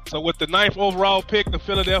 So with the 9th overall pick, the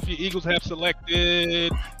Philadelphia Eagles have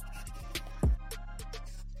selected.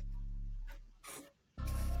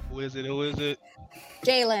 Who is it?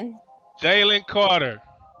 Jalen Carter.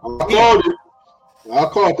 I called it. I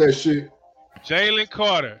called that shit. Jalen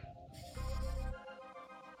Carter,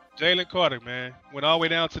 man. Went all the way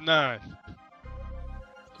down to 9.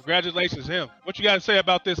 Congratulations, him. What you got to say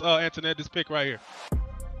about this, Antoinette, this pick right here?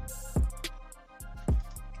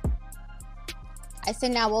 I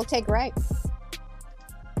said now we'll take Wright.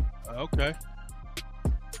 Okay.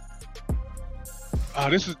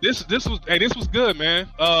 This was good, man.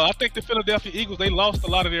 I think the Philadelphia Eagles, they lost a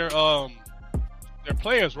lot of their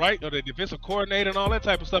players, right? Or their defensive coordinator and all that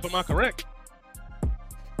type of stuff. Am I correct?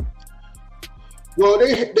 Well,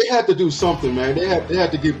 they had to do something, man. They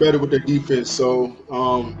had to get better with their defense. So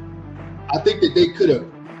I think that they could have.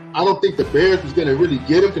 I don't think the Bears was going to really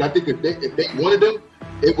get him because I think if they wanted him,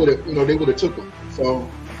 they would have took him. So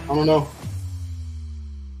I don't know.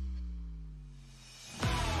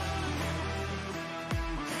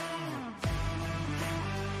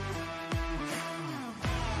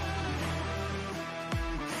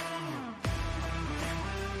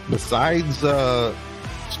 Besides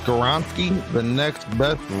Skoronski, the next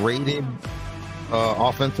best rated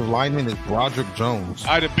offensive lineman is Broderick Jones.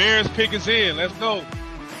 All right, the Bears pick is in. Let's go.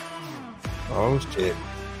 Oh, shit.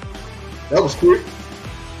 That was quick.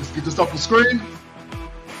 Let's get this off the screen.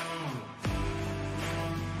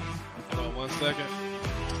 Hold on 1 second.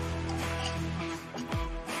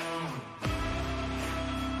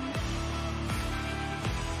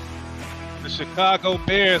 The Chicago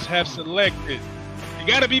Bears have selected. It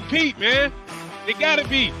got to be Pete, man. It got to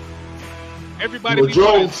be. Everybody be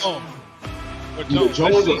Jones. Jones.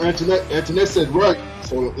 Jones or Antoinette. Antoinette said right.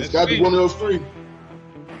 So it's got to be one of those three.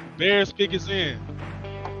 Bears pick is in.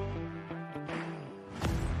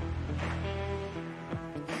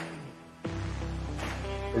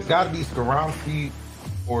 It's got to be Skoronski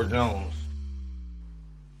or Jones.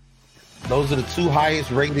 Those are the 2 highest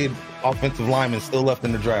rated offensive linemen still left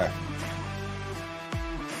in the draft.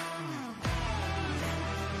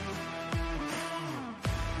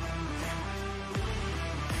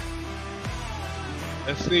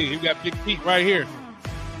 Let's see. You got Big Pete right here.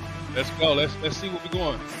 Let's go. Let's see what we're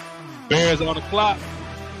going. Bears on the clock.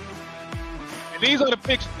 And these are the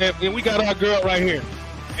picks. And we got our girl right here.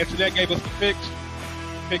 Antoinette gave us the picks.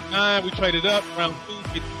 Pick 9. We traded up. Round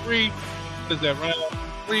 2, pick 3. What is that? Round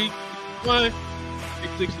 3, pick 1,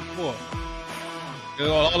 pick 64.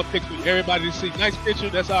 All the picks for everybody to see. Nice picture.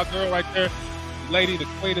 That's our girl right there. The lady, the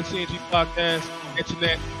queen of Cng Podcast,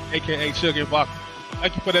 Antoinette, a.k.a. Sugar and Vodka.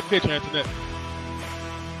 Thank you for that picture, Antoinette.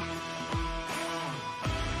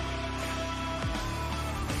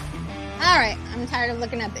 All right, I'm tired of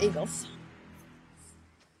looking at the Eagles.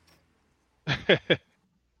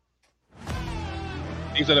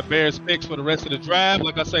 These are the Bears picks for the rest of the draft.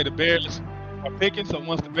 Like I say, the Bears are picking, so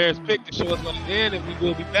once the Bears pick, the show is going to end, and we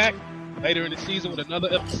will be back later in the season with another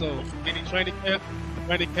episode. Any training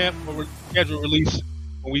camp or schedule release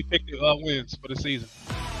when we pick the wins for the season.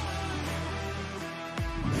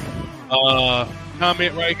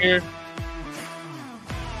 Comment right here.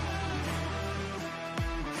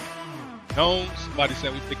 Jones. Somebody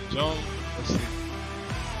said we picked Jones. Let's see.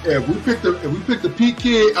 Yeah, if we picked the Pete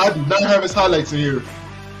kid, I do not have his highlights in here.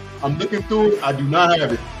 I'm looking through it. I do not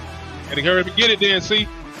have it. Gotta hurry up and get it then, see?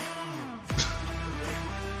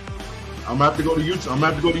 I'm gonna have to go to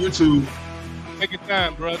YouTube. Take your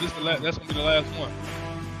time, bro. That's gonna be the last one.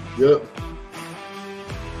 Yep.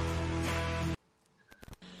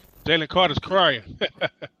 Jalen Carter's crying.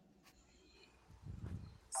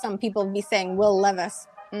 Some people be saying Will Levis.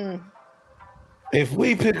 If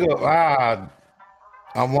we pick up,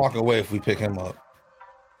 I'm walking away if we pick him up.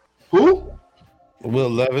 Who? Will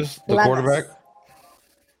Levis, the quarterback.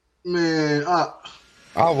 Man,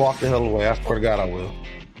 I'll walk the hell away. I swear to God, I will.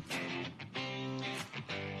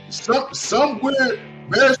 Some weird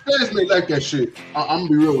Bears fans may like that shit. I'm gonna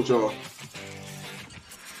be real with y'all.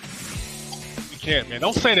 You can't, man.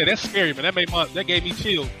 Don't say that. That's scary, man. That gave me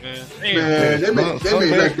chills, man. Man, they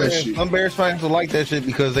may like that shit. Some Bears fans will like that shit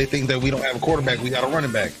because they think that we don't have a quarterback. We got a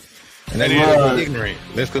running back. And that's because they ignorant.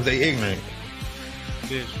 That's because they ignorant.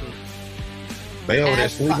 It is true. They over there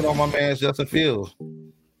sleeping on my man Justin Fields.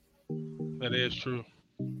 That is true.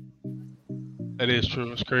 That is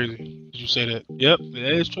true. It's crazy. Did you say that? Yep,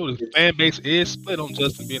 that is true. The fan base is split on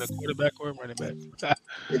Justin being a quarterback or a running back.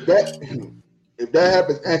 If that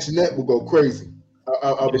happens, Antoinette will go crazy.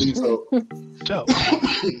 I believe so. Joe.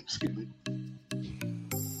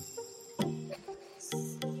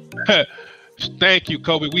 Thank you,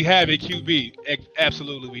 Kobe. We have a QB.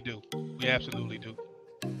 Absolutely, we do. We absolutely do.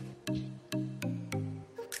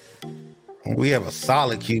 We have a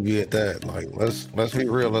solid QB at that. Like, let's be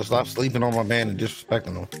real. Let's stop sleeping on my man and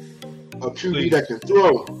disrespecting him. A QB that can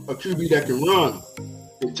throw. A QB that can run.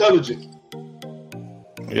 Intelligent.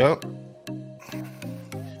 Yep.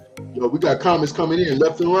 Yo, we got comments coming in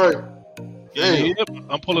left and right. Damn. Yep.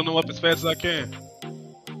 I'm pulling them up as fast as I can.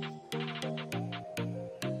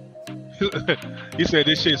 He said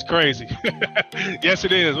this shit's crazy. Yes,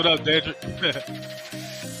 it is. What up, Dedrick?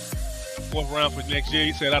 4th round for next year.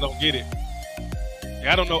 He said I don't get it.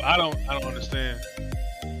 Yeah, I don't know. I don't understand.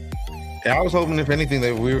 Yeah, I was hoping if anything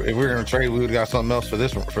that if we were gonna trade, we would have got something else for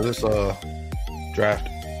this draft.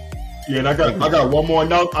 Yeah, and I got one more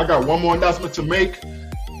announcement to make.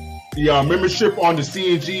 The membership on the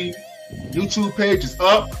CNG YouTube page is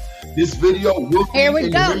up. This video will be in the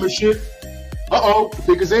membership. The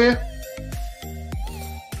pick is in.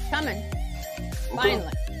 Coming. Finally.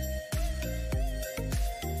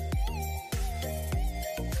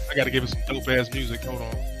 I gotta give it some dope ass music. Hold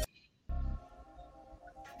on.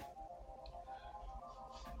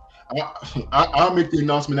 I'll make the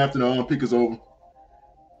announcement after the pick is over.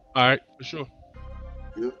 All right, for sure.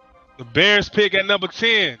 Yep. The Bears pick at number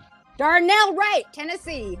 10. Darnell Wright,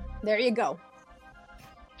 Tennessee. There you go.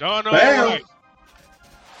 Darnell Wright.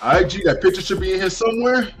 All right, G, that picture should be in here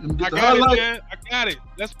somewhere. I got it, man. I got it.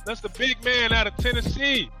 That's the big man out of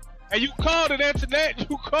Tennessee. And you called it, Antoinette.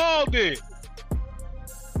 You called it.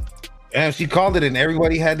 And she called it, and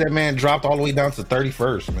everybody had that man dropped all the way down to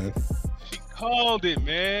 31st, man. She called it,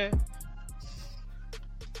 man.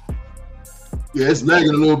 Yeah, it's lagging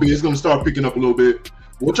a little bit. It's going to start picking up a little bit.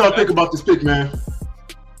 What y'all think about this pick, man?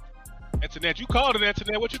 Antoinette, you called it,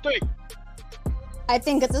 Antoinette. What you think? I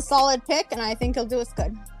think it's a solid pick, and I think he'll do us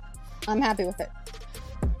good. I'm happy with it.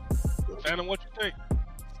 Shannon, what you think?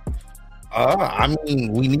 I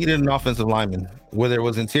mean, we needed an offensive lineman, whether it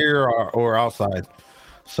was interior or outside.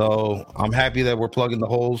 So I'm happy that we're plugging the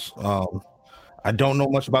holes. I don't know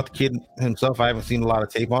much about the kid himself. I haven't seen a lot of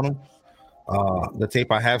tape on him. The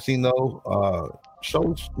tape I have seen, though,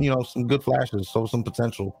 shows, some good flashes, shows some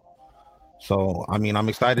potential. So, I mean, I'm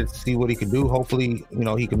excited to see what he can do. Hopefully,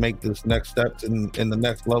 he can make this next step in the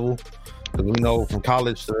next level. Because we know from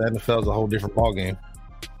college to the NFL is a whole different ballgame.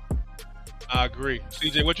 I agree.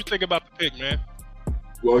 CJ, what you think about the pick, man?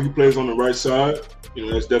 Well, he plays on the right side.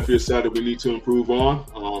 That's definitely a side that we need to improve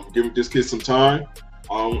on. Give this kid some time.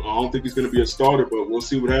 I don't think he's going to be a starter, but we'll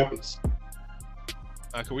see what happens.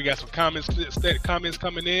 Okay, we got some comments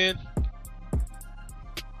coming in.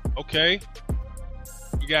 Okay.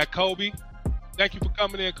 We got Kobe. Thank you for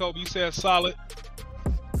coming in, Kobe. You said solid.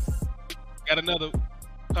 Got another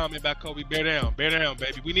comment by Kobe. Bear down,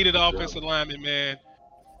 baby. We needed an offensive lineman, man.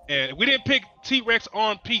 And we didn't pick T-Rex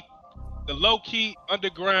on Pete, the low-key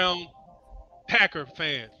underground Packer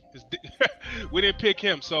fan. We didn't pick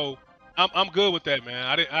him, so I'm good with that, man.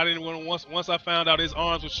 I didn't want to once I found out his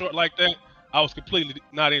arms were short like that, I was completely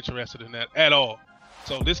not interested in that at all.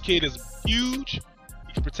 So this kid is huge.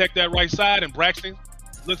 He can protect that right side, and Braxton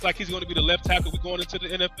looks like he's going to be the left tackle we're going into the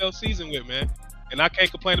NFL season with, man. And I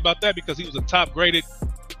can't complain about that because he was a top-graded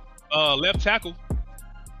left tackle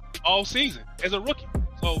all season as a rookie.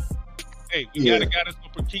 So, hey, we got a guy that's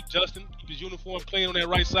going to keep Justin, keep his uniform clean on that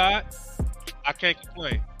right side. I can't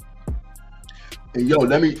complain. And yo,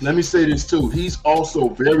 let me say this too. He's also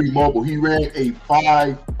very mobile. He ran a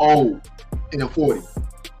 5.0 in a 40.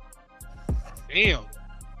 Damn.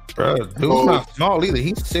 Bro, dude's not small either.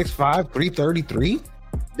 He's 6'5", 333.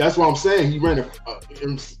 That's what I'm saying. He ran a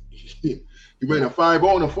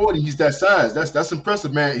 5.0 in a 40. He's that size. That's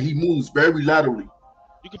impressive, man. He moves very laterally.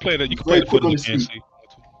 You can play that. You can play the foot on the NC.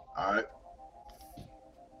 All right.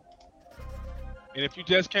 And if you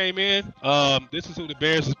just came in, this is who the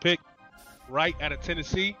Bears has picked right out of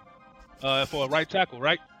Tennessee for a right tackle,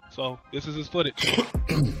 right? So this is his footage.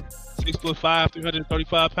 6'5",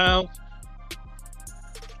 335 pounds.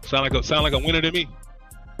 Sound like a winner to me.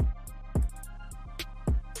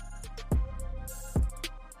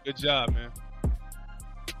 Good job, man.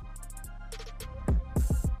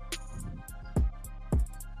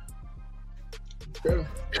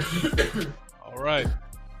 All right.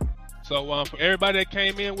 So for everybody that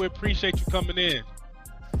came in, we appreciate you coming in.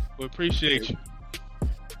 We appreciate you.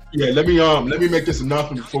 Yeah, let me make this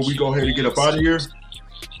announcement before we go ahead and get up out of here.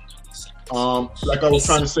 Like I was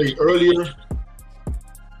trying to say earlier,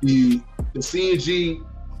 the CNG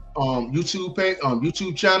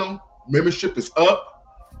YouTube channel membership is up,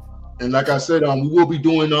 and like I said, we will be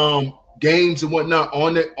doing games and whatnot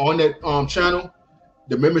on that channel.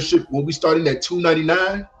 The membership will be starting at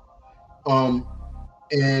 $2.99,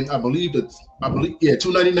 and I believe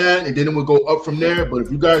 $2.99, and then it will go up from there. But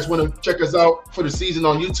if you guys want to check us out for the season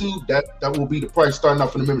on YouTube, that will be the price starting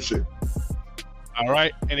out for the membership. All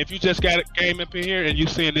right, and if you just came up in here and you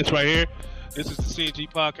seeing this right here, this is the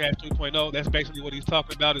Cng Podcast 3.0. That's basically what he's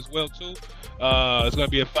talking about as well too. It's going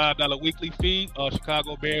to be a $5 weekly fee.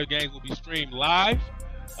 Chicago Bears games will be streamed live.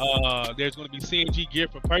 There's going to be CNG gear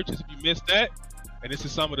for purchase if you missed that. And this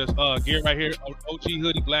is some of the gear right here. OG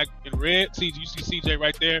hoodie, black and red. You see CJ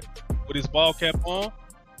right there with his ball cap on.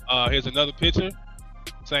 Here's another picture.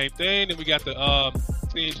 Same thing. Then we got the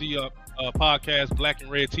CNG Podcast black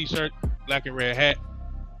and red t-shirt, black and red hat.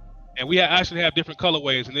 And we actually have different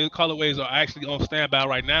colorways. And these colorways are actually on standby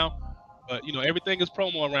right now. But, everything is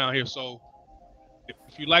promo around here. So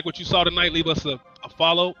if you like what you saw tonight, leave us a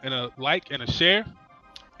follow and a like and a share.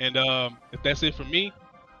 And if that's it for me,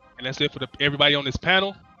 and that's it for everybody on this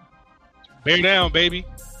panel, bear down, baby.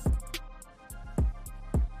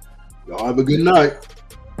 Y'all have a good night.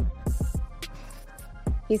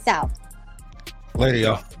 Peace out. Later,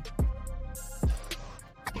 y'all.